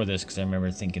was before this because I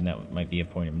remember thinking that might be a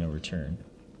point of no return.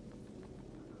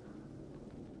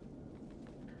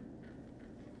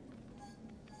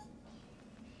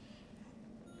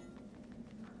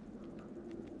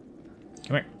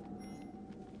 Come here.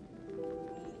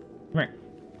 Come here.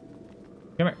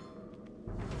 Come here.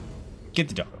 Get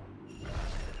the dog.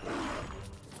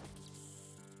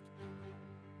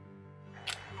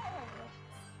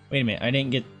 Wait a minute, I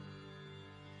didn't get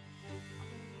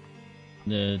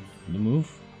the move?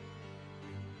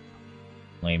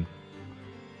 Lame.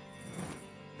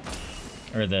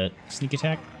 Or the sneak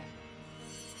attack?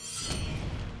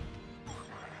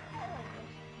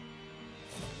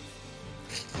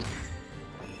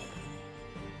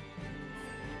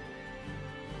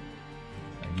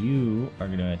 You are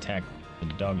gonna attack the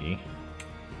doggy.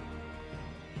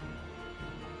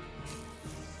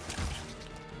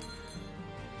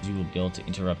 You will be able to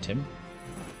interrupt him.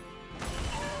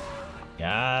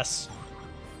 Yes.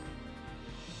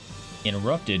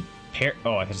 Interrupted.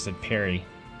 Oh, I just said parry.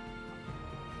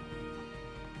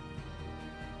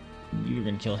 You're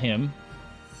gonna kill him.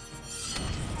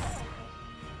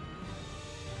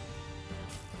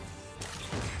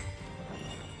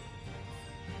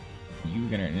 You're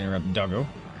gonna interrupt Doggo.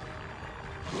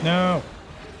 No!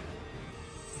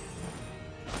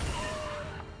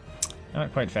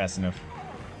 Not quite fast enough.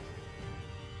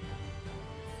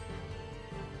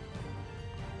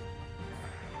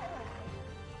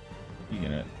 You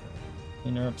gonna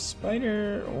interrupt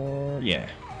Spider or yeah.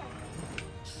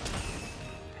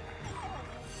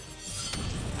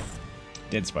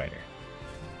 Dead Spider.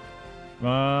 Come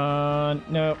on.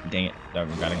 Nope. Dang it.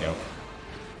 Doggo gotta go.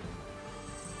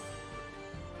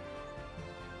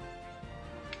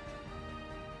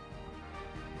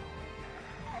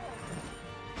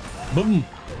 Boom. Here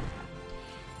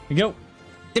we go.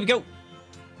 There we go.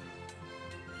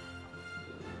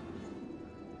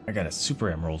 I got a super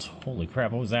emerald. Holy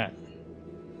crap, what was that?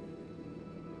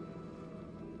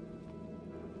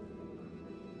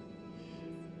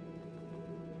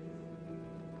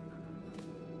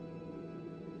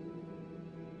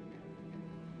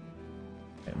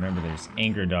 I remember there's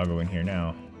Anger Doggo in here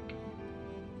now.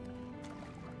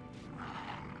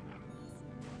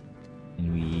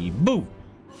 And we boo!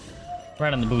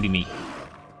 Right on the booty meat.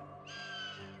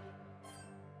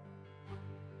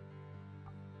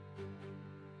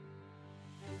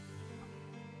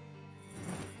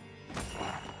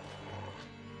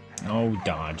 Oh,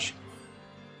 dodge.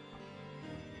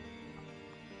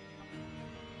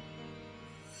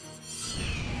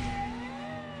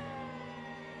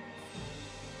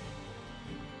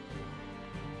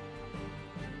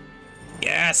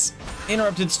 Yes!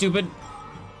 Interrupted, stupid.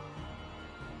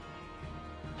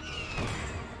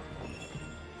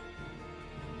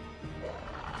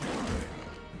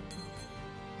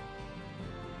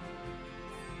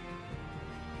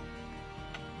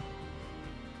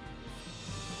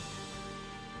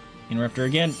 Interrupt her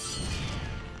again.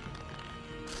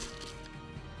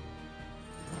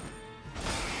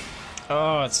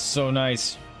 Oh, it's so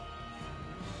nice.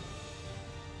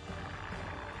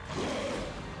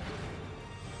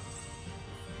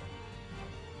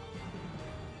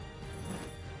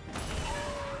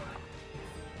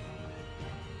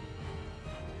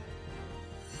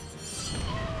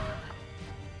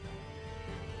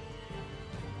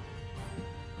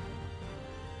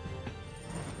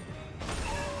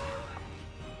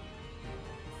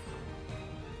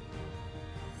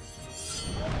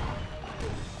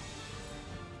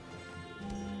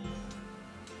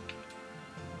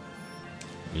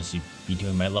 Just be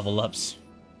doing my level ups.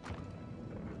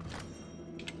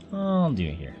 I'll do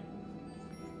it here.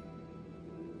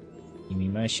 Give me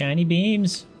my shiny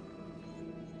beams.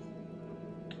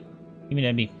 Give me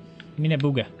that beam. Give me that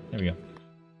booga. There we go.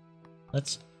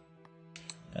 Let's.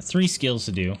 Got 3 skills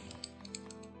to do.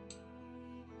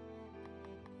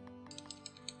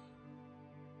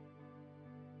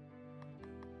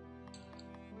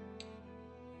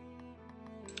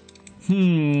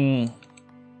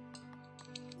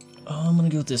 Oh, I'm gonna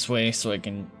go this way so I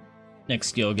can next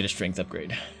skill get a strength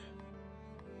upgrade.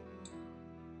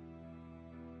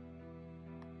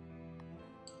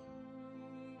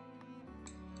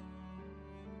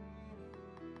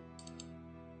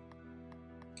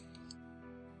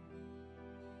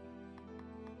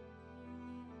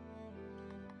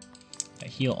 That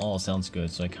heal all sounds good,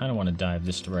 so I kind of want to dive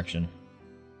this direction.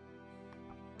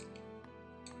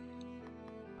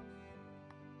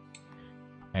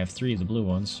 I have 3 of the blue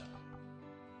ones.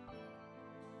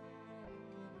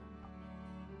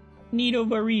 Neato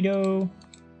burrito.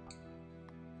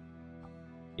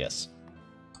 Yes.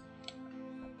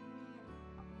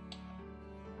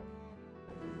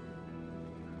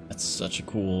 That's such a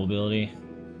cool ability.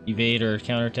 Evade or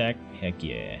counterattack? Heck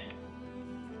yeah.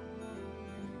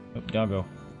 Oh, doggo.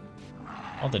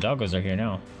 All the doggos are here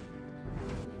now.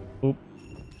 Oop.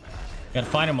 Gotta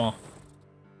find them all.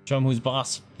 Show them who's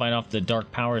boss. Fight off the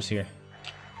dark powers here.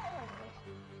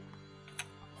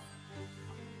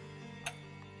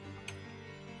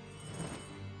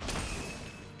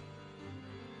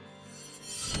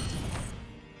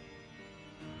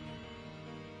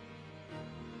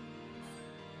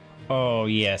 Oh,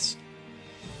 yes.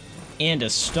 And a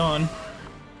stun.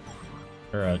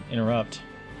 Or a interrupt.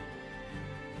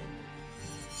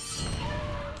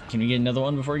 Can we get another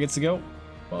one before he gets to go?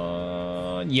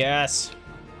 Yes.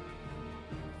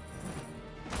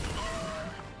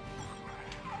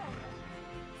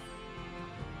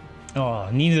 Oh,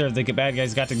 neither of the bad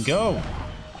guys got to go.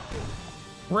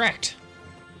 Wrecked.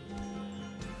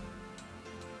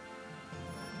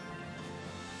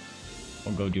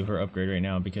 We'll go do her upgrade right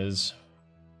now because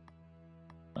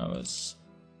I was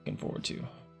looking forward to.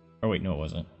 Oh wait, no it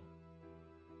wasn't.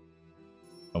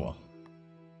 Oh well.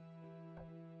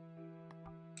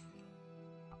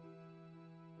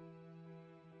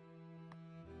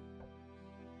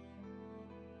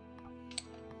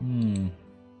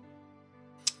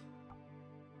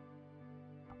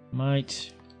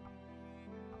 Might.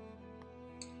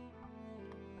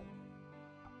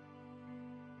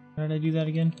 How did I do that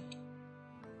again?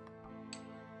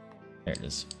 There it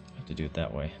is. I have to do it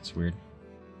that way. It's weird.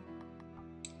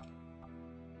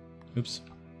 Oops.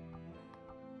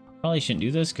 Probably shouldn't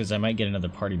do this because I might get another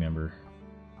party member.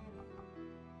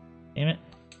 Damn it.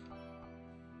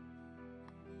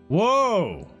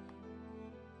 Whoa!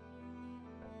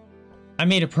 I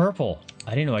made a purple.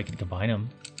 I didn't know I could combine them.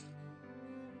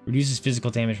 Reduces physical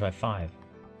damage by 5.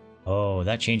 Oh,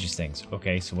 that changes things.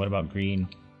 Okay, so what about green?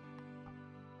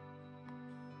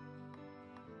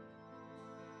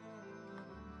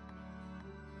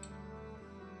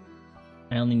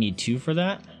 I only need 2 for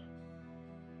that.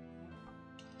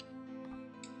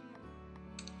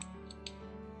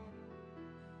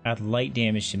 Add light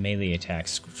damage to melee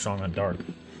attacks, strong on dark.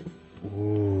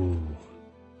 Ooh.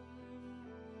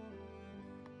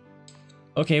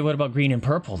 Okay, what about green and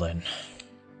purple then?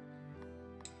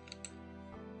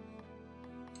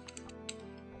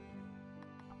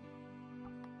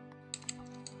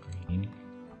 Green.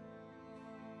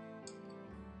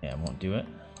 Yeah, I won't do it.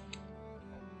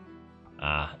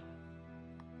 Ah.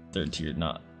 Third tier,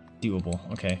 not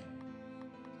doable. Okay.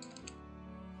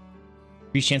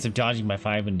 Increase chance of dodging by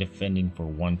 5 when defending for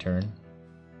 1 turn.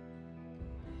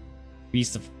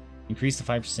 Increase the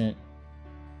 5%.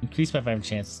 Increase by 5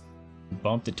 chance to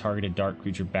bump the targeted dark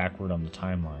creature backward on the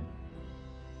timeline.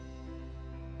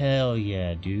 Hell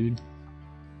yeah, dude.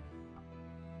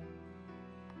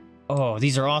 Oh,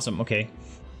 these are awesome. Okay.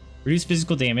 Reduce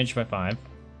physical damage by 5.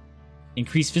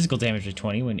 Increase physical damage by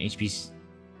 20 when HP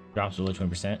drops below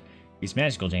 20%. Increase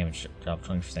magical damage drop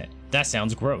 20%. That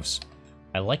sounds gross.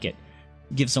 I like it.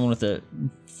 Give someone with a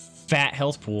fat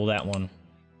health pool that one.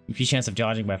 Increase chance of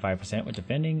dodging by 5% when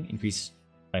defending. Increase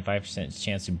by 5%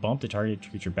 chance to bump the target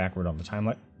creature backward on the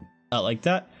timeline. Like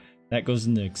that. That goes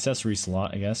in the accessory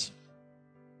slot, I guess.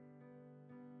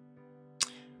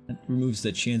 That removes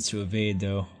the chance to evade,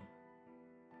 though.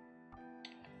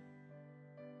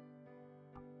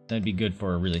 That'd be good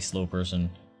for a really slow person.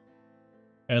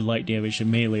 Add light damage to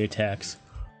melee attacks.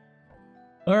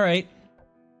 Alright.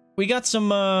 We got some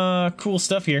cool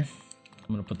stuff here.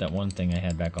 I'm gonna put that one thing I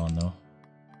had back on, though.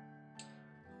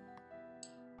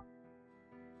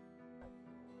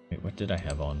 Wait, what did I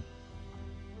have on?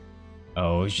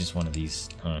 Oh, it's just one of these,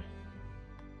 huh?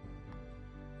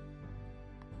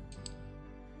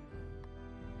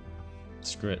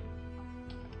 Screw it.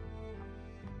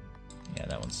 Yeah,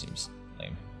 that one seems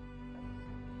lame.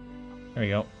 There we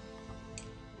go.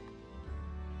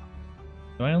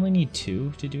 Do I only need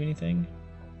 2 to do anything?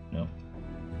 No.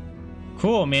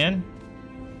 Cool, man.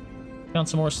 Found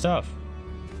some more stuff.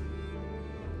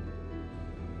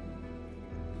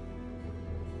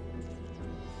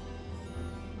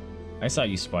 I saw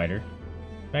you, spider.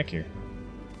 Back here.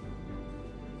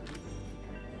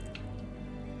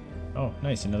 Oh,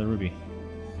 nice, another ruby.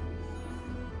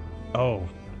 Oh,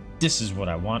 this is what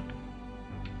I want.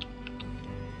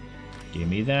 Give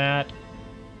me that.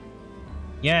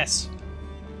 Yes!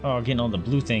 Oh, getting all the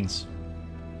blue things.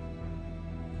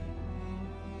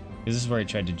 This is where I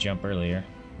tried to jump earlier.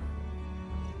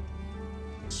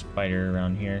 Spider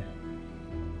around here.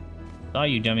 Saw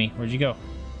you, dummy. Where'd you go?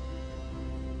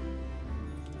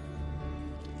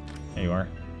 There you are.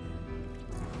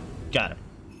 Got him.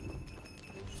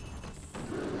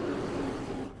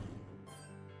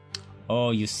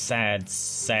 Oh, you sad,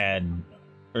 sad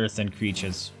earthen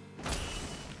creatures.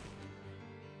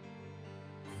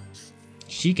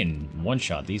 She can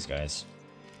one-shot these guys.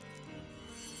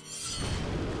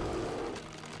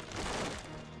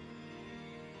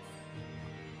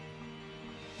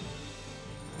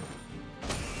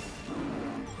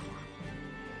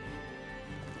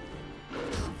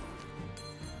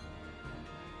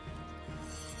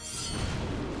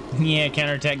 Yeah,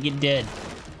 counterattack, get dead.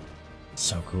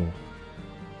 So cool.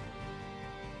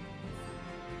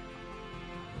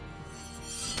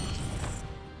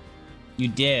 You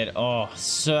did. Oh,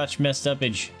 such messed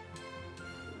upage.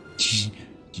 She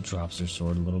drops her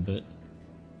sword a little bit.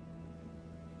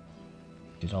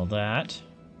 Did all that.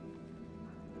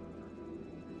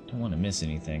 Don't want to miss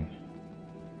anything.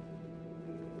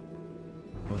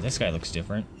 Oh, this guy looks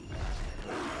different.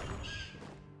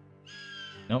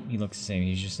 Nope, he looks the same.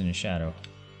 He's just in a shadow.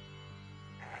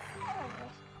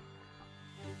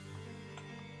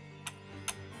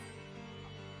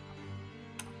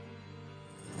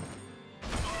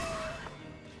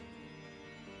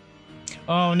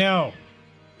 Oh no!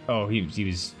 Oh, he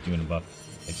was doing a buff.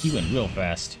 Like, he went real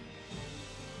fast.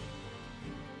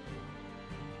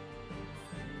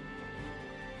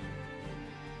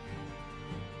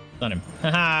 Stun him.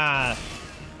 Haha!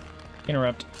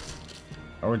 Interrupt.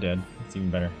 Oh, we're dead. It's even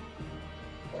better.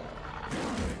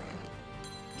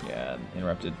 Yeah,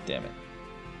 interrupted. Damn it.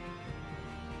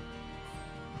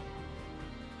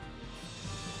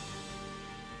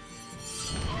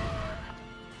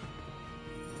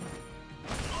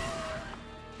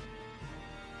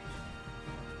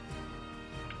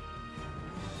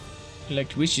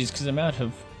 Collect wishes because I'm out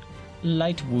of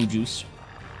light woo juice.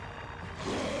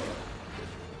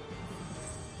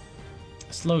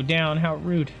 Slow down, how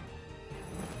rude.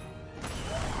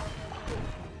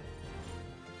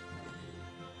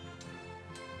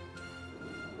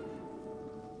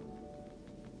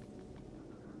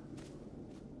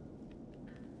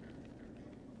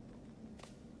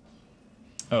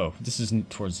 Oh, this isn't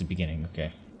towards the beginning,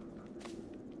 okay.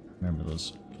 Remember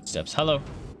those footsteps. Hello,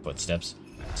 footsteps.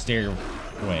 Stay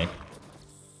away.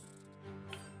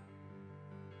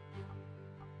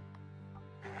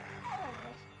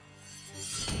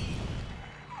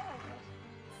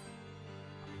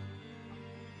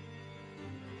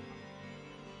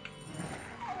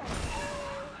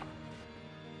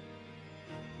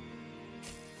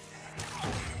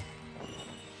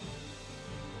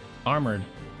 Armored.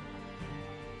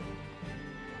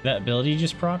 That ability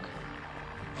just proc?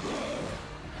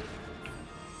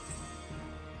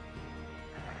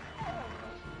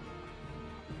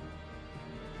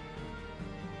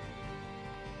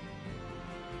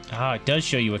 Ah, it does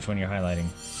show you which one you're highlighting.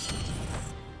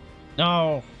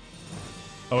 No!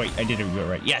 Oh wait, I did it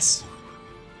right. Yes!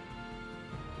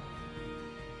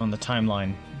 On the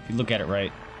timeline, if you look at it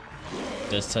right,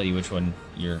 it does tell you which one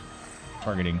you're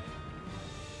targeting.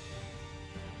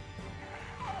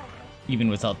 Even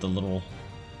without the little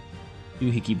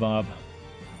doohickey bob.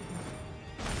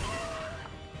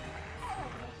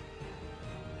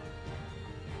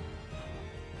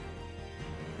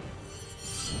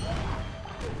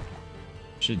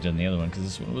 Should have done the other one because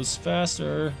this one was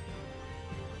faster.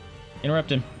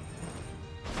 Interrupt him.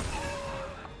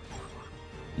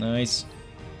 Nice.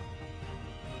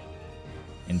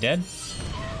 And dead?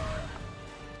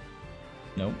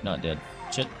 Nope, not dead.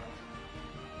 Shit.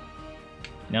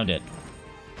 Now dead.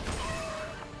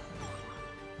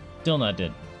 Still not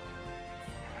dead.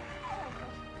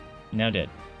 Now dead.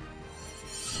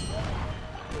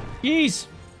 Jeez!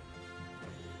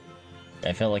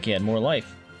 I felt like he had more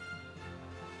life.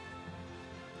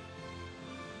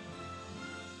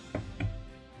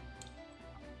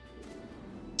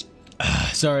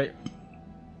 Sorry.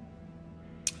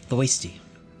 Feisty.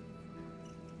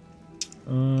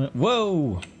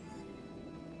 Whoa!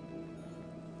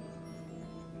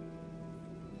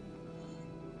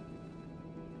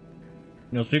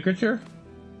 No secrets here?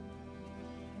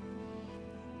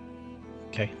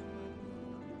 Okay.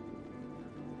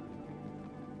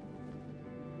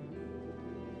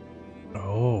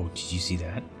 Oh, did you see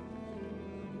that?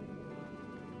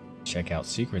 Check out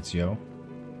secrets, yo.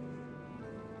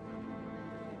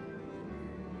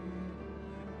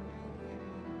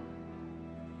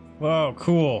 Whoa,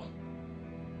 cool.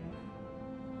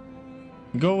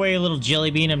 Go away, little jelly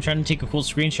bean. I'm trying to take a cool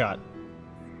screenshot.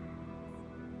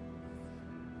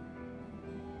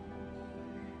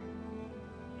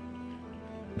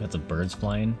 Got the birds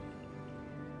flying.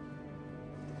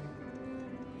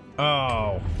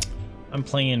 Oh, I'm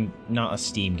playing not a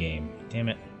Steam game. Damn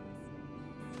it.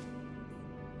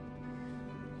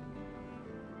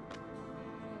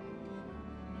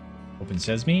 Open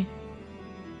Sesame?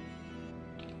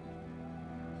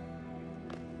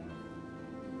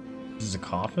 This is a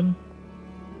coffin?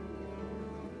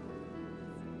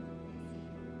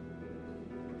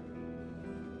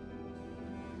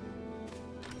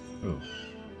 Ooh.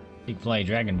 Big fly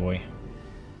dragon boy.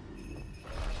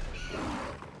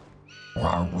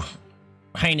 Wow.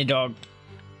 Hyena dog.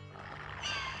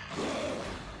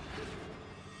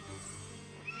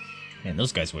 Man,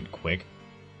 those guys went quick.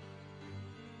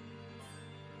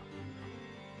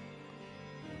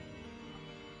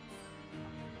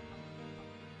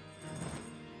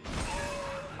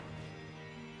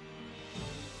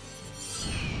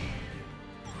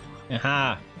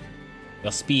 Aha!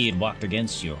 Your speed walked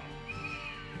against you.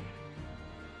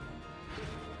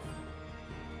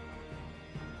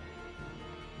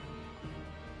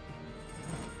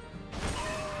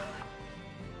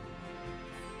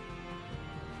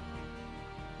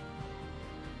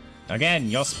 Again,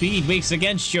 your speed wakes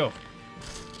against you.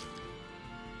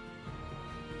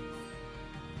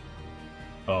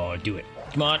 Oh, do it.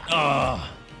 Come on. Oh.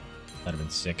 That'd have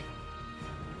been sick.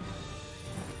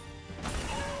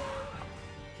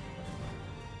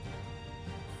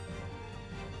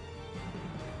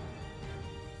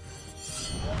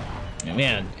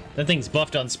 Man, that thing's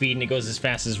buffed on speed and it goes as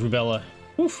fast as Rubella.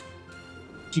 Oof.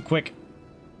 Too quick.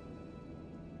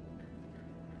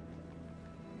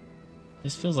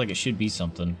 This feels like it should be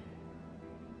something.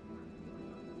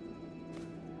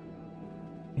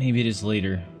 Maybe it is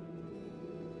later.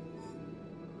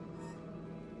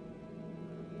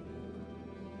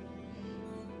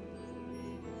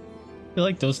 I feel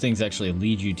like those things actually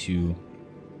lead you to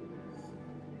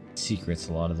secrets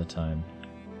a lot of the time.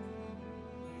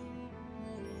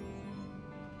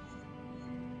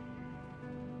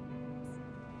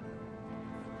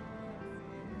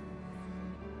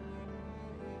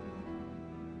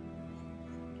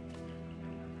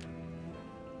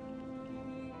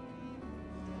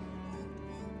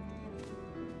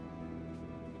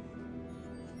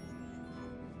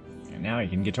 Now I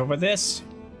can get over this.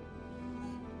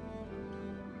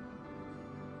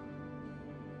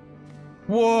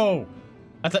 Whoa!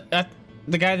 I thought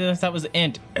the guy that I thought was the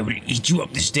Ent. I will eat you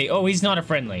up this day. Oh, he's not a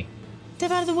friendly.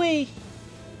 Step out of the way,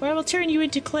 or I will turn you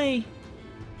into clay.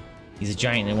 He's a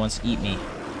giant that wants to eat me.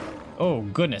 Oh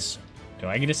goodness! Do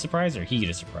I get a surprise or he get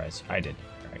a surprise? I did.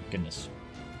 All right, goodness.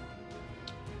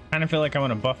 Kind of feel like I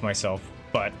want to buff myself,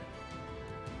 but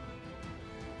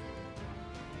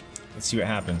let's see what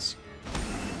happens.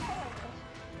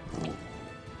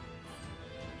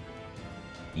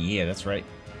 Yeah, that's right.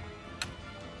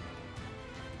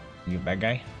 You a bad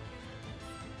guy?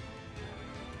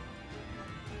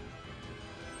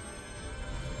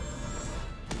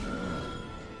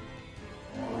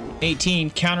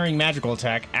 $18, countering magical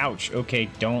attack. Ouch. Okay,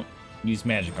 don't use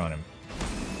magic on him.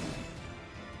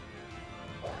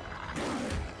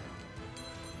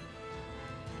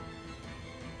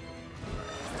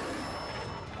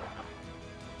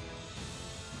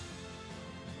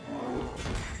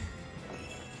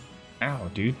 Ow,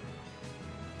 dude.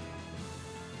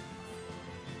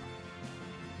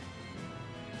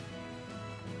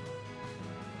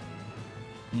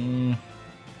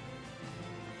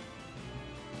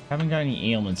 Haven't got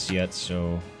any ailments yet,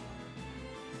 so...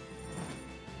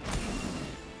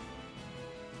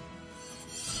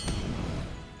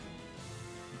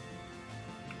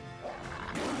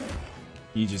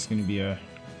 He's just gonna be a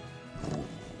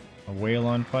whale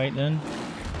on fight then?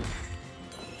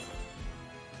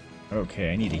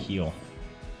 Okay, I need to heal.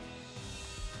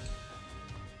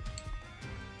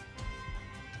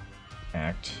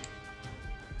 Act.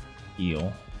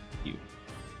 Heal. You.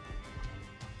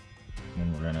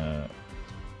 And we're gonna...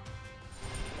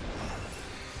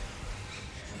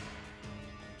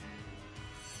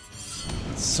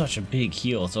 It's such a big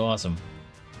heal, it's awesome.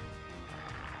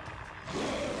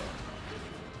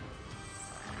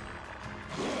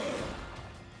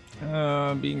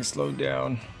 I'm being slowed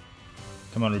down.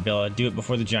 Come on, Rubella, do it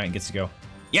before the giant gets to go.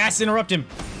 Yes, interrupt him!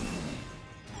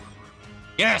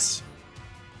 Yes!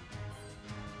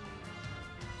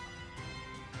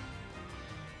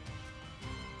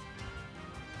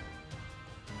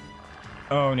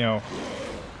 Oh no.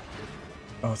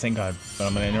 Oh, thank God. But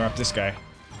I'm gonna interrupt this guy.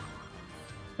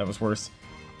 That was worse.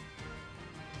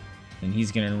 And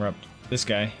he's gonna interrupt this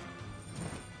guy.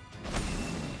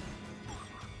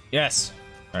 Yes!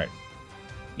 Alright.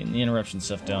 Getting the interruption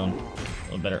stuff down a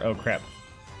little better. Oh crap.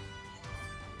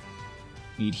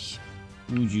 Need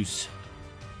blue juice.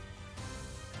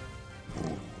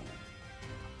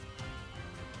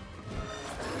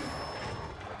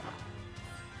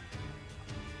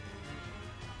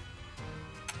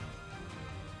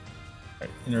 Alright,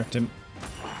 interrupt him.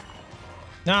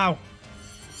 No!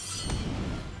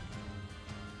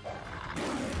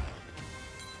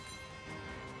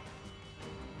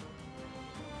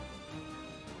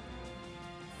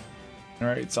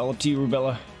 Alright, it's all up to you,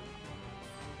 Rubella.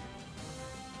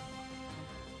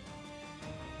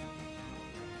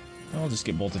 I'll just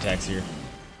get bolt attacks here.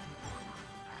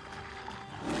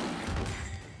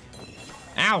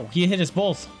 Ow! He hit us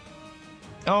both.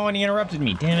 Oh, and he interrupted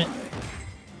me. Damn it.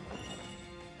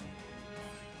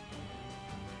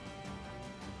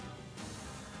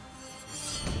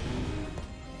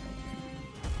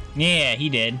 Yeah, he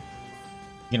did.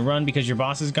 You gonna run because your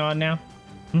boss is gone now?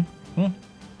 Hmm?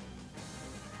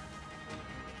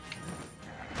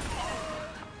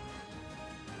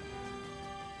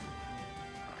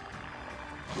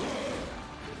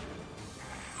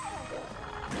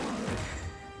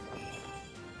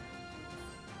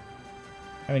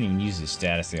 I haven't even used the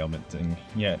status ailment thing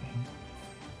yet.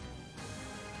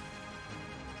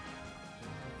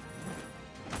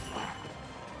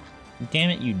 Damn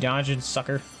it, you dodging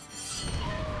sucker.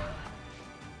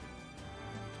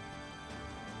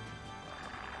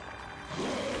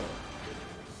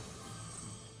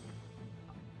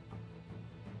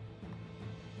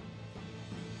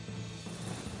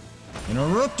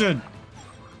 bastard!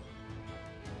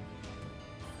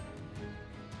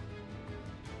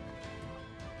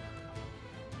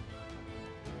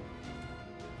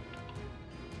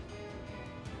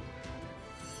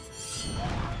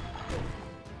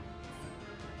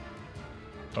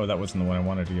 Oh, that wasn't the one I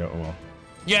wanted to go. Oh well.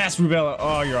 Yes, Rubella!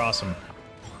 Oh, you're awesome.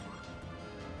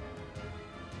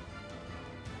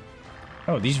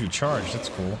 Oh, these recharge. That's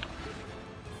cool.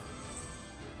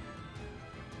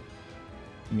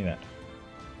 Give me that.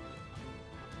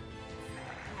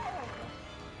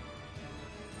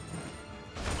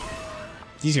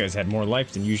 These guys had more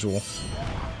life than usual.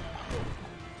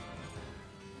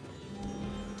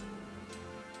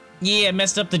 Yeah,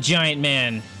 messed up the giant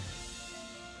man.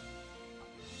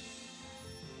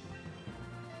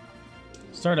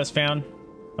 Stardust found.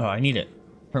 Oh, I need it.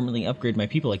 Permanently upgrade my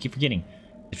people. I keep forgetting.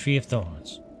 The Tree of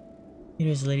Thorns.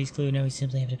 Here's the lady's clue. Now we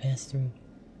simply have to pass through.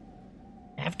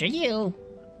 After you.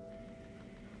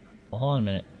 Well, hold on a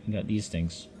minute. We got these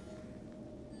things.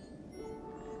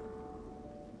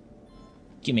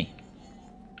 Gimme.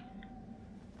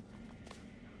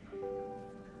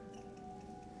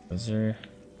 Was there...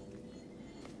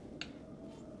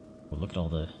 Oh, look at all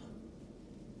the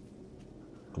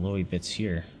glowy bits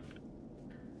here.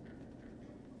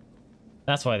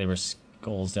 That's why there were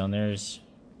skulls down there. There's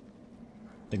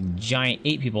the giant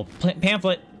 8 people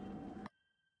pamphlet.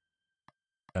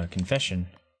 Confession.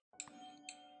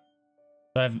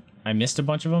 So I missed a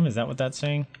bunch of them. Is that what that's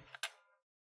saying?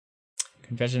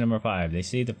 Confession number 5. They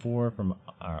say the 4 from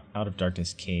out of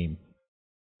darkness came.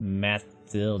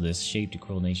 Mathildes shaped a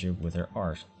cruel nature with her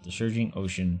art. The surging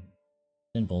ocean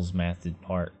symbols math did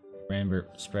part.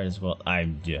 Rambert spread as well.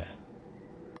 I'm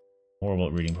horrible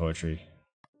at reading poetry.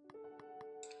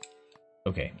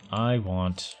 Okay, I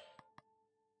want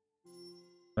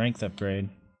strength upgrade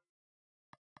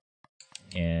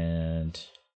and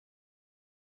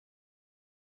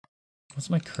what's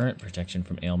my current protection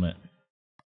from ailment?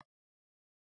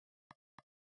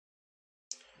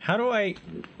 How do I...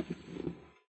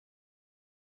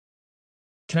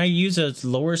 Can I use a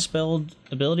lower spelled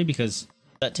ability because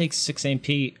that takes 6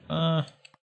 MP?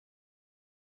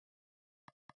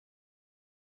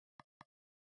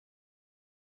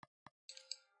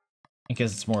 I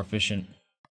guess it's more efficient.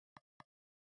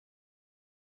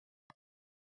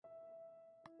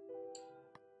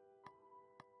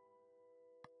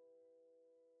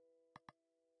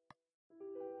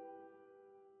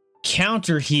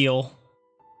 Counter heal.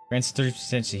 Grants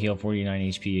 30% to heal 49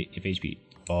 HP if HP.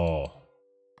 Oh.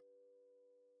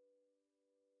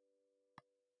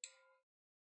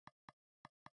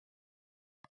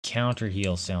 Counter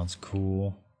heal sounds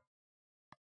cool.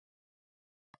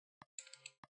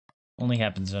 Only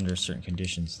happens under certain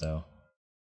conditions, though.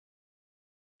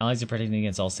 Allies are protected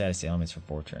against all status elements for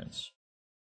 4 turns.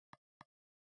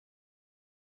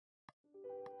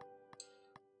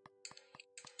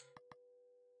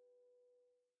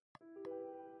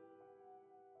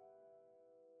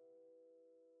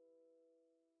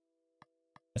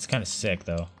 That's kind of sick,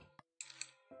 though.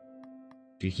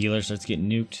 If your healer starts getting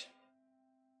nuked.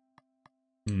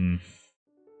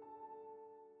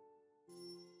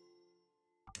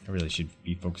 I really should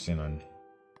be focusing on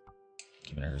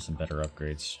giving her some better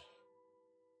upgrades.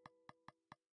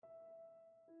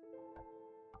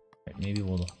 Right, maybe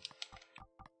we'll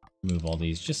move all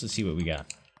these just to see what we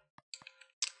got.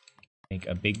 Make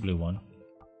a big blue one.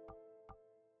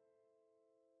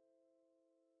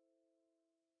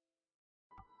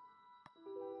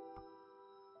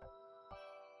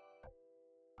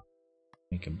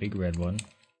 Make a big red one.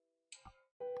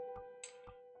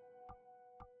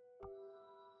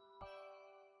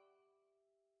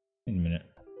 Wait a minute.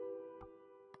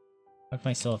 How come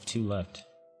I still have 2 left?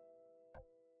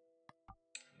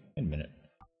 Wait a minute.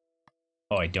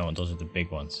 Oh, I don't. Those are the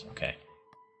big ones. Okay.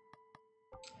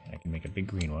 I can make a big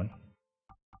green one.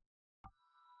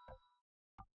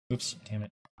 Oops, damn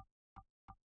it.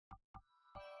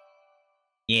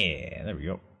 Yeah, there we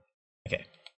go. Okay.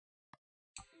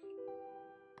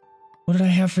 What did I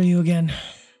have for you again?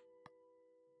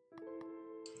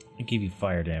 I gave you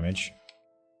fire damage.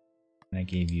 And I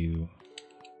gave you...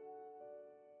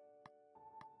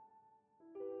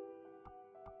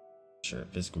 Sure,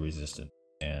 physical resistance.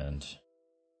 And...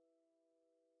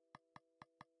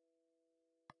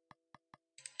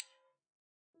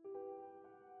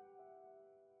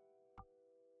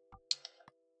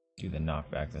 do the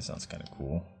knockback, that sounds kind of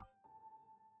cool.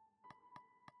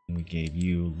 And we gave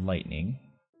you lightning.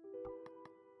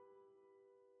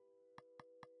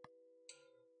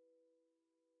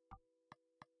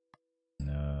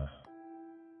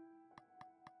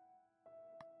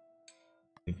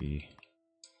 Could be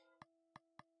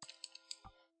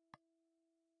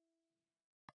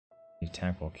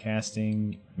Attack while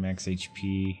casting, max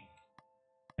HP,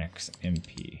 max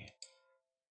MP.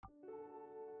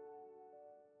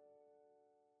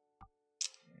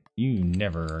 You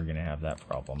never are gonna have that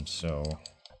problem, so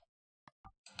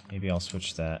maybe I'll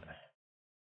switch that.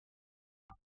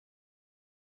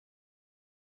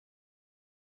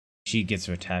 She gets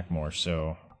to attack more,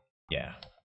 so yeah,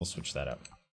 we'll switch that up.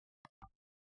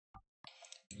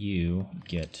 You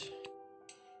get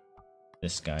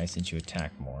this guy since you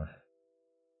attack more.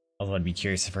 Although I'd be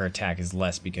curious if her attack is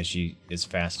less because she is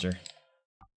faster.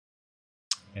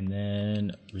 And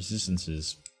then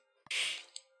resistances.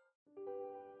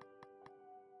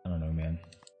 I don't know, man.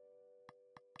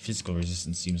 Physical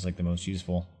resistance seems like the most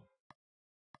useful.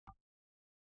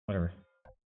 Whatever.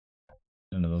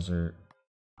 None of those are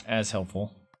as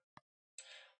helpful.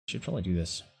 Should probably do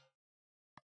this.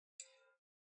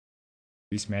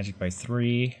 Increase magic by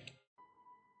 3.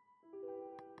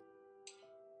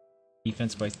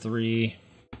 Defense by 3.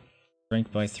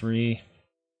 Strength by 3. I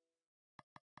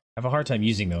have a hard time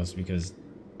using those because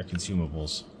they're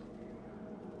consumables.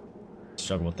 I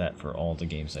struggle with that for all the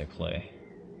games I play.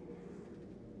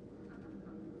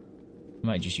 I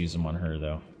might just use them on her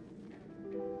though.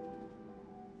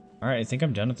 Alright, I think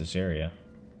I'm done with this area.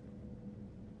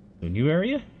 The new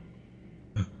area?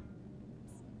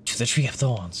 To the Tree of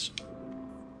Thorns.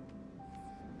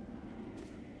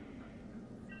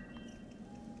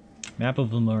 Map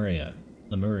of Lemuria.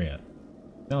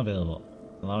 Now available.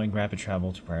 Allowing rapid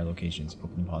travel to prior locations.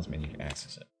 Open the pause menu to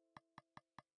access it.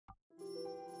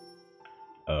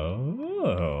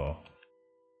 Oh.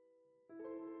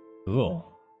 Cool.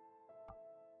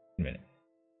 Wait a minute.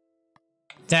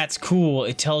 That's cool.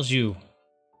 It tells you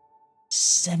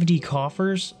 70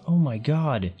 coffers? Oh my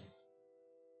god.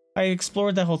 I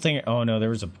explored that whole thing. Oh no, there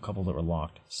was a couple that were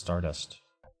locked. Stardust.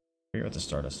 Figure out what the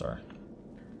Stardust are.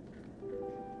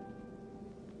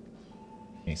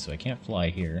 Okay, so I can't fly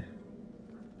here.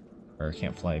 Or I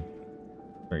can't fly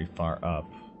very far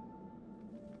up.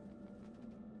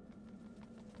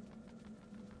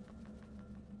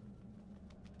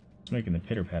 It's making the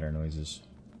pitter-patter noises.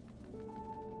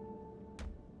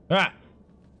 Ah!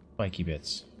 Spiky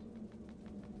bits.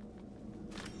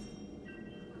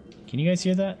 Can you guys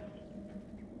hear that?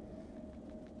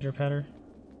 Pitter-patter?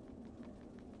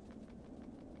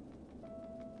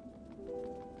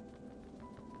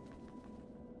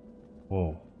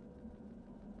 Whoa.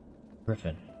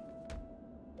 Griffin.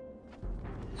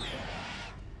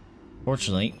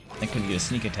 Fortunately, I couldn't get a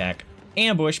sneak attack.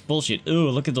 Ambush! Bullshit. Ooh,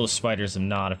 look at those spiders. I'm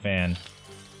not a fan.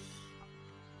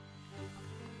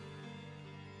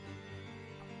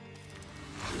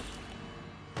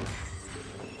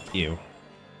 Ew.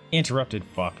 Interrupted.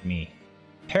 Fuck me.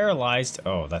 Paralyzed.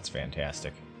 Oh, that's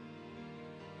fantastic.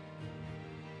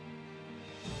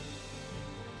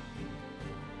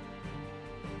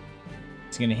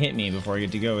 It's gonna hit me before I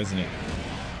get to go, isn't it?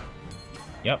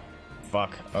 Yep.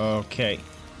 Fuck. Okay.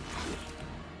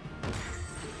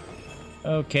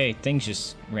 Okay, things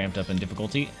just ramped up in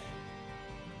difficulty.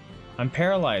 I'm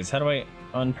paralyzed. How do I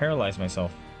unparalyze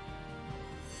myself?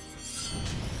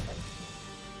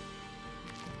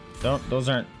 Those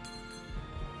aren't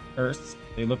Earth.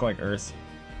 They look like Earth.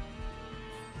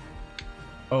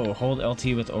 Oh, hold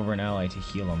LT with over an ally to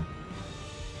heal them.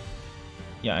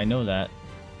 Yeah, I know that.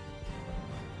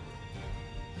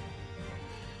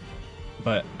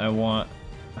 But I want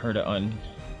her to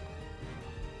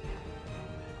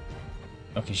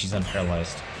Okay, she's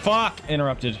unparalyzed. Fuck!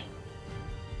 Interrupted.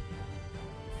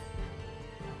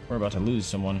 We're about to lose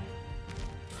someone.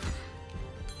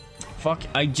 Fuck,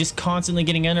 I just constantly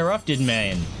getting interrupted,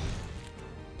 man.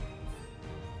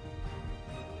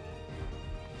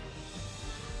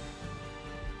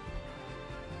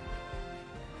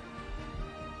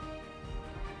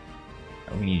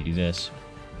 We need to do this.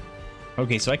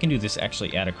 Okay, so I can do this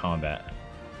actually out of combat.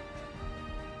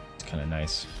 It's kind of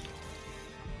nice.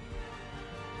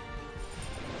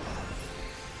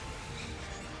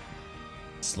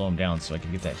 Slow him down so I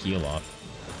can get that heal off.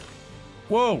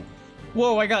 Whoa!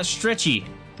 Whoa, I got stretchy!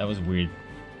 That was weird.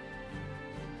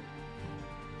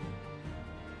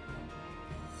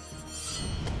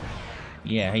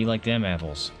 Yeah, how you like them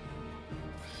apples?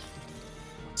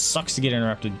 Sucks to get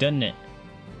interrupted, doesn't it?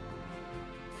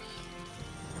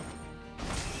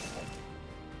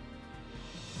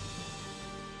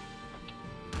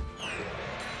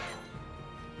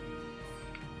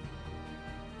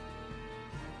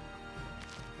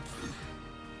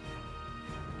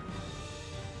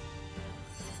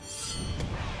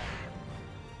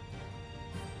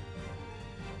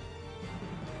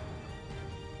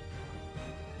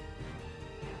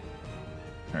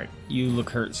 Alright, you look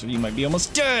hurt, so you might be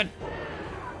almost dead!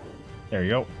 There you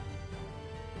go.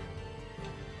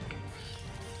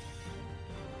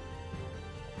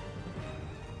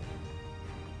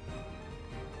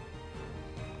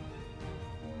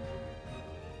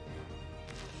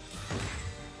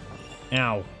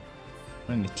 Ow.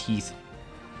 Right in the teeth.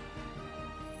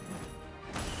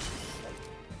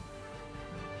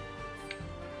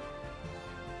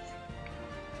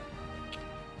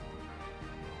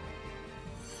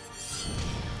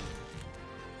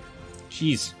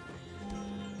 Jeez.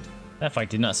 That fight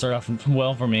did not start off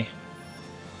well for me.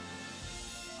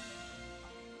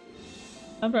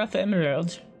 I brought the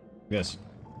emerald. Yes.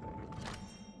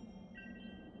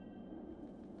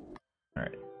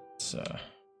 Alright, let's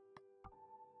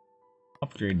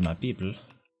upgrade my people.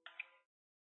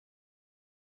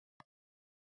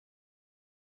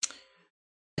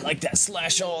 I like that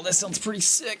slash all, that sounds pretty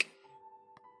sick.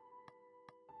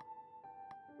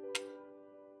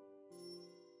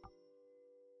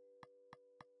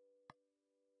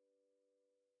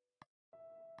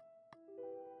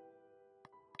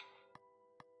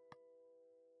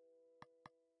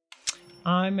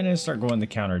 I'm gonna start going the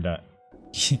counter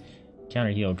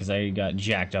heal because I got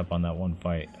jacked up on that one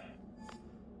fight.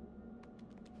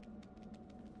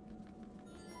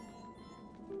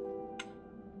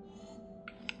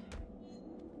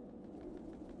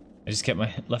 I just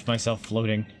left myself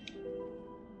floating.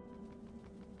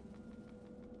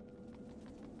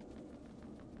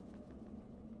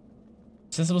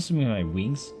 Is that supposed to be my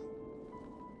wings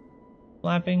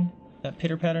flapping? That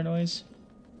pitter patter noise?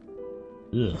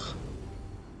 Ugh.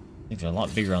 I think they're a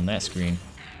lot bigger on that screen.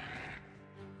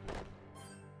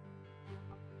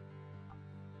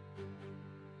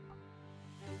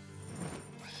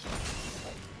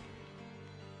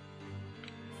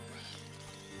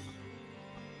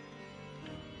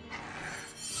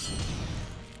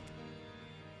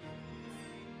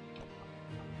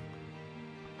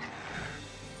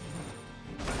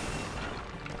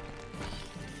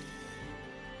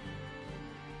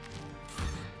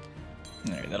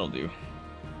 Alright, that'll do.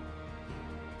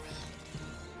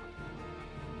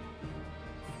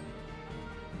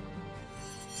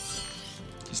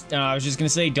 I was just gonna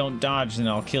say, don't dodge, and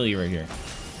I'll kill you right here.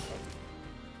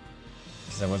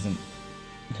 Because I wasn't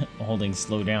holding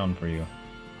slow down for you.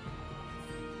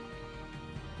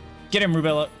 Get him,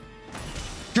 Rubella!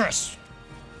 Yes!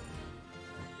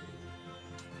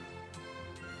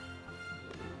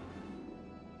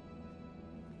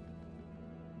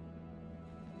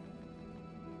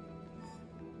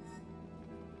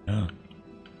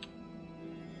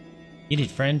 Eat it,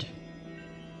 friend.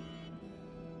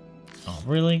 Oh,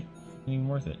 really? Not even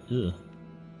worth it. Ugh.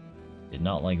 Did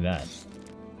not like that.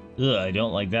 Ugh, I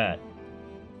don't like that.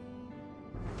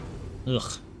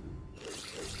 Ugh.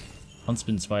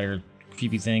 Huntsman spider,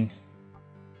 creepy thing.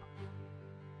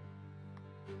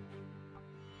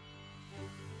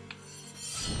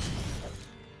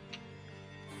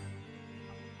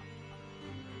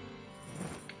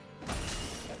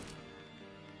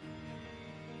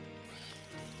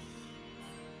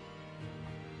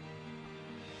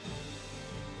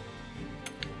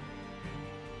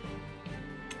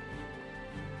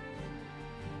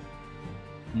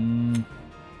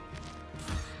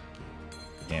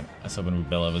 Damn, I was hoping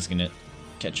Rubella was gonna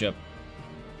catch up.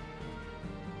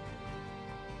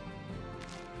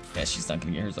 Yeah, she's not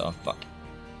gonna get hers off. Fuck.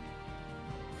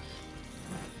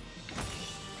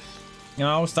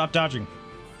 No, stop dodging.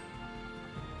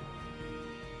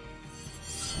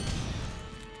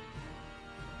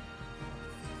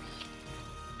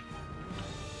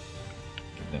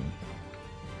 Give them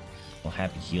little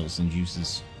happy heals and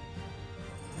juices.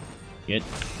 Get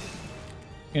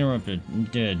interrupted. I'm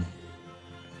dead.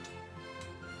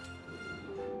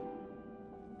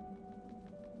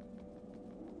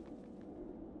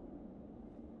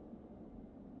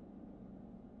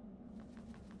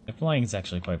 The flying is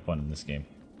actually quite fun in this game.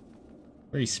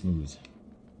 Very smooth.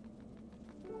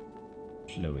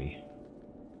 Flowy.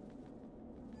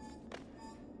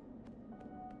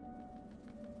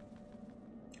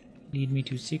 Lead me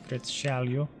to secrets, shall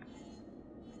you?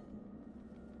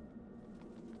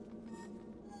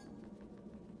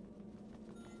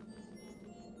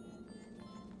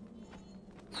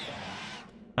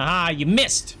 Ah, you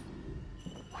missed!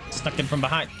 Snuck in from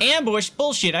behind. Ambush?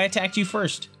 Bullshit, I attacked you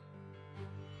first.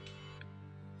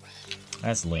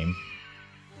 That's lame.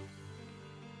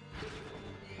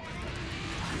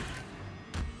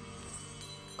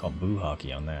 Call boo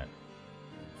hockey on that.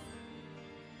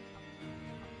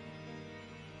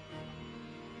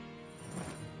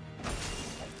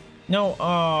 No, oh,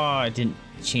 I didn't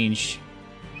change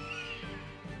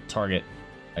target.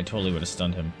 I totally would have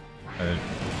stunned him. Or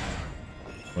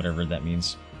whatever that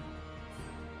means.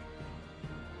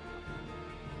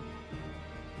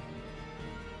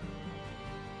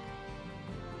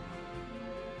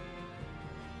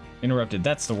 Interrupted,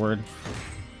 that's the word.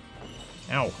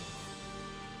 Ow.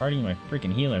 Partying my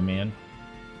freaking healer, man.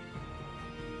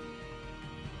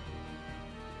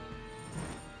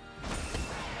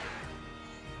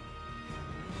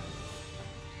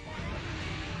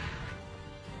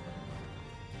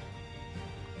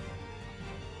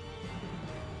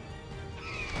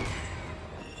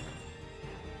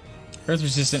 Earth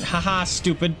resistant, haha,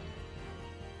 stupid.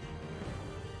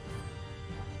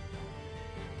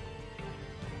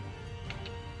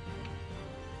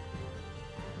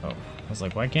 Oh, I was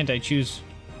like, why can't I choose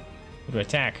who to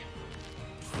attack?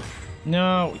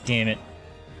 No, damn it.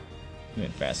 You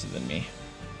went faster than me.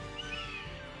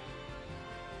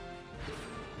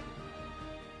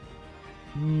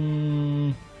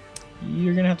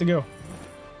 You're gonna have to go.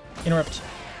 Interrupt.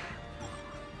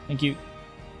 Thank you.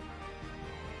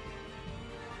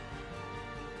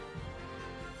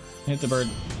 Hit the bird.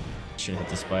 Should have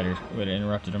hit the spider. Would have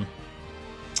interrupted him.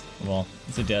 Well,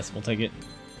 it's a death. We'll take it.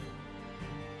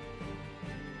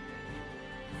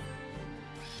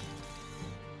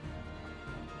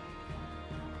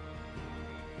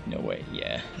 No way.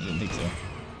 Yeah, I didn't think so.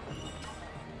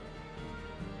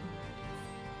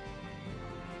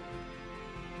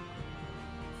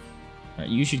 Alright,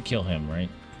 you should kill him, right?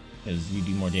 Because you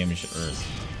do more damage to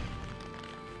Earth.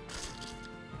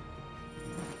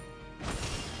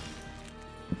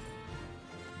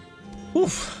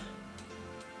 Oof.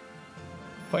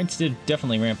 Fights did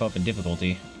definitely ramp up in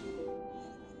difficulty.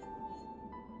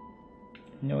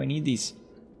 No, I need these.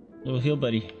 Little heal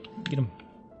buddy. Get him.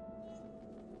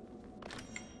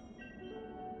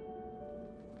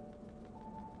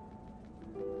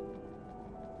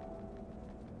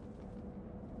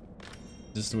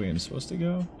 Is this the way I'm supposed to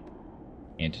go?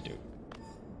 Antidote.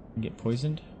 Get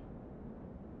poisoned?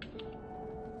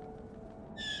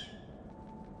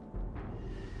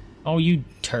 Oh, you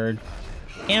turd.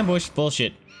 Ambush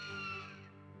bullshit.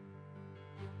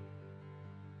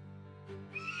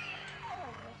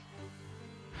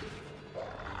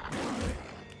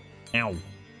 Ow.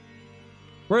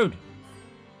 Rude.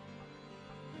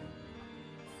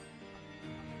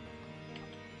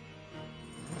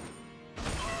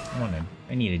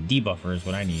 I need a debuffer is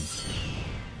what I need.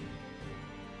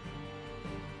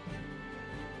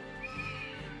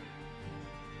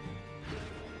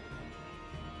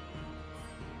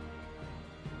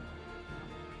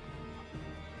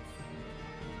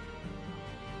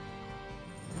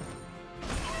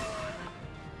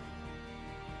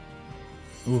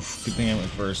 Oof, good thing I went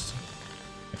first.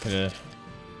 I could have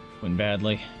went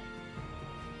badly.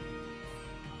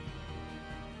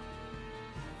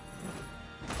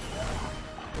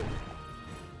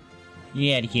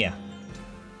 Get out of here.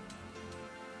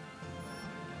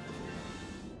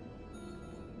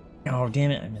 Oh,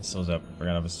 damn it. I messed those up. I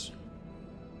forgot I was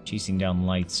chasing down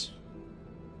lights.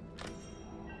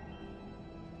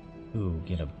 Ooh,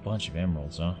 get a bunch of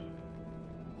emeralds, huh?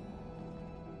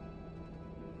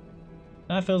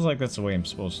 That feels like that's the way I'm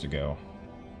supposed to go.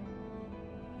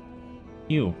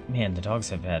 Ew, man, the dogs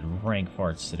have had rank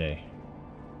farts today.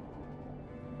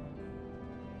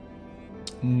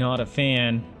 Not a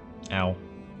fan. Ow.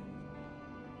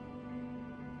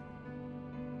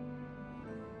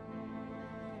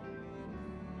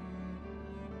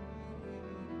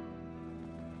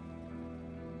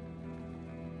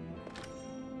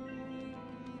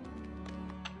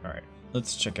 Alright,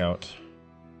 let's check out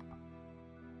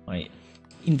my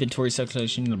inventory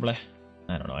circulation. Blah.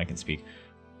 I don't know, I can speak.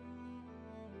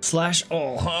 Slash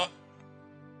all, huh?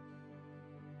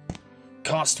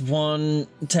 Cost 1,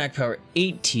 attack power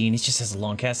 18. It just has a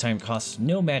long cast time, costs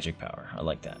no magic power. I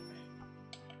like that.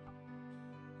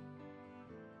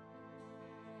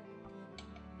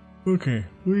 Okay,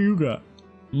 what do you got?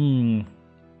 Kinda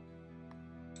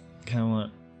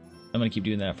want... I'm gonna keep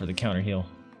doing that for the counter heal.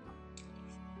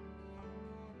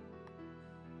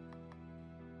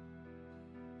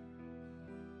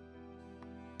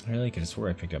 I really could have swore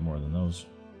I picked up more than those.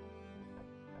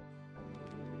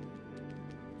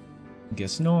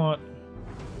 Guess not.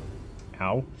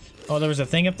 Ow. Oh, there was a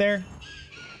thing up there?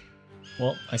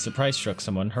 Well, I surprise struck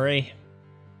someone. Hooray.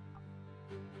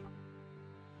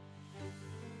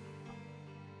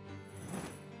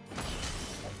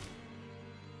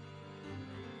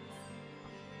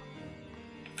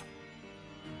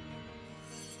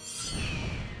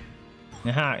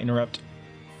 Aha, interrupt.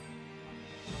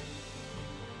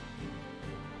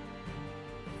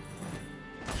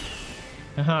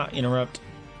 Aha, interrupt.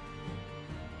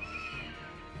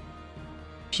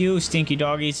 Pew, stinky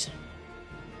doggies.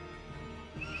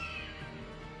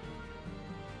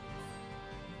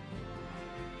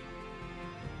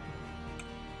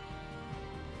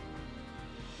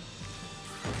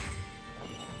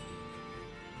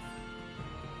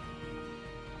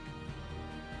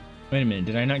 Wait a minute,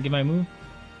 did I not get my move?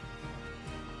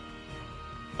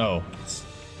 Oh, it's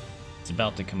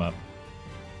about to come up.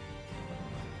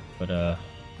 But,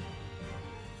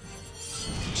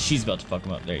 she's about to fuck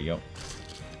him up. There you go.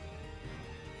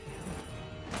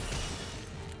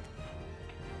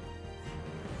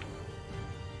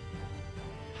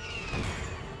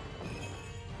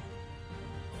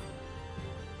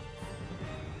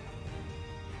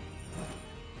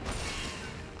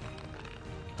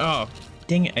 Oh,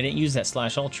 dang it, I didn't use that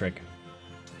slash all trick.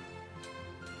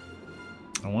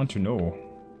 I want to know.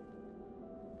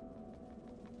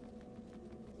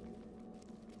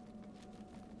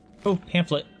 Oh,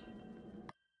 pamphlet.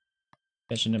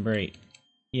 Session number 8.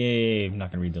 Yay, I'm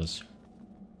not gonna read those.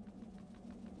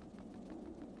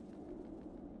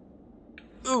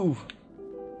 Ooh!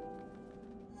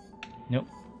 Nope,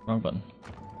 wrong button.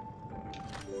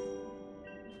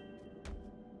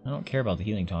 I don't care about the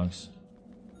healing tongs.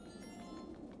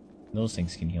 Those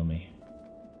things can heal me.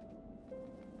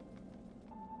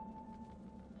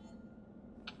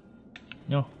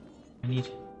 No, I need...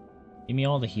 Give me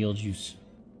all the heal juice.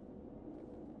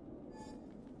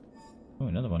 Oh,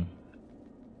 another one.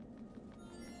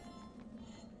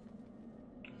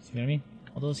 See what I mean?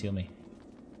 All those heal me.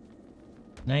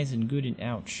 Nice and good and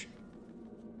ouch.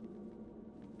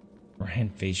 Ran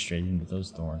face straight into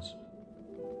those thorns.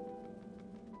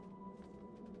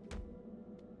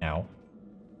 Ow.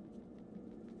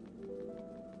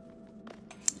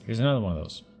 Here's another one of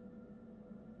those.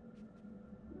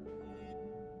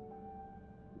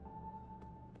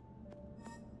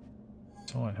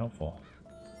 So unhelpful.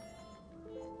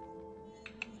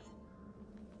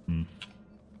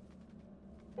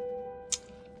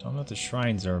 Don't know what the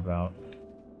shrines are about.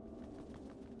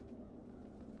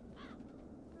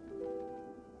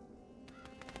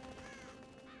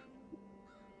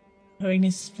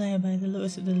 Darkness is flying by the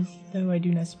lowest of the low I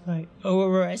do not spy. Oh,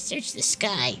 Aurora, search the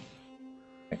sky.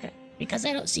 Because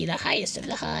I don't see the highest of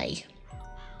the high.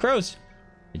 Crows!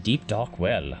 The deep dark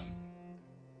well.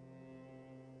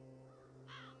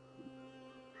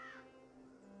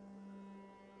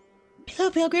 Hello,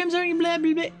 pilgrims, are you blah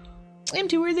blah blah?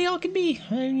 Empty where they all could be.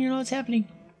 I don't know what's happening.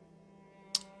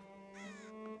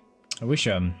 I wish,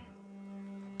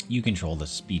 you control the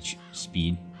speech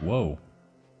speed. Whoa.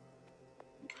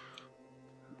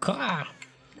 Caw!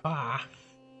 Caw!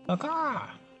 Caw!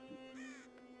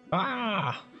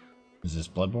 Caw! Is this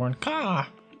Bloodborne? Caw!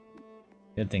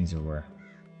 Good things there were.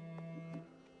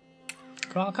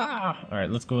 Caw, caw!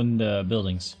 Alright, let's go into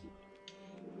buildings.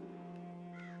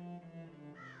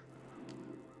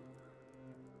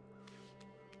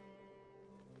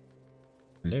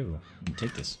 Hello. Let me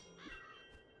take this.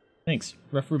 Thanks.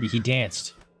 Rough Ruby, he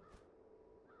danced.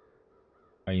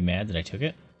 Are you mad that I took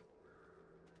it?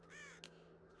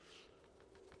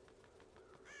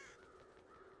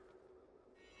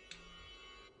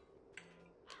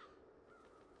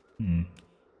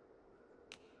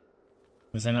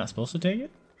 Was I not supposed to take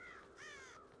it?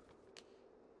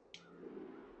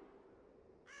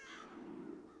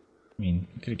 I mean,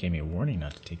 you could have gave me a warning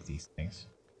not to take these things.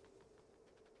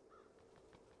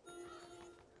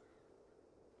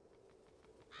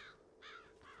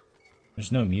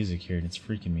 There's no music here and it's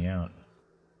freaking me out.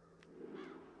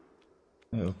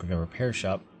 It looks like a repair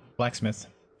shop. Blacksmith.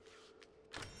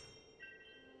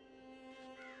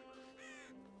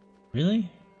 Really?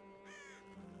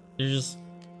 They're just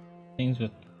things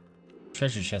with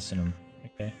treasure chests in them.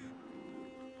 Okay.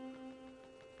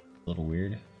 A little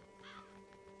weird.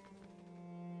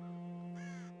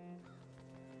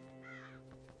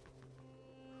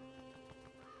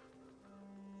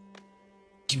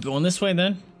 Keep going this way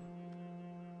then.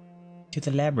 To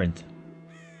the labyrinth,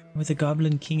 where the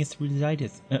Goblin King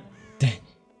resideth.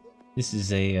 This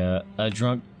is a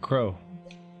drunk crow.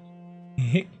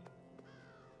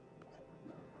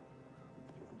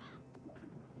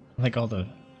 Like all the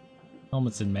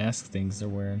helmets and mask things they're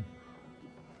wearing.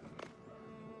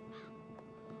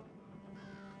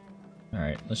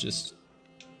 Alright, let's just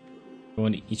go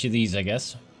into each of these, I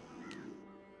guess.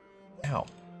 Ow.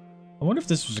 I wonder if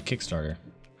this was a Kickstarter.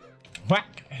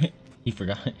 Whack! He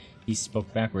forgot. He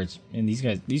spoke backwards. And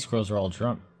these crows are all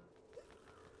drunk.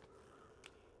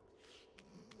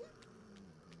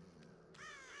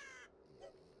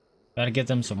 Gotta get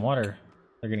them some water.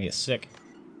 They're gonna get sick.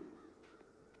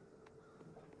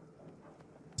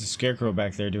 There's a scarecrow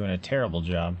back there doing a terrible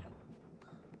job.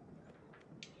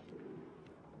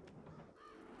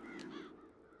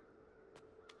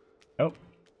 Oh.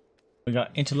 We got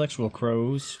intellectual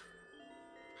crows.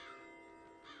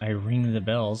 I ring the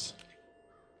bells.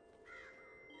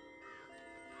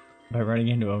 By running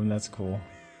into them, that's cool.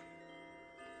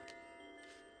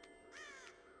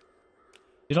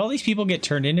 Did all these people get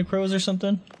turned into crows or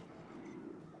something?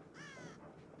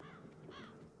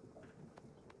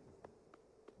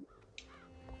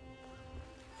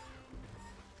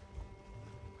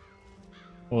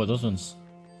 Oh, those ones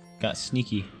got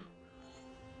sneaky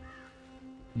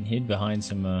and hid behind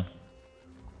some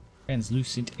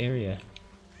translucent area.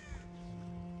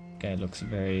 Guy looks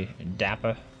very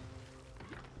dapper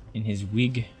in his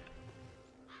wig.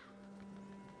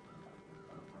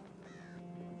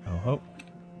 Oh, ho.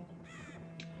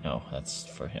 No, that's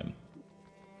for him.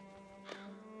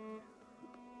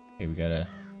 Okay, we got a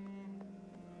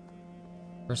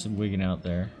person wigging out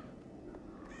there.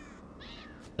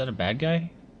 Is that a bad guy?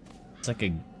 It's like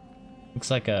a... looks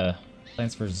like a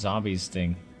Plants vs. Zombies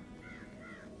thing.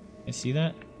 You see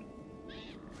that?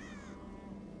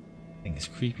 That thing is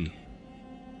creepy.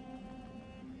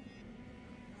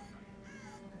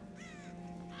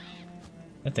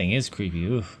 That thing is creepy,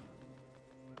 oof.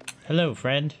 Hello,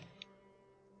 friend.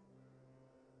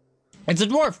 It's a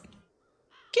dwarf!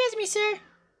 Excuse me, sir.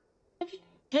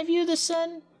 Have you the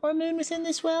sun or moon within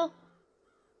this well?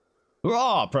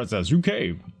 Hurrah, princess, you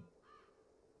came.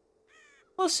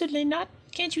 Oh, certainly not.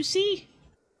 Can't you see?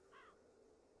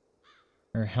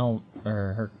 Her helm,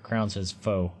 or her crown says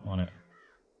foe on it.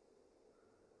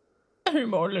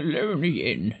 I'm all alone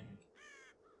again.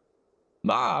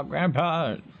 Ma,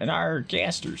 Grandpa, and our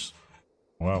casters.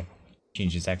 Wow.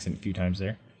 Changed his accent a few times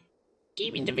there.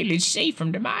 Keeping the village safe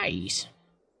from demise.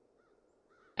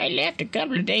 I left a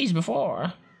couple of days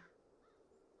before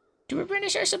to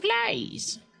replenish our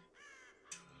supplies.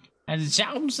 And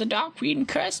sounds the Dark Queen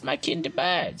cursed my kin to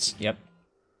birds. Yep.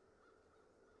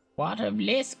 What of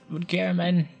bliss, good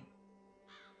Caramon?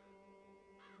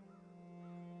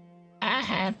 I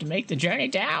have to make the journey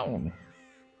down.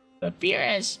 But fear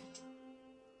us.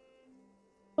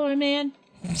 Poor man.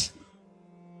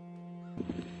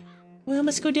 Well,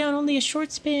 must go down only a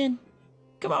short span.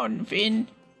 Come on, Finn.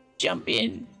 Jump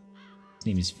in. His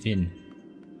name is Finn.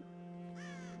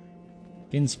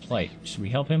 Finn's plight. Should we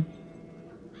help him?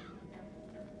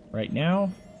 Right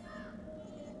now?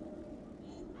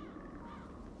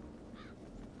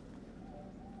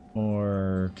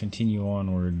 Or continue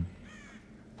onward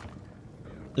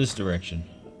this direction?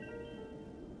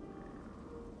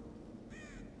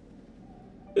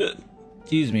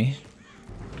 Excuse me.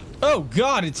 Oh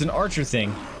god, it's an archer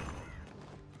thing.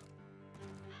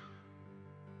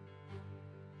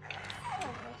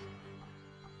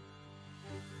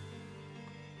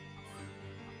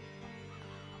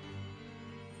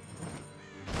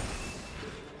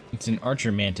 It's an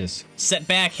archer mantis. Set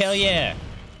back, hell yeah!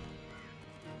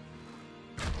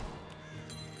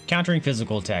 Countering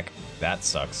physical attack. That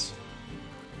sucks.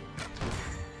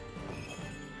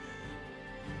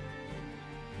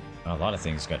 A lot of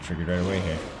things got triggered right away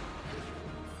here.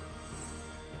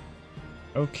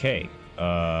 Okay,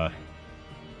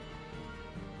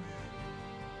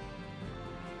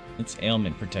 it's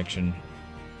ailment protection.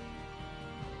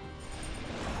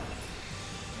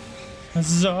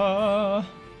 Huzzah!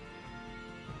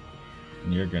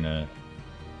 And you're gonna...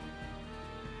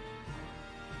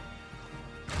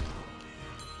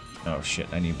 Oh shit,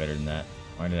 I knew better than that.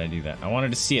 Why did I do that? I wanted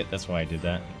to see it, that's why I did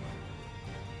that.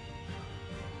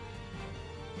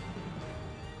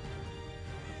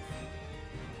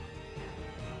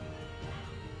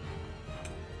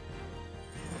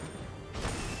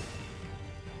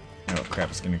 Oh crap,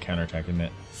 it's gonna counterattack, isn't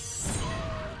it?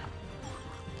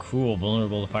 Cool,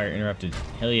 vulnerable to fire interrupted.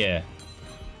 Hell yeah.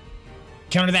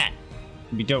 Counter that!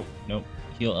 It'd be dope. Nope.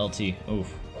 Heal LT.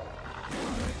 Oof.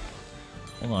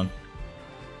 Hold on.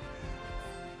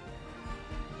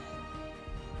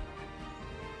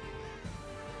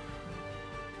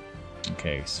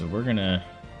 Okay, so we're gonna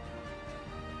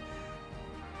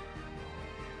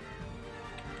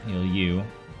heal you.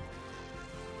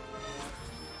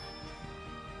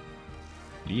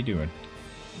 What are you doing?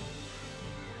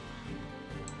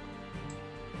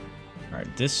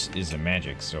 Alright, this is a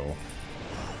magic, so...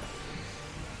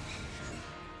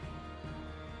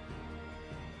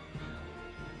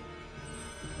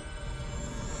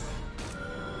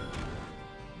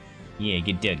 Yeah,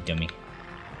 get dead, dummy.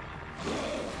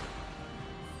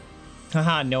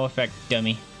 Haha, no effect,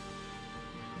 dummy.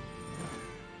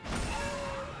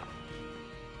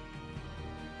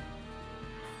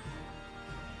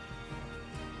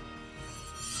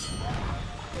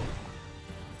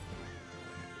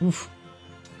 Oof.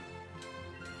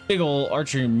 Big ol'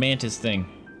 archer mantis thing.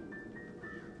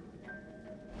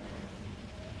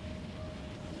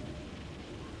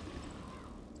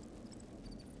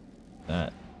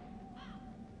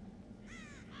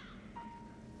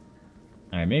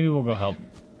 Alright, maybe we'll go help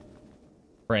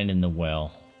friend in the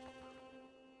well.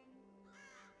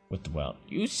 With the well.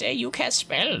 You say you cast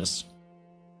spells.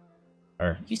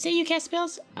 You say you cast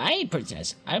spells? Aye,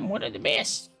 princess. I'm one of the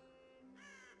best.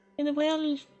 In the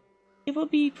well, it will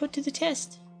be put to the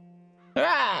test.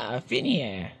 Hurrah! Finn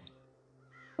here.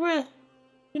 Aurora,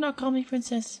 do not call me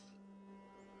princess.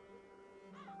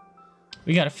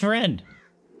 We got a friend.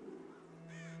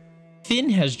 Finn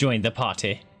has joined the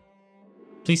party.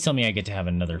 Please tell me I get to have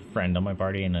another friend on my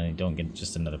party and I don't get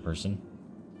just another person.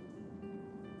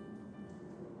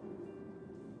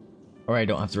 Or I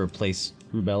don't have to replace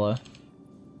Rubella.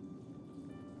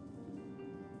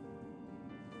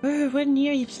 What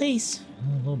near your place?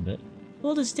 A little bit.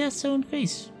 Bold as death's own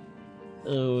face.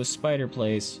 Oh, spider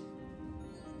place.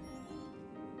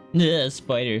 Yeah,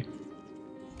 spider.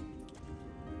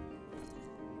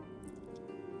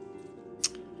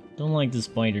 Don't like the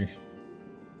spider.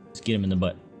 Let's get him in the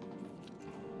butt.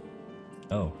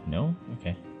 Oh, no?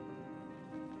 Okay.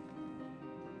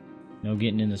 No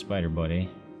getting in the spider butt, eh?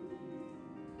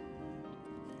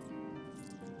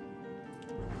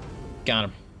 Got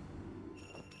him.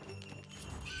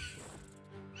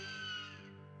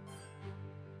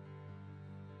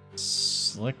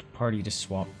 Select party to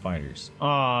swap fighters.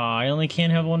 Aw, I only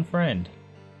can't have one friend.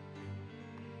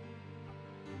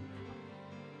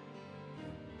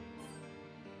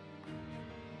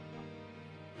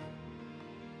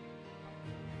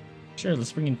 Sure,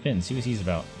 let's bring in Finn, see what he's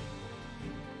about.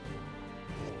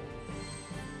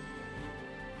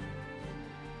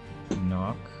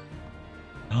 Knock.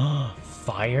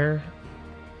 Fire?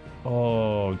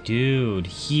 Oh, dude,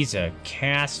 he's a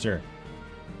caster.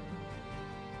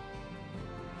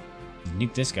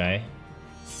 Nuke this guy.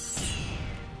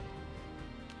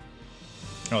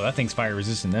 Oh, that thing's fire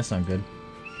resistant. That's not good.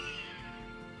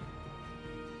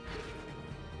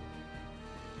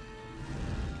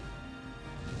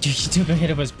 He took a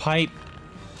hit of his pipe.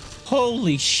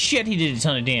 Holy shit, he did a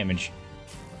ton of damage.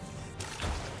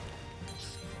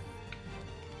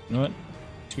 You know what?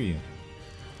 Screw you.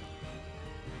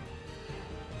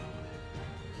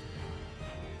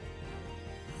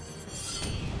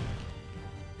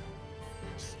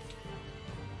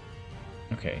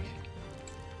 Okay.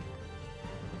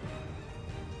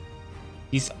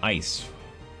 He's ice.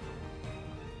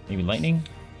 Maybe lightning?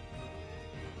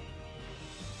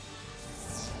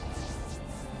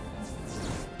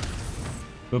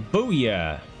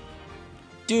 Booyah!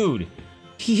 Dude,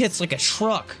 he hits like a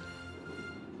truck.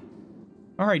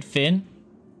 Alright, Finn.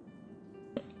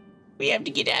 We have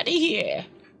to get out of here.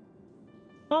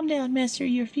 Calm down, master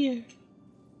your fear.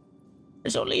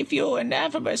 There's only a few and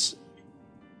half of us.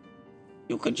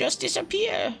 You could just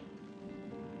disappear.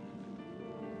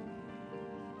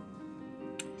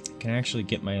 Can I actually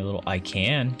get my little... I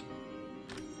can.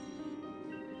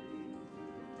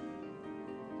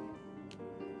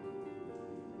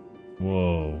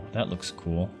 Whoa, that looks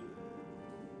cool.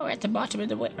 We're at the bottom of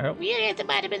the wheel. We're at the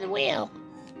bottom of the wheel.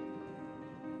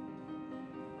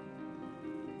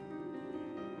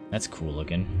 That's cool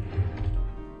looking.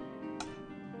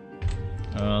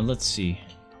 Let's see.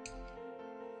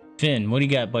 Finn, what do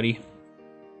you got, buddy?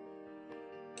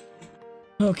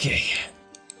 Okay.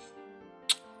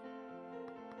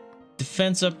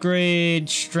 Defense upgrade,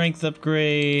 strength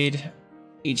upgrade,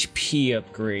 HP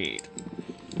upgrade.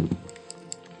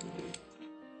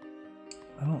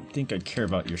 I don't think I care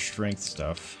about your strength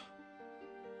stuff.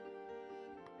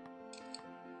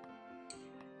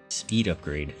 Speed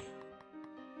upgrade.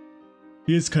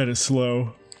 He is kind of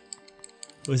slow.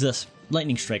 What is this?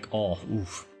 Lightning strike all.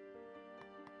 Oof.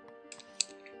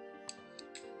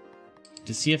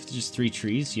 Does he have just 3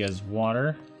 trees? He has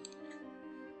water.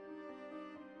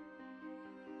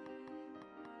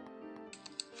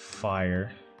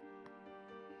 Fire.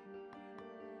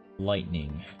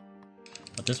 Lightning.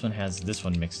 But this one has this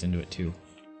one mixed into it too.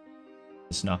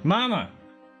 It's not. Mama!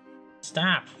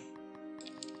 Stop!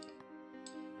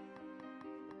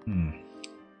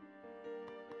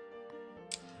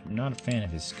 I'm not a fan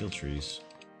of his skill trees.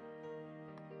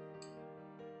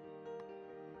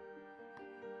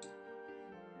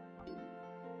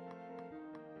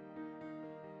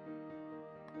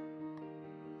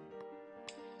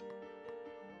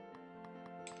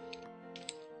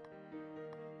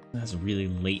 That's a really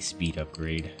late speed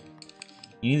upgrade.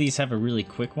 Any of these have a really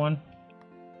quick one?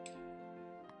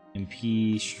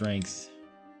 MP, strength,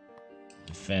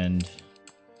 defend,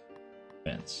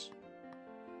 defense.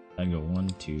 I'd go 1,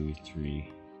 2,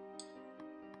 3,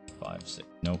 5, 6.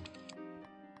 Nope.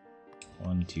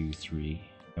 1, 2, 3.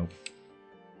 Nope.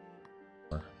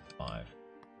 4, 5.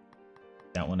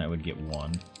 That one I would get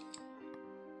 1.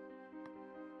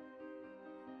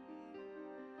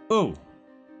 Oh!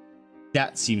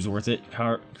 That seems worth it.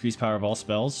 Increase power of all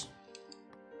spells.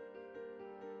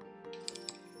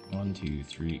 1, 2,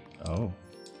 3. Oh.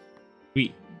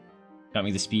 Sweet. Got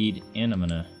me the speed, and I'm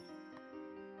gonna...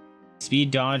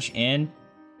 Speed, dodge, and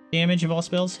damage of all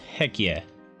spells? Heck yeah.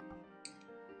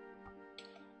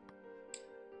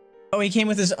 Oh, he came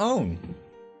with his own.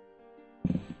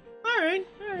 Alright,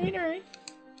 alright, alright.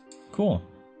 Cool.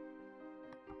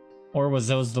 Or was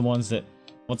those the ones that...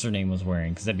 What's her name was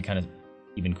wearing? Because that'd be kind of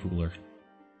even cooler.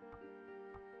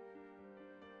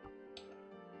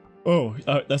 Oh,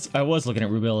 I was looking at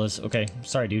Rubella's. Okay,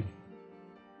 sorry, dude.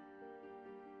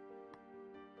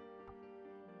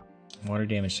 Water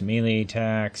damage to melee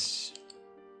attacks.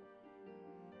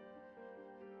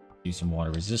 Do some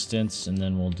water resistance, and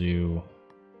then we'll do...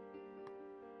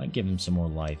 I'd give him some more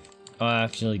life. Oh,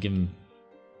 actually, give him...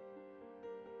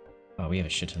 Oh, we have a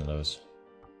shit ton of those.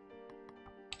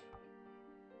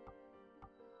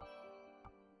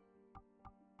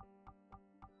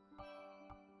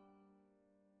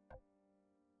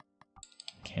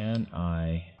 Can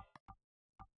I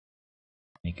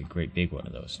make a great big one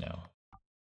of those now?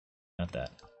 Not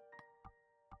that.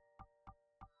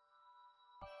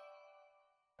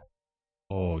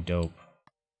 Oh, dope.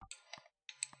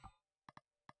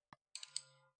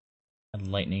 Add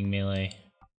lightning melee.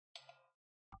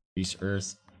 Increase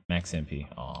earth. Max MP.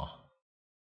 Aw.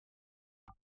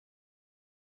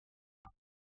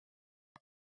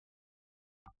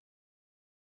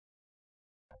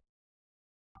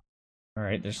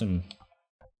 Alright, there's some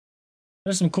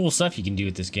cool stuff you can do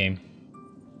with this game.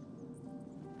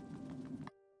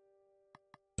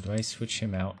 Do I switch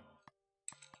him out?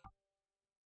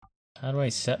 How do I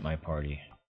set my party?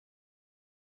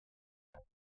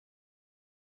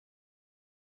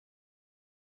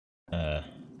 I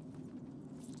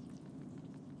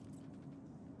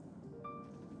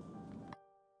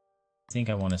think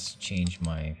I want to change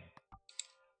my...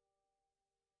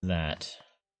 that.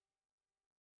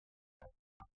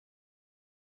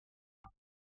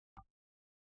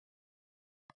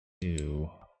 To...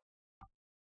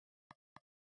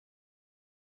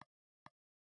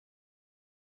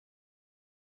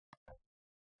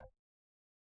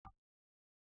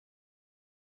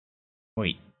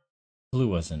 Wait, blue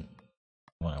wasn't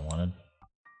what I wanted.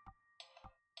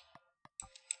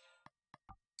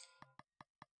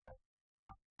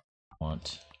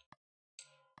 Want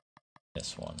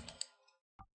this one.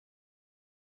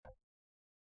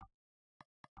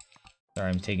 Sorry,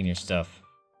 I'm taking your stuff.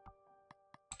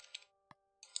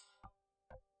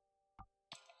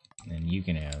 And then you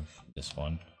can have this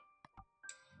one.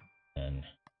 And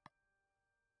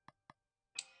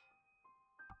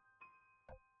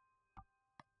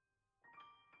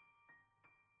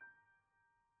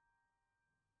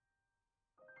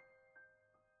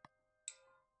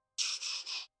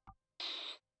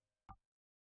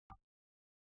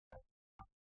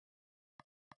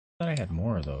I thought I had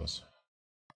more of those.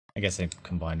 I guess I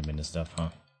combined them into stuff, huh?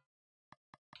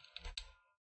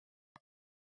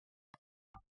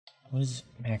 What is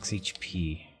max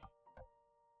HP?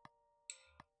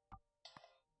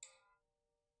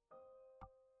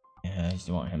 Yeah, I just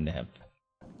want him to have...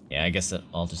 Yeah, I guess that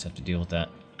I'll just have to deal with that.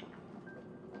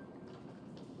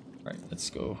 Alright, let's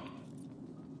go.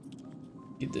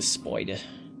 Get this spider.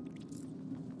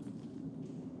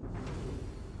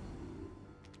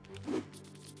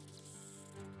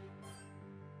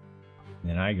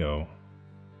 Then I go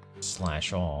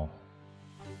slash all.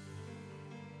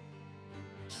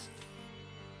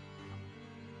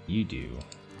 You do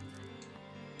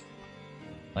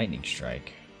lightning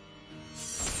strike.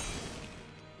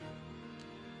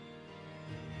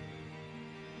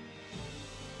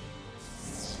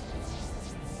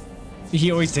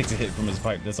 He always takes a hit from his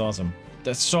pipe. That's awesome.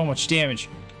 That's so much damage.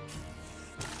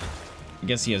 I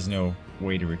guess he has no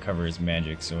way to recover his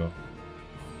magic, so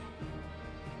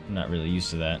I'm not really used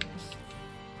to that.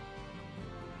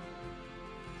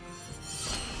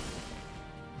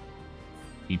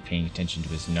 Be paying attention to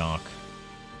his knock.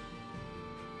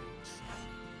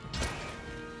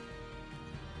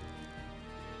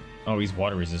 Oh, he's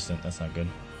water resistant. That's not good.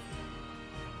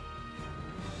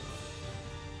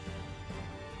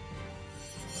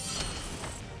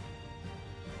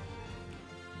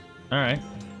 Alright.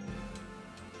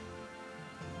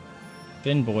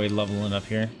 Finn boy leveling up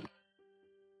here.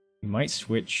 We might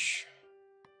switch.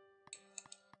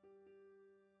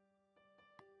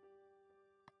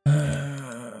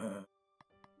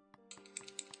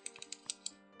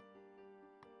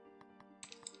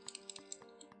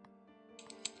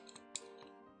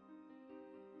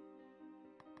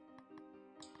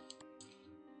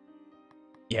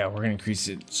 Yeah, we're gonna increase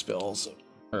its spells.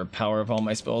 Or power of all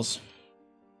my spells.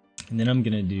 And then I'm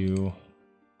gonna do...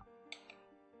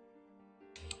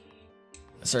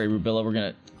 Sorry, Rubella, we're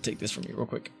gonna take this from you real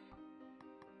quick.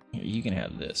 Here, you can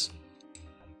have this.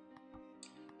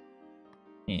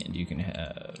 And you can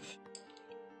have...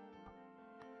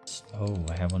 Oh,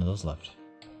 I have one of those left.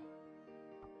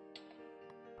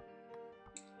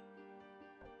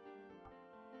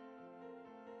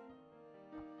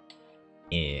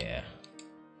 Yeah.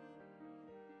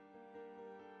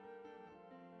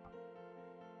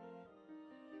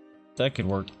 That could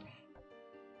work.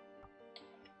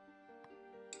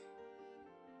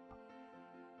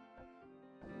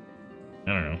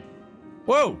 I don't know.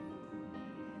 Whoa!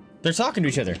 They're talking to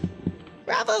each other.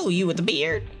 Bravo, you with the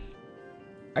beard.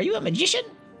 Are you a magician?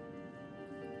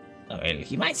 Oh, well,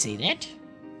 you might say that.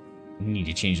 We need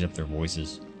to change up their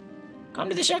voices. Come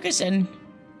to the circus and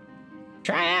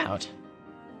try out.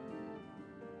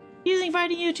 He's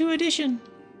inviting you to audition.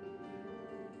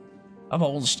 I'm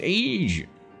on stage.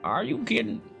 Are you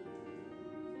kidding?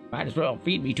 Might as well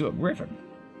feed me to a griffin.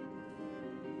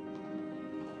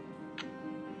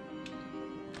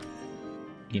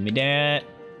 Give me that.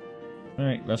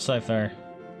 Alright, rough sci-fi.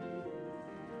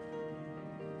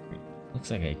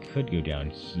 Looks like I could go down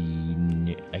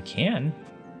here. I can.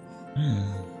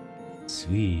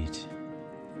 Sweet.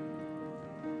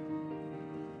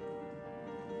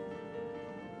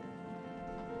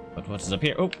 But what's up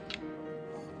here? Oh!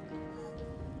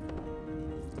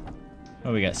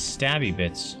 Oh, we got stabby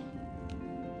bits.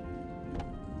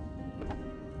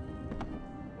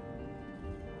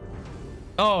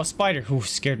 Oh, spider! Ooh,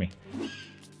 scared me.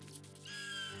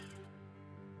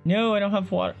 No, I don't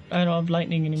have water. I don't have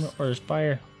lightning anymore. Or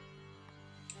fire.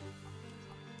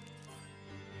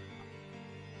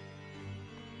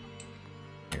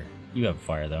 Here, you have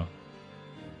fire though.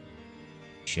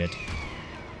 Shit.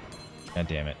 God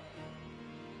damn it.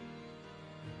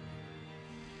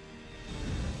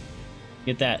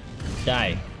 Get that.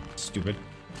 Die. Stupid.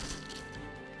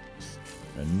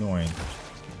 Annoying.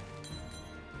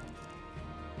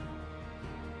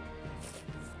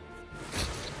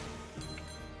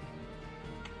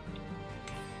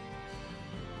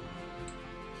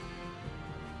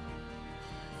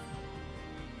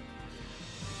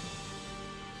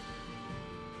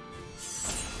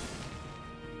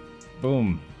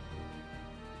 Boom.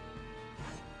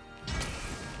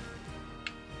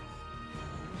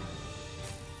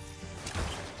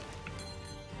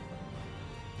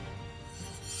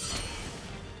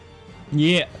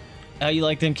 Yeah. How you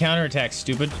like them counterattacks,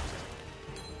 stupid?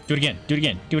 Do it again. Do it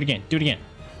again. Do it again. Do it again.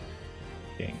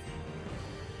 Dang.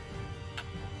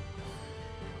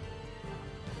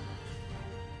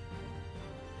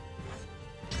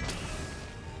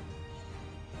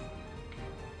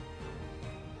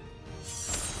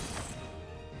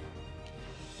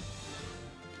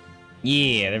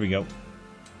 Yeah, there we go.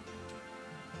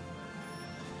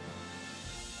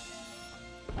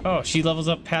 Oh, she levels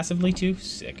up passively too?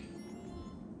 Sick.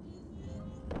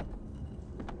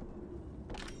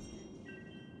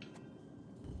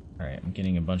 Alright, I'm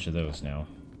getting a bunch of those now.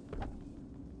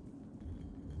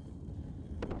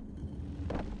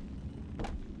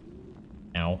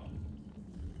 Ow.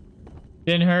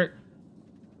 Didn't hurt.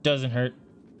 Doesn't hurt.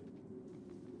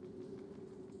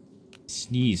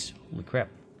 Sneeze. Holy crap.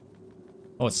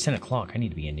 Oh, it's 10 o'clock. I need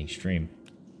to be ending stream.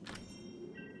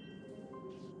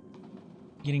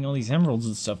 Getting all these emeralds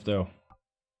and stuff, though.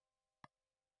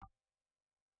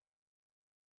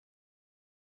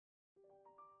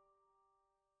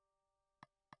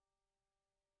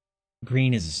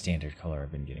 Green is a standard color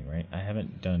I've been getting, right? I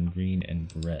haven't done green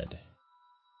and red.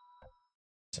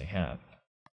 Yes, I have.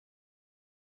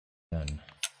 Done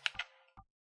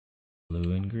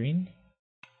blue and green?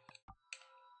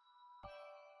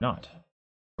 Not.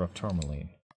 Rough tourmaline.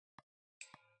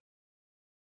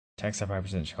 Attacks at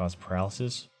 5% cause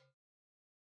paralysis.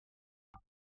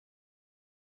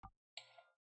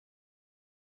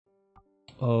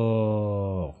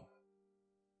 Oh.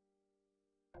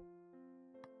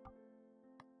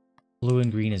 Blue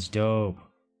and green is dope.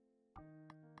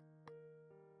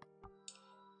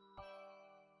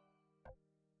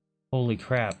 Holy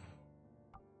crap.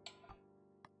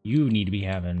 You need to be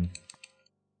having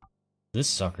this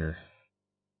sucker.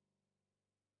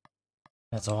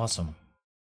 That's awesome.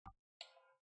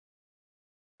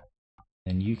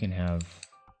 And you can have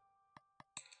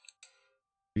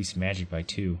increase magic by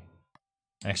 2.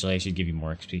 Actually, I should give you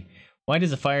more XP. Why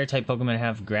does a fire type Pokemon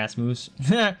have grass moves?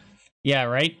 Yeah,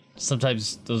 right?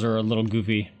 Sometimes those are a little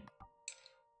goofy.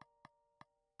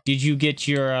 Did you get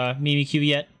your Mimikyu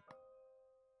yet?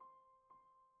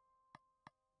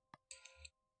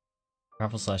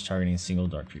 Grapple slash targeting a single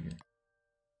dark trigger. I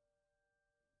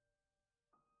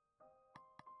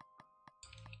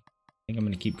think I'm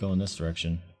gonna keep going this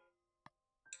direction.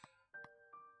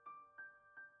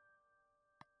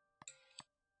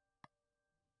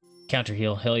 Counter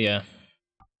heal, hell yeah.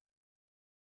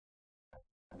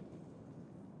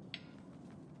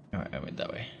 Alright, I went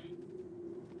that way.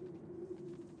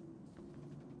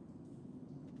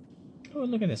 Oh,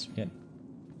 look at this. We got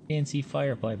fancy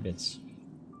firefly bits.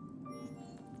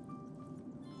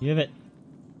 Give it.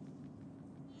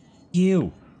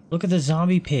 You! Look at the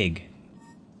zombie pig.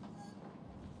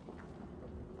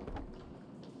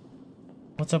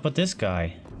 What's up with this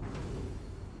guy?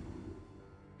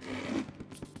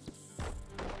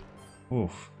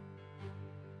 Oof.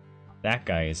 That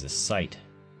guy is a sight.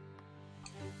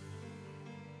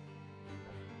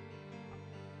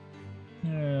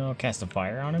 I'll cast a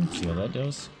fire on him, see what that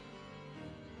does.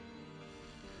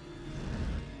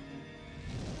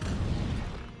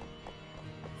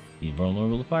 He's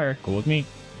vulnerable to fire. Cool with me.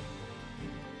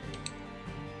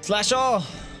 Slash all!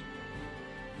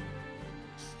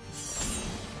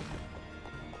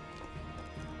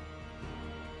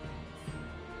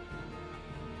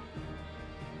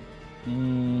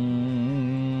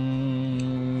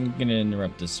 Gonna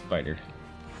interrupt this spider.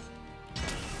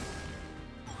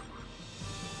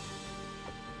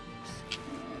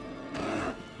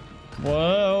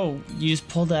 Whoa! You just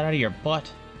pulled that out of your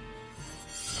butt.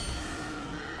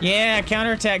 Yeah,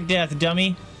 counterattack death,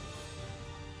 dummy.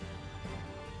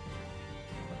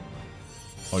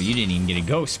 Oh, you didn't even get a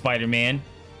go, Spider-Man.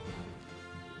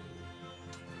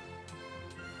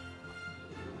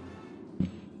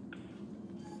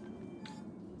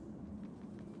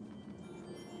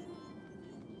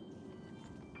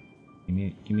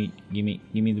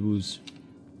 Give me the booze.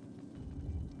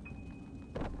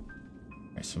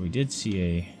 Alright, so we did see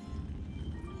a...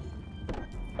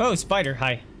 Oh, spider,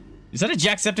 hi. Is that a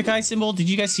Jacksepticeye symbol? Did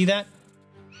you guys see that?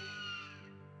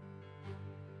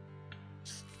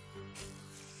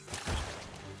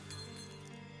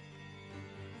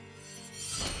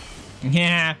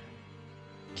 Yeah.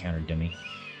 Counter dummy.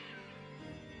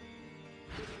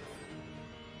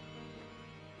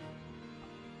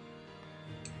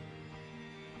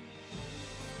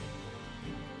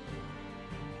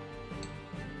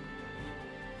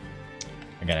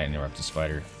 I gotta interrupt the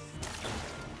spider.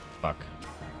 Fuck.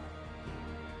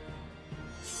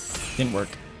 Didn't work.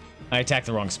 I attacked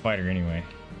the wrong spider anyway.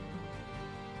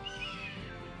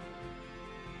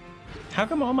 How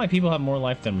come all my people have more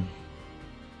life than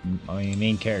my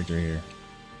main character here?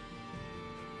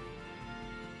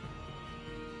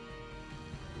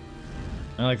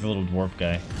 I like the little dwarf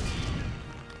guy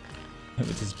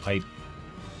with his pipe.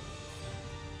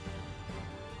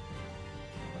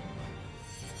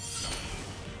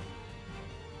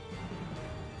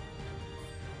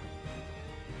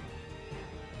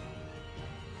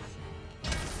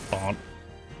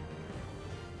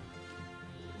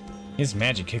 His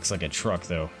magic kicks like a truck,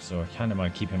 though, so I kind of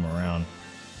want to keep him around.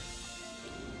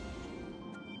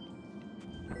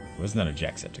 Wasn't that a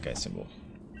Jacksepticeye symbol?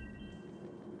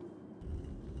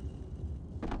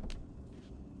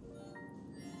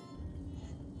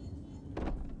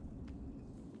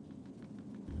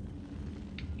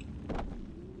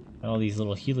 All these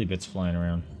little Healy bits flying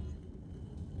around.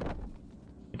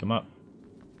 Pick them up.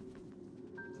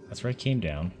 That's where I came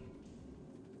down.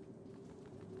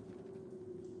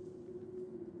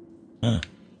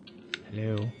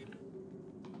 Hello.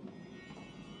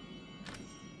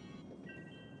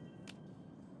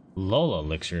 Lola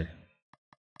elixir.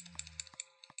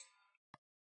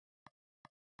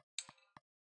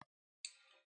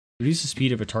 Reduce the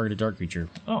speed of a targeted dark creature.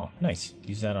 Oh, nice.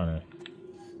 Use that on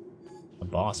a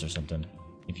boss or something.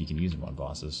 If you can use them on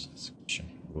bosses.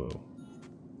 Whoa.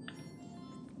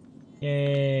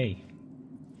 Yay.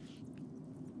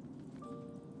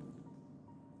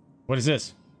 What is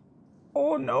this?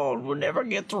 Oh no, we'll never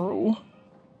get through.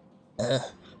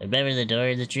 Remember the door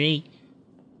in the tree?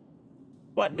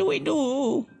 What do we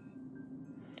do?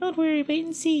 Don't worry, wait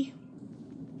and see.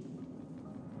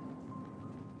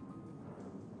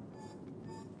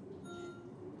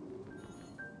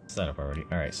 Set up already.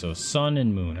 Alright, so sun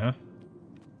and moon, huh?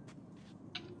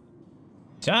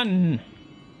 Sun!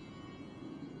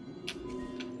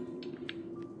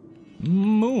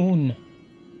 Moon!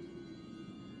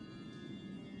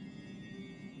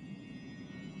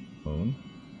 Moon?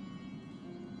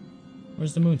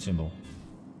 Where's the moon symbol?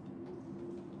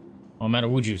 Oh, I'm out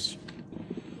of woo juice.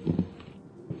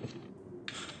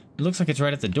 It looks like it's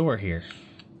right at the door here.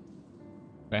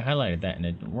 But I highlighted that and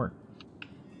it didn't work.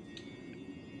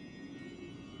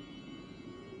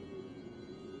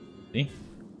 See?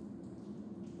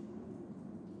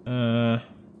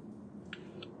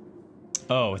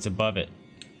 Oh, it's above it.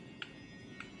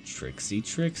 Trixie,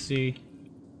 Trixie.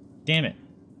 Damn it.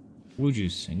 Woo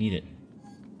juice, I need it.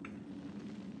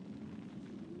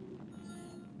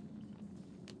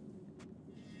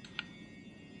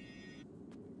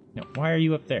 No, why are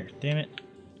you up there? Damn it.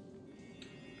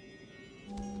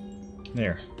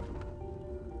 There.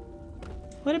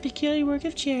 What a peculiar work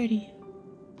of charity.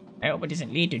 I hope it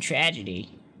doesn't lead to tragedy.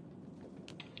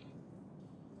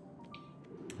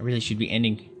 I really should be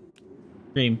ending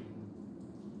stream.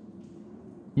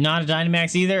 Not a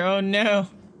Dynamax either? Oh no!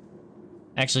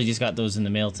 Actually just got those in the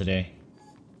mail today.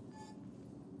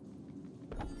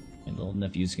 My little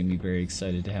nephew's gonna be very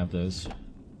excited to have those.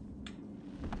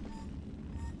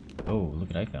 Oh, look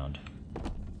what I found.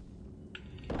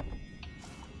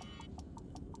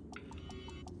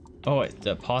 Oh,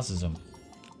 that pauses him.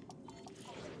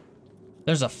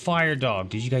 There's a fire dog.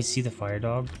 Did you guys see the fire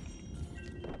dog?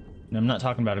 And I'm not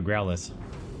talking about a Growlithe.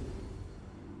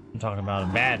 I'm talking about a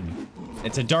bad.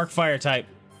 It's a dark fire type.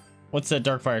 What's that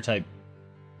dark fire type?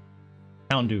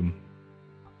 Houndoom.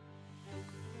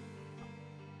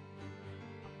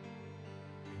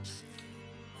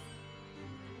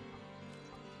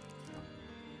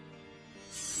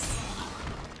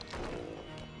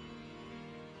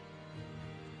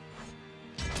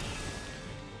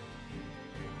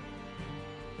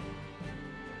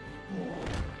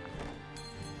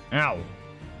 Ow.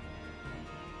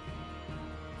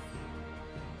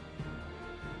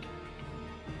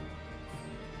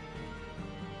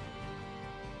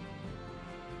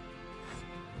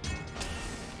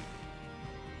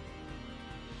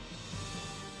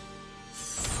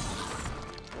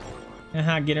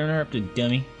 Haha, get interrupted,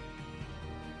 dummy.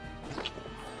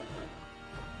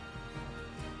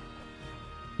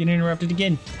 Get interrupted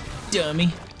again,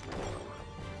 dummy.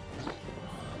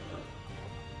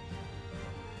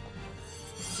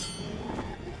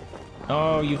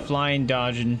 Oh, you flying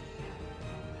dodging.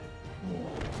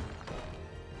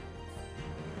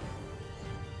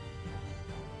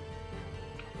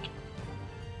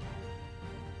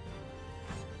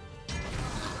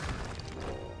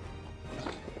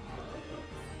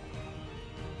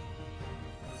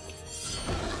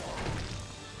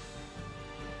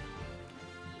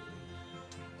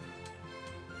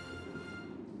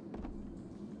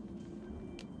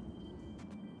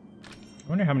 I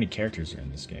wonder how many characters are in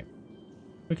this game.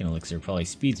 Quicken Elixir probably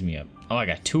speeds me up. Oh, I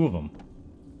got 2 of them.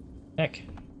 Heck.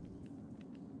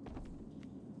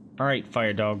 Alright,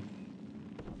 fire dog.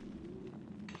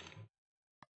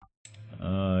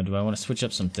 Do I want to switch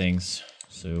up some things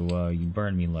so you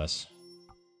burn me less?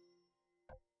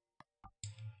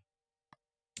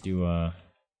 Do and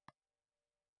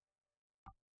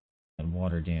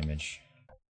water damage.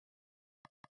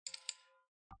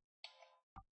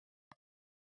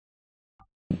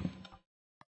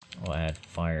 I'll add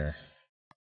fire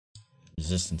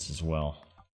resistance as well.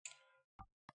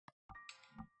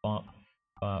 Bop,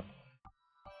 bop,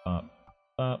 bop,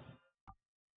 bop.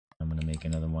 I'm gonna make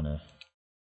another one of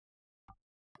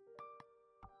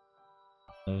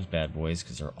those bad boys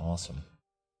because they're awesome.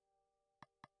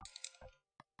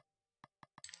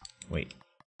 Wait,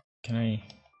 can I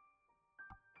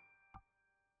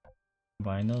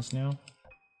combine those now?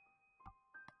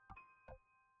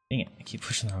 Dang it, I keep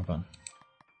pushing the wrong button.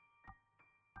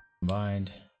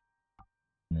 Combined,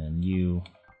 and then you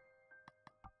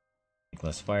take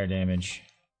less fire damage,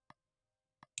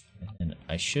 and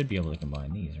I should be able to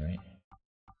combine these, right?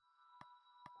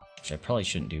 Which I probably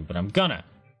shouldn't do, but I'm gonna.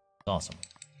 It's awesome.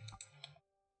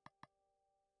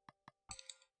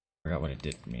 Forgot what it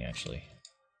did for me actually.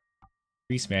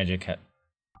 Increase magic,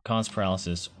 cause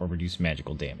paralysis, or reduce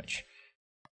magical damage.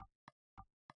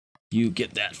 You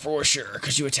get that for sure,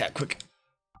 because you attack quick.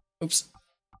 Oops.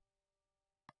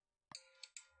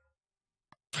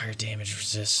 Fire damage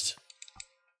resist.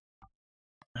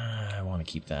 I want to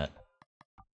keep that.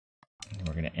 And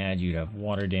we're going to add you to have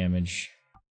water damage.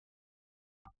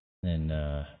 Then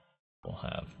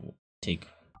we'll take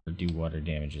or do water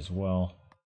damage as well.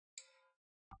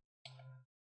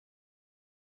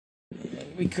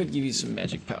 And we could give you some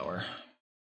magic power.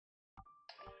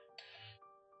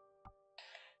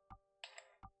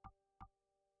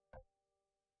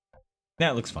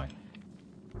 That looks fine.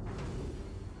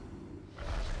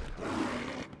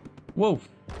 Whoa!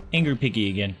 Angry Piggy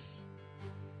again.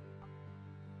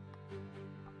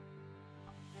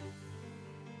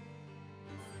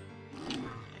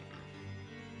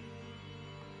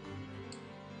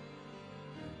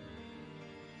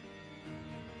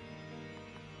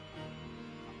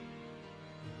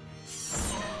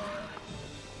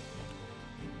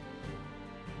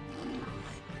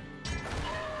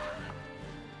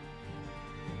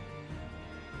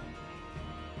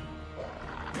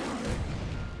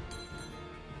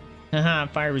 Haha,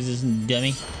 fire resistant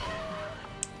dummy.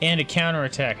 And a counter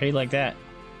attack. How do you like that?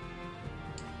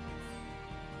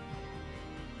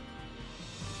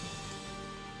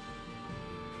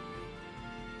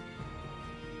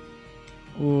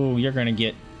 Ooh, you're gonna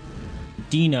get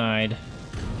denied.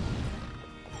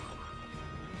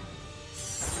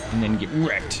 And then get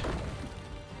wrecked.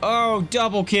 Oh,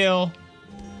 double kill.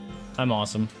 I'm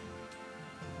awesome.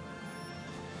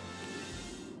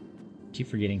 Keep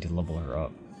forgetting to level her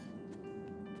up.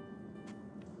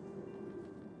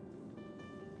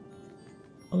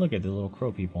 Oh, look at the little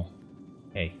crow people.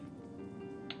 Hey.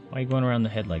 Why are you going around the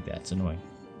head like that? It's annoying.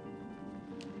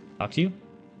 Talk to you?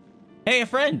 Hey, a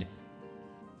friend!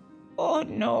 Oh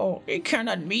no, it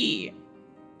cannot be.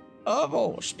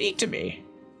 Ovo, speak to me.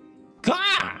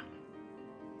 Gah!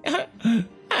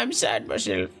 I'm sad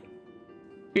myself.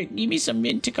 Give me some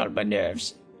mint to calm my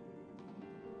nerves.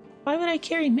 Why would I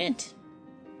carry mint?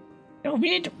 No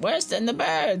mint, worse than the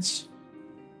birds.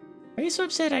 Are you so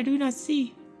upset I do not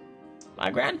see?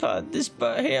 My grandpa, this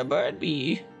here bird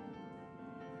bee.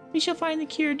 We shall find the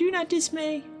cure. Do not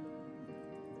dismay.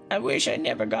 I wish I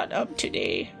never got up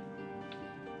today.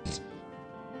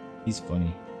 He's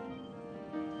funny.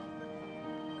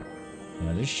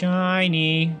 Another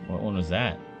shiny. What one was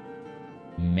that?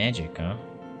 Magic, huh?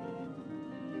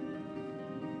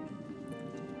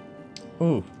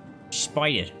 Oh,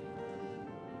 spider.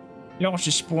 Lots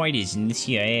of spiders in this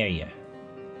here area.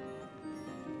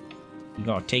 You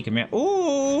gotta take them out.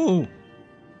 Oh!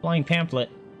 Flying pamphlet.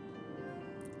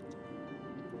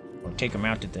 Or take them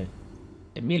out at the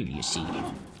middle, you see.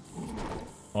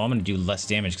 Oh, I'm gonna do less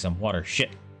damage because I'm water.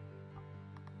 Shit.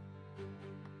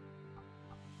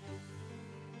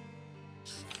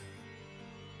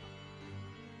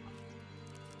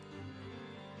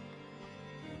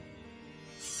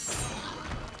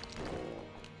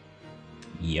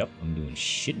 Yep, I'm doing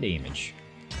shit damage.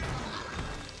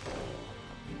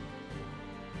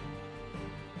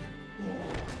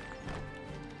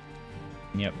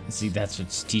 Yep, see, that's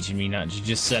what's teaching me not to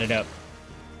just set it up.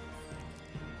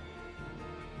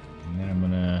 And then I'm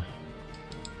gonna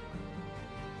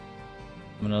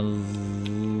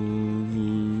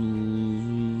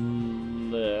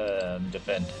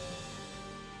defend.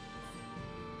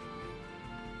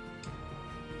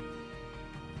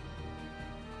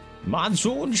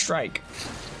 Monsoon strike.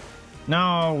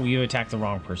 No, you attacked the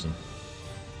wrong person.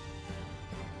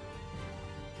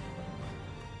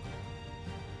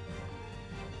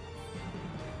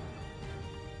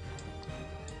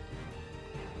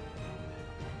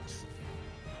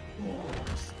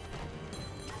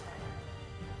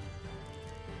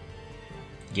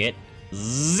 Get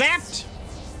zapped!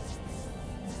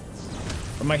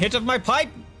 From a hit of my pipe,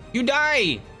 you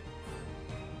die!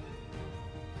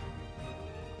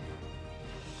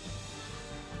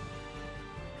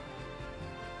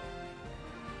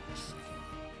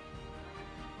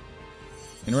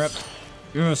 Interrupt.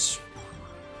 Yes.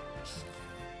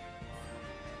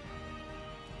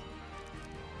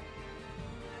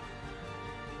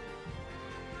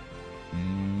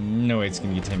 No way it's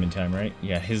gonna get to him in time, right?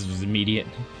 Yeah, his was immediate.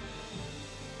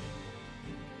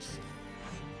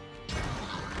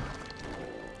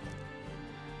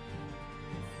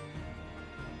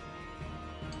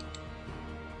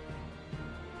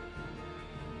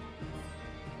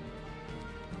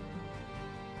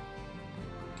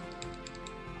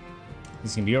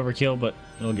 This is gonna be overkill, but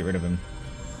it'll get rid of him.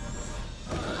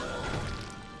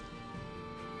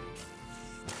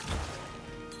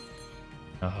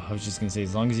 Oh, I was just gonna say,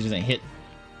 as long as he doesn't hit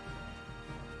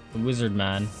the wizard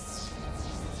man.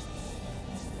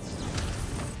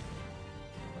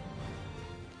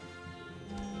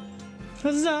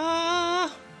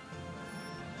 Huzzah!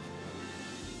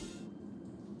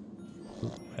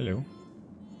 Oh, hello.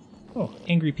 Oh,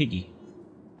 angry piggy.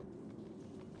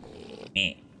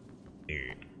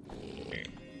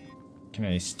 Can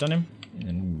I stun him? And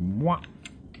then whop.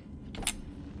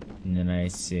 And then I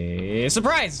say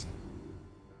surprise!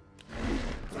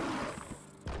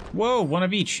 Whoa, one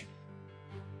of each.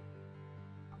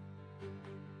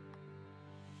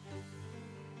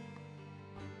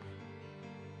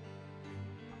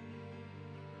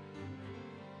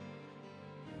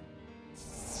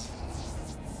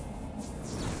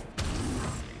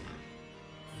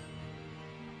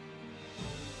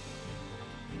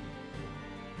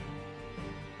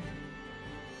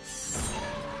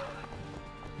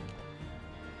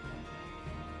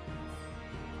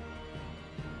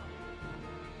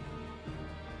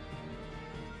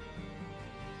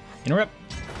 Interrupt.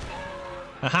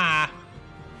 Haha.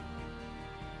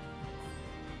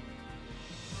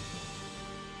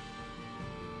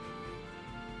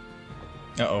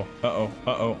 Uh-oh, uh-oh,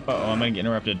 uh-oh, uh-oh, I'm gonna get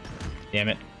interrupted. Damn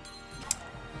it.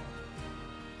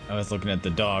 I was looking at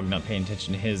the dog, not paying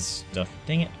attention to his stuff.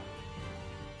 Dang it.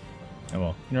 Oh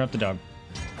well, interrupt the dog.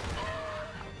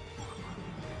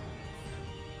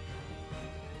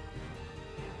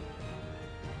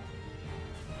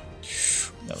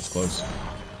 That was close.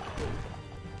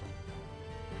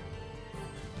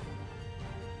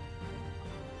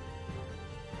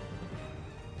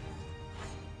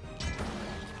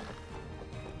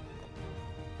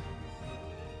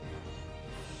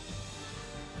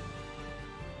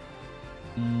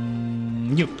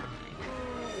 You.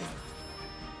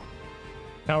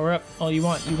 Power up all you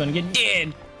want, you're gonna get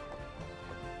dead!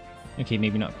 Okay,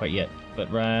 maybe not quite yet,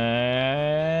 but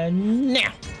right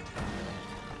now!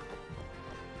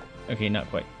 Okay, not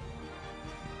quite.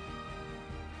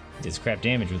 He does crap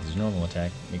damage with his normal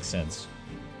attack, makes sense.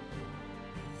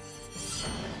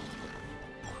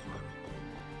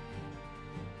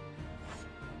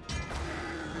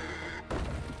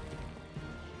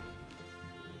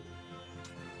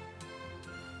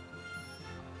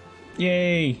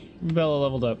 Yay! Bella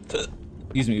leveled up.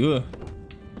 Excuse me. Ugh.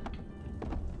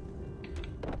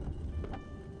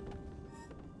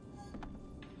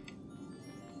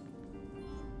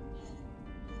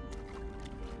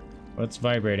 What's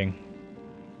vibrating?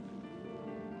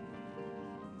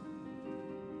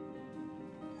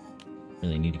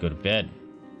 Really need to go to bed.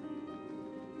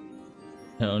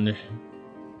 I don't know.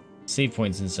 Save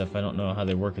points and stuff, I don't know how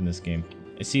they work in this game.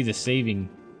 I see the saving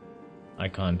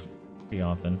icon pretty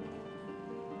often.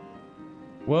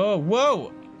 Whoa,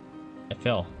 whoa! I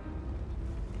fell.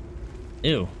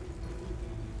 Ew.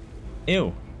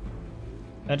 Ew.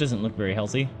 That doesn't look very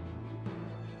healthy.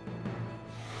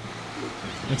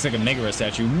 Looks like a Megara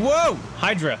statue. Whoa!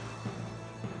 Hydra!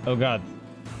 Oh god.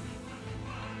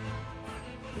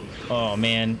 Oh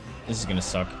man, this is gonna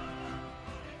suck.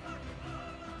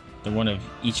 They're one of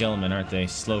each element, aren't they?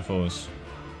 Slow foes.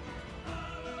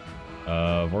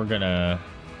 We're gonna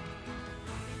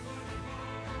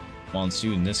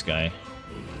monsoon this guy.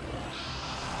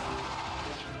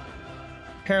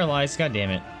 Paralyzed, god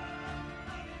damn it.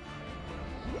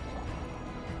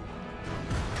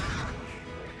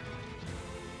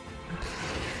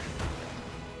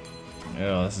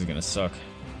 Oh, this is gonna suck.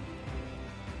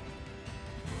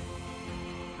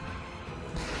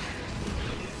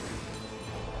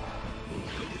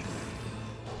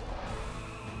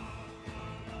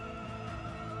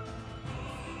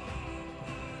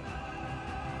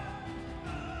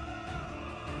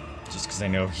 Just because I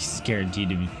know he's guaranteed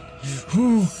to be...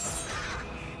 Whew.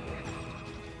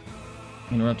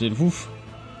 Interrupted. Woof.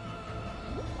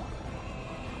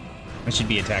 I should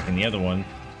be attacking the other one,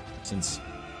 since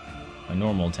my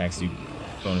normal attacks do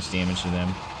bonus damage to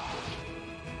them.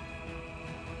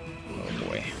 Oh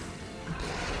boy.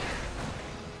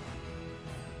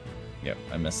 Yep,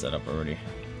 I messed that up already.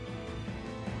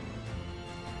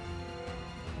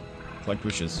 Collect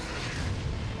wishes.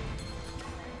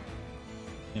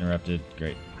 Interrupted.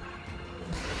 Great.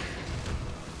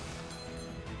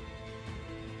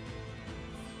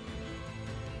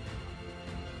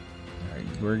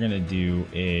 Alright, we're gonna do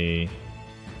the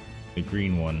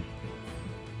green one.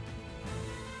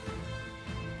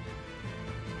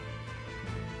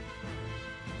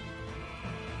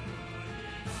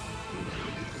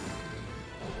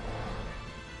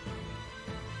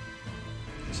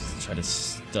 Just try to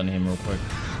stun him real quick.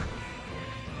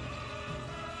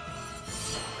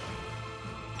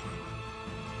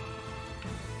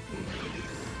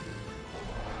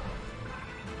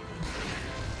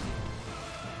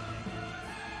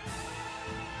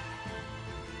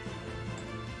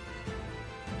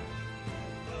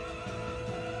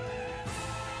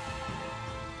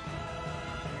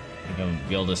 I'll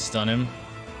be able to stun him.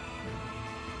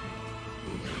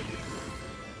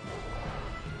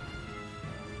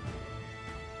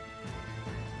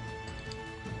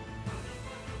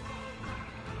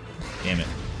 Damn it.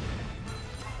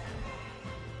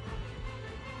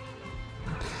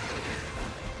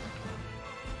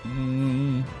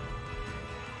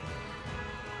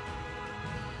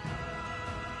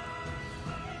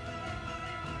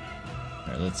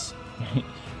 Alright, let's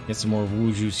get some more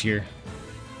woo juice here.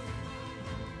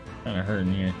 Kinda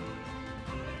hurting here.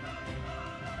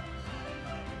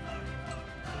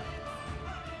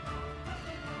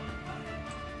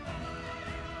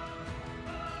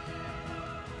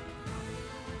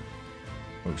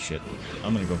 Oh shit.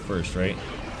 I'm gonna go first, right?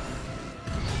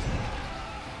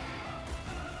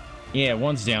 Yeah,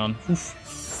 one's down. Oof.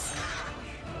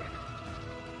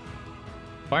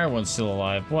 Fire one's still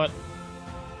alive. What?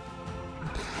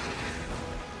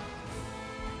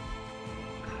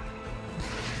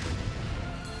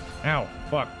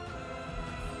 Fuck.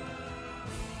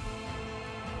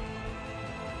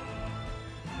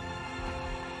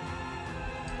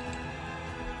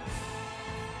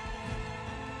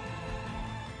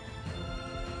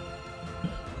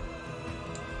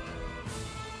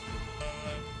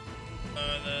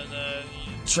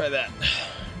 Try that.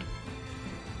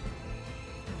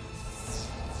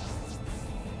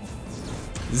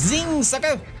 Zing,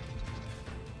 sucker!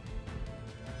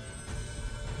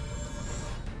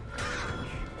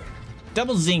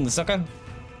 Double zing, sucker!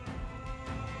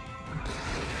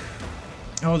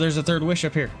 Oh, there's a third wish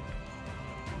up here.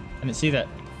 I didn't see that.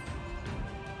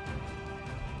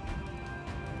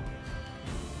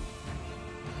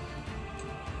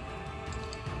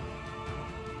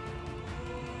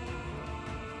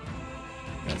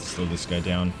 Gotta slow this guy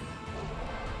down.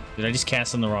 Did I just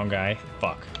cast on the wrong guy?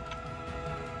 Fuck.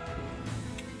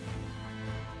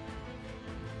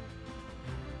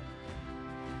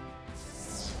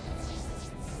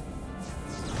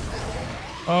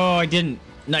 Oh, I didn't.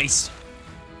 Nice.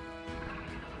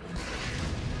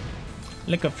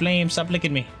 Lick a flame, stop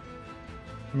licking me.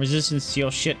 I'm resistance to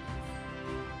your shit.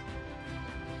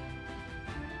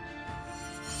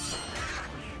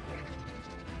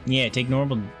 Yeah, take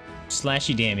normal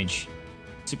slashy damage.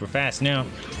 Super fast now.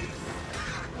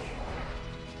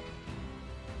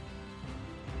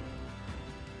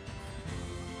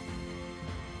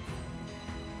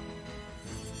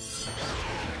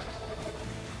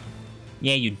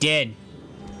 Yeah, you dead.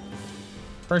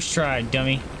 First try,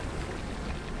 dummy.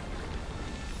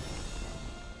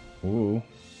 Ooh.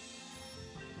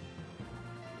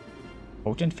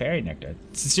 Potent fairy nectar.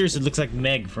 Seriously, it looks like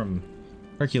Meg from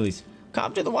Hercules.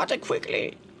 Come to the water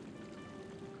quickly.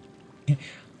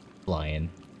 Lion.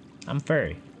 I'm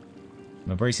furry.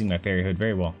 I'm embracing my fairyhood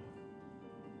very well.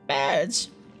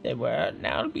 Birds. They were,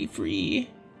 now to be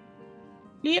free.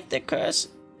 Leave the curse.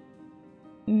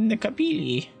 The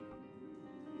Kapili.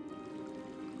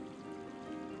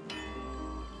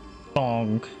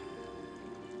 Bonk.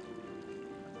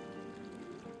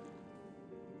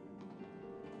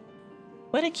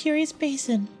 What a curious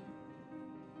basin.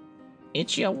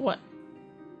 It's your what?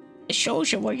 It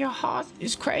shows you where your heart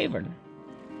is craving.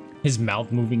 His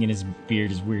mouth moving in his beard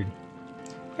is weird.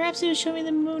 Perhaps it was showing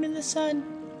the moon and the sun.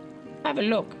 Have a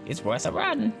look. It's worth a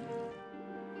run.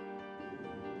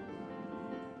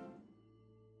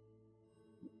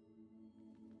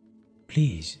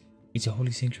 Please, it's a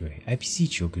holy sanctuary. I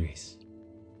beseech your grace.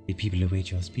 The people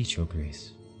await your speech, your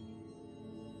grace.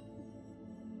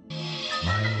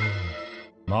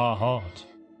 My heart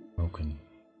broken.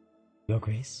 Your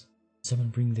grace, someone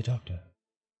bring the doctor.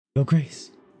 Your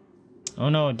grace. Oh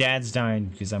no, Dad's dying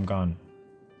because I'm gone.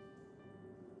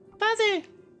 Father!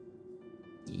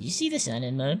 You see the sun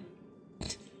and moon?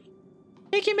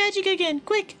 Make your magic again,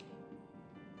 quick!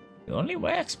 It only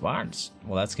works once.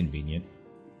 Well, that's convenient.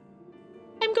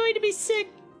 I'm going to be sick.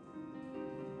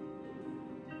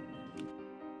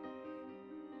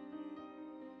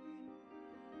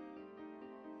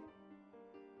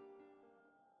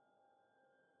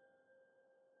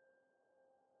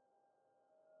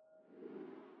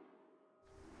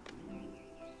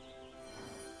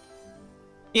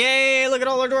 Yay, look at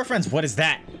all our dwarf friends. What is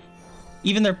that?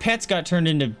 Even their pets got turned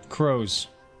into crows.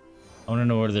 I want to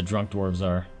know where the drunk dwarves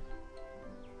are.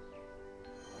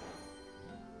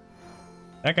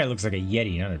 That guy looks like a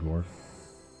yeti, not a dwarf.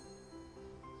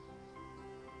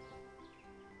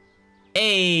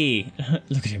 Hey!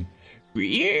 Look at him.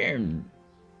 Weird.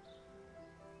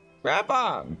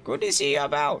 Grandpa, good to see you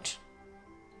about.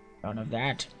 None of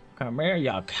that. Come here,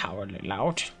 you cowardly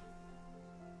lout.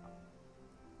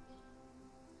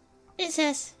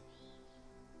 Princess.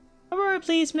 Aurora,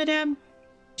 please, madame.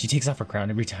 She takes off her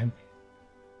crown every time.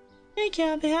 Thank you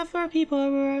on behalf of our people,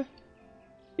 Aurora.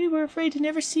 We were afraid to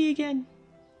never see again.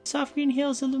 Soft green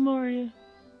hills of Lemuria.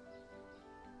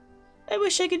 I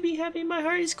wish I could be happy. My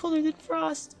heart is colder than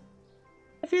frost.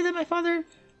 I fear that I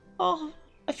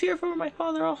fear for my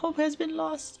father. All hope has been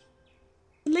lost.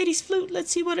 The lady's flute. Let's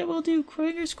see what it will do.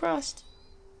 Fingers crossed.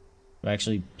 Do I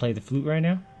actually play the flute right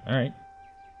now? All right.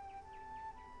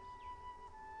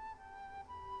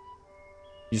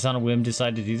 You just on a whim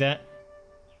decide to do that?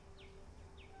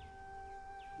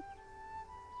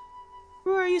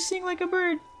 Aurora, you sing like a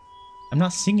bird. I'm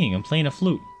not singing. I'm playing a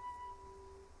flute.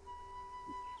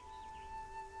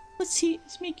 Let's see.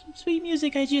 It's making sweet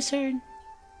music I just heard.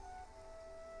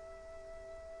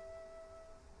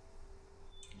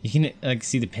 You can like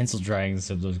see the pencil drawings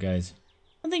of those guys.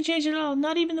 Nothing changed at all.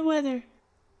 Not even the weather.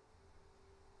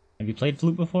 Have you played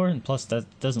flute before? And plus,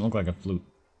 that doesn't look like a flute.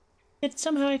 Yet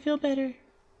somehow I feel better.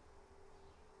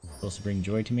 Supposed to bring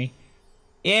joy to me.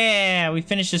 Yeah, we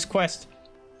finished this quest.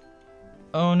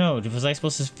 Oh no, was I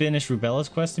supposed to finish Rubella's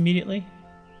quest immediately?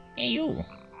 Hey, you.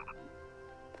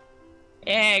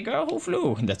 Hey, girl who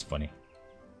flew. That's funny.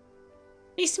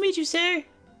 Nice to meet you, sir.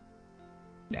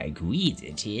 Like weeds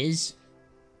it is.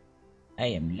 I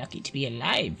am lucky to be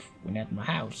alive when at my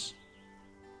house.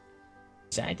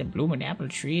 Beside the blooming apple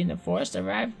tree in the forest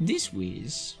arrived this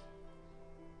whiz.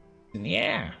 And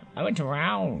yeah, I went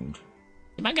around.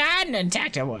 My garden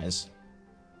intact I was.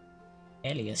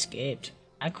 Ellie escaped.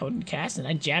 I couldn't cast and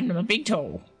I jammed him a big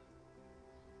toe.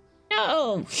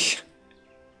 No!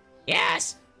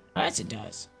 Yes! Yes, it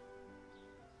does.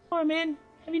 Poor man.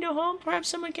 Have you no home? Perhaps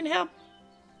someone can help.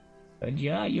 But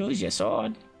yeah, use your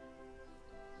sword.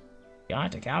 You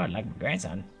aren't a coward like my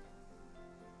grandson.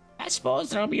 I suppose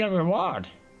there'll be a reward.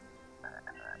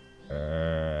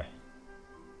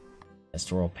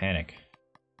 Pastoral panic.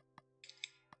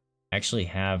 Actually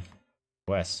have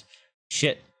quests.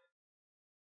 Shit.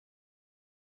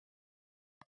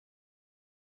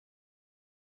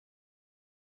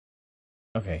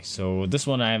 Okay, so this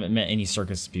one I haven't met any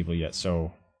circus people yet,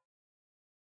 so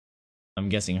I'm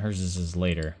guessing hers is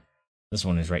later. This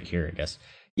one is right here, I guess.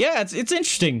 Yeah, it's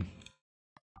interesting.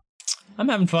 I'm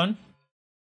having fun.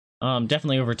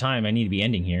 Definitely over time I need to be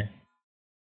ending here.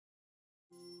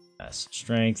 Yes,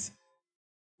 strength.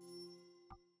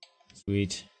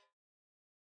 Sweet.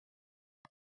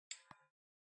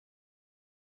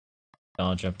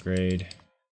 Knowledge upgrade.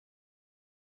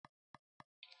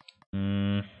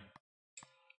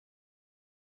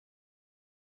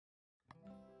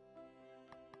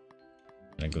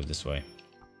 I go this way.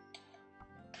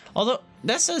 Although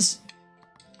that says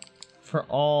for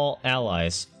all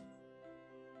allies.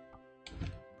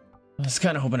 I was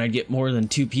kind of hoping I'd get more than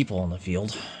 2 people on the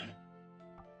field.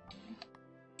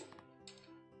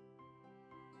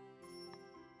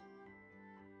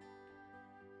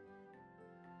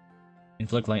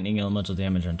 Inflict lightning elemental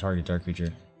damage on target dark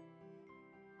creature.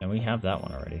 And we have that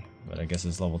one already, but I guess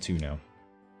it's level 2 now.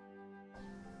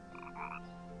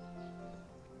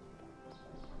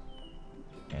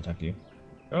 Can I talk to you?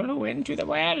 Girl who went into the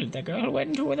well. The girl who went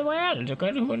into the well. The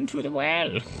girl who went into the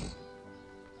well.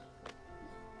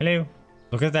 Hello.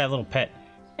 Look at that little pet.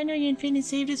 I know you infinite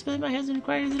saved us, but my husband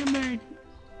required a little bird.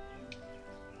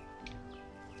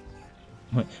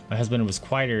 My husband was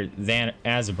quieter than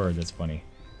as a bird. That's funny.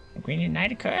 The Queen and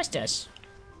Knight cursed us.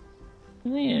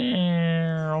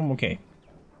 Yeah, I'm okay.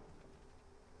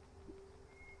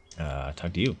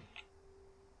 Talk to you.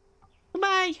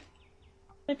 Goodbye.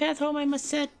 My path home, I must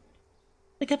set.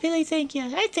 The Capilli thank you.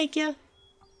 I thank you.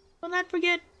 Will not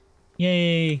forget.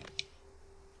 Yay.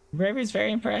 Bravery's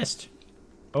very impressed.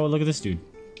 Oh, look at this dude.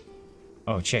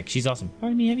 Oh, chick, she's awesome.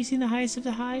 Pardon me, have you seen the highest of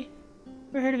the high?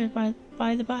 Never heard of it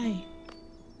by the by.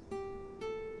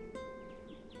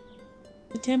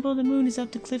 The Temple of the Moon is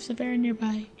up the cliffs of Erin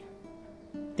nearby.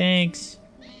 Thanks.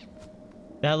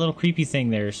 That little creepy thing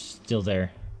there's still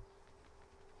there.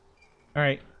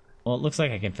 Alright. Well, it looks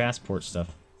like I can fastport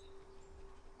stuff.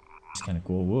 It's kind of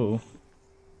cool. Whoa.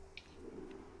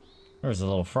 There's a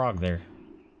little frog there.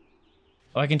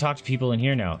 Oh, I can talk to people in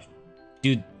here now.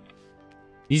 Dude,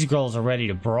 these girls are ready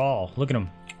to brawl. Look at them.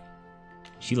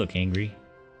 She look angry.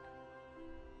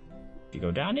 You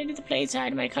go down into the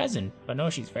playtime of my cousin, but no,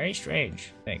 she's very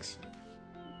strange. Thanks.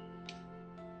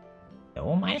 The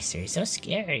old master is so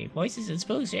scary. Voices and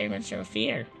spooks very much show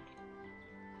fear.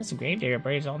 That's a gravedigger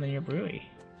braves all in your brewery.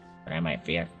 But I might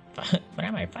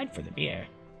fight for the beer.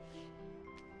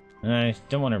 I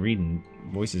don't want to read in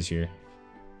voices here.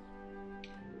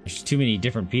 There's too many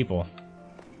different people.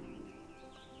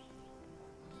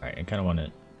 Alright, I kind of want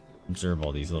to observe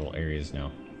all these little areas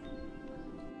now.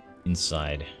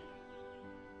 Inside.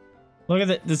 Look at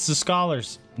that, it's the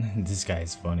scholars. This guy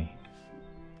is funny.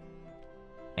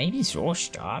 I'm so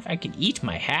starved I could eat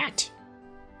my hat.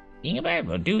 Being a bird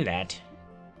will do that.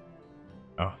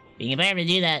 Oh. Being a bird will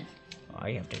do that.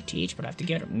 I have to teach, but I have to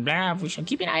get him. Blah, we shall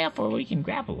keep an eye out for where we can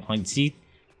grapple. Like, see,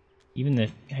 even the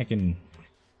heckin'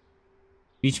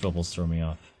 beach bubbles throw me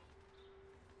off.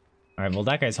 Alright, well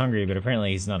that guy's hungry, but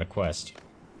apparently he's not a quest.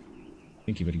 I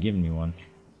think he would have given me one.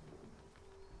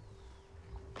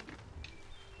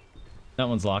 That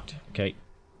one's locked. Okay.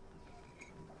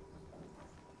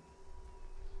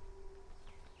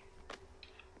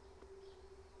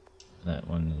 That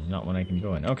one is not one I can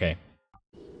go in. Okay.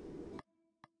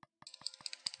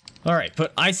 Alright,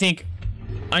 but I think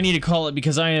I need to call it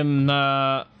because I am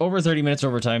over 30 minutes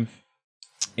overtime.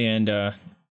 And I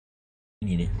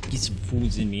need to get some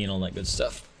foods in me and all that good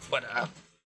stuff. But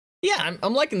yeah,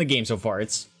 I'm liking the game so far.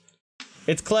 It's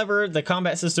clever. The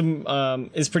combat system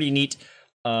is pretty neat.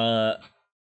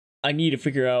 I need to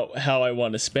figure out how I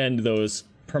want to spend those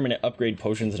permanent upgrade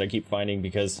potions that I keep finding,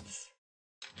 because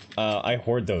I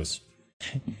hoard those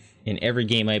in every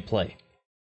game I play,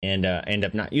 and end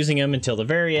up not using them until the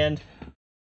very end.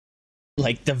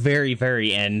 Like the very,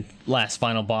 very end, last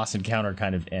final boss encounter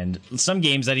kind of end. Some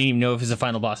games I didn't even know if it was a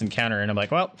final boss encounter, and I'm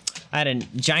like, well, I had a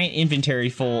giant inventory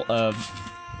full of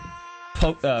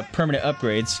permanent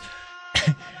upgrades,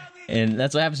 and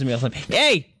that's what happens to me. I was like,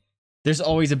 hey, there's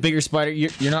always a bigger spider.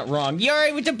 You're not wrong. You're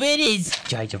right with the biddies.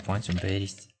 I just want some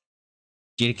biddies.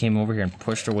 Jada came over here and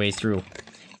pushed her way through.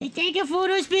 Hey, take a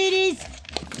photo, biddies.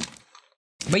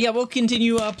 But yeah, we'll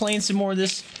continue playing some more of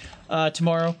this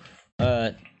tomorrow.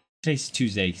 Today's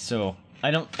Tuesday, so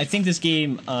I think this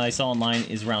game I saw online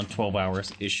is around 12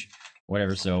 hours ish,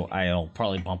 whatever. So I'll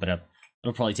probably bump it up.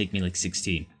 It'll probably take me like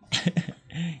 16.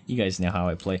 You guys know how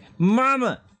I play.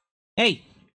 Mama, hey,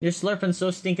 you're slurping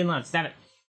so stinking loud. Stop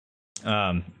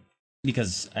it.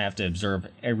 Because I have to observe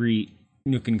every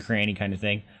nook and cranny kind of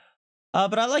thing.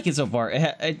 But I like it so far.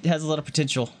 It has a lot of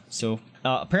potential. So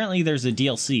apparently there's a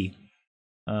DLC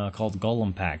called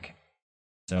Golem Pack.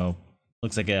 So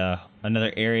looks like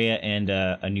another area and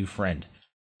a new friend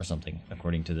or something,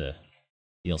 according to the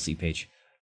DLC page.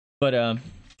 But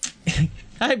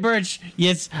hi Birch.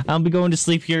 Yes, I'll be going to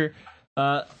sleep here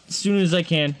as soon as I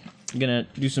can. I'm gonna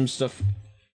do some stuff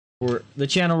for the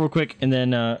channel real quick, and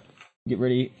then get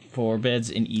ready for beds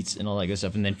and eats and all that good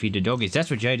stuff, and then feed the doggies. That's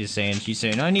what Jade is saying. She's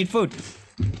saying, I need food.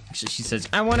 So she says,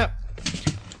 I want up.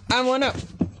 I want up.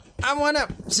 I want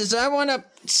up. Says, I want up.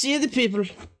 See the people.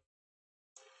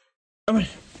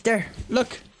 There,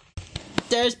 look.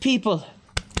 There's people.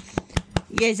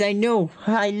 Yes, I know.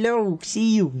 Hello.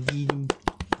 See you.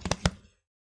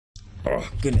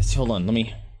 Oh, goodness. Hold on. Let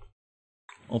me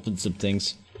open some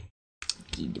things.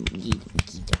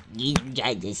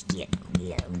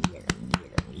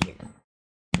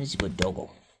 That's a good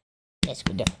doggo. That's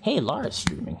good. Hey, Laura's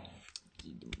streaming.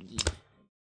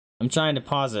 I'm trying to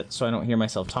pause it so I don't hear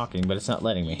myself talking, but it's not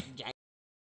letting me.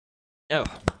 Oh.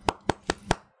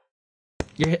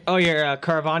 You're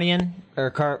Caravanian?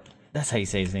 Or that's how you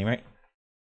say his name, right?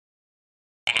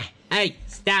 Hey,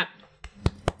 stop!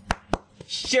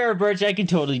 Sure, Birch, I can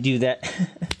totally do that.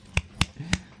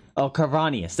 Oh,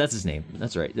 Carvanius, that's his name.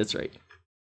 That's right, that's right.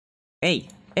 Hey,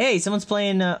 someone's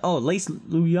playing, oh, Lace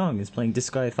Lu Young is playing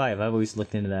Disgaea 5. I've always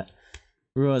looked into that.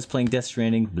 Aurora is playing Death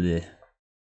Stranding. Bleh.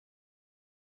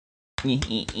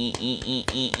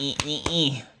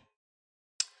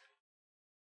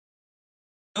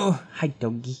 Oh, hi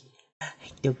doggy.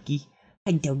 Hi doggy.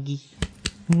 Hi doggy.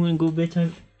 You wanna go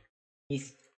bedtime?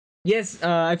 Yes,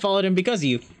 I followed him because of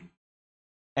you.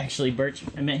 Actually, Birch,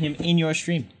 I met him in your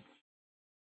stream.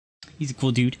 He's a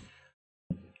cool dude.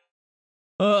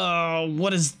 Oh,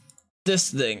 what is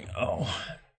this thing? Oh.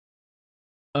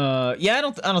 Yeah, I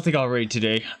don't think I'll raid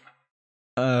today.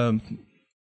 I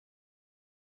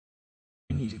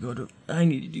need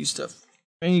to do stuff.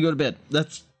 I need to go to bed.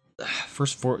 That's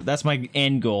that's my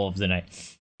end goal of the night.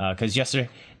 Cause yesterday,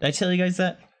 did I tell you guys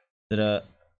that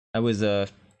I was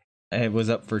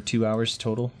up for 2 hours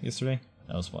total yesterday?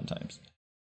 That was fun times.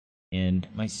 And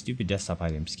my stupid desktop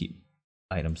icons keep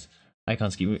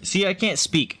moving. See, I can't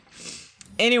speak.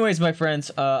 Anyways, my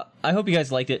friends, I hope you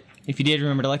guys liked it. If you did,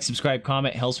 remember to like, subscribe,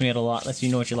 comment. It helps me out a lot. Lets me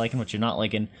know what you're liking, what you're not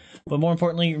liking. But more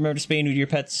importantly, remember to spay and neuter your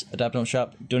pets, adopt, don't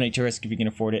shop, donate to risk if you can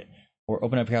afford it, or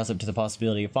open up your house up to the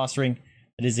possibility of fostering.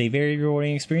 It is a very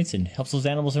rewarding experience and helps those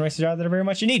animals and races out that are very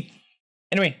much in need.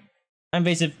 Anyway, I'm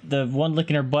Vaesive. The one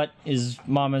licking her butt is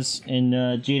Mama's, and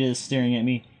Jada is staring at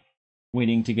me,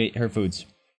 waiting to get her foods.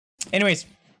 Anyways,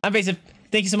 I'm Vaesive.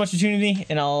 Thank you so much for tuning in,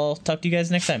 and I'll talk to you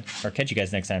guys next time. Or catch you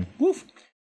guys next time. Woof!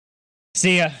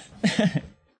 See ya!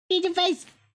 Eat your face!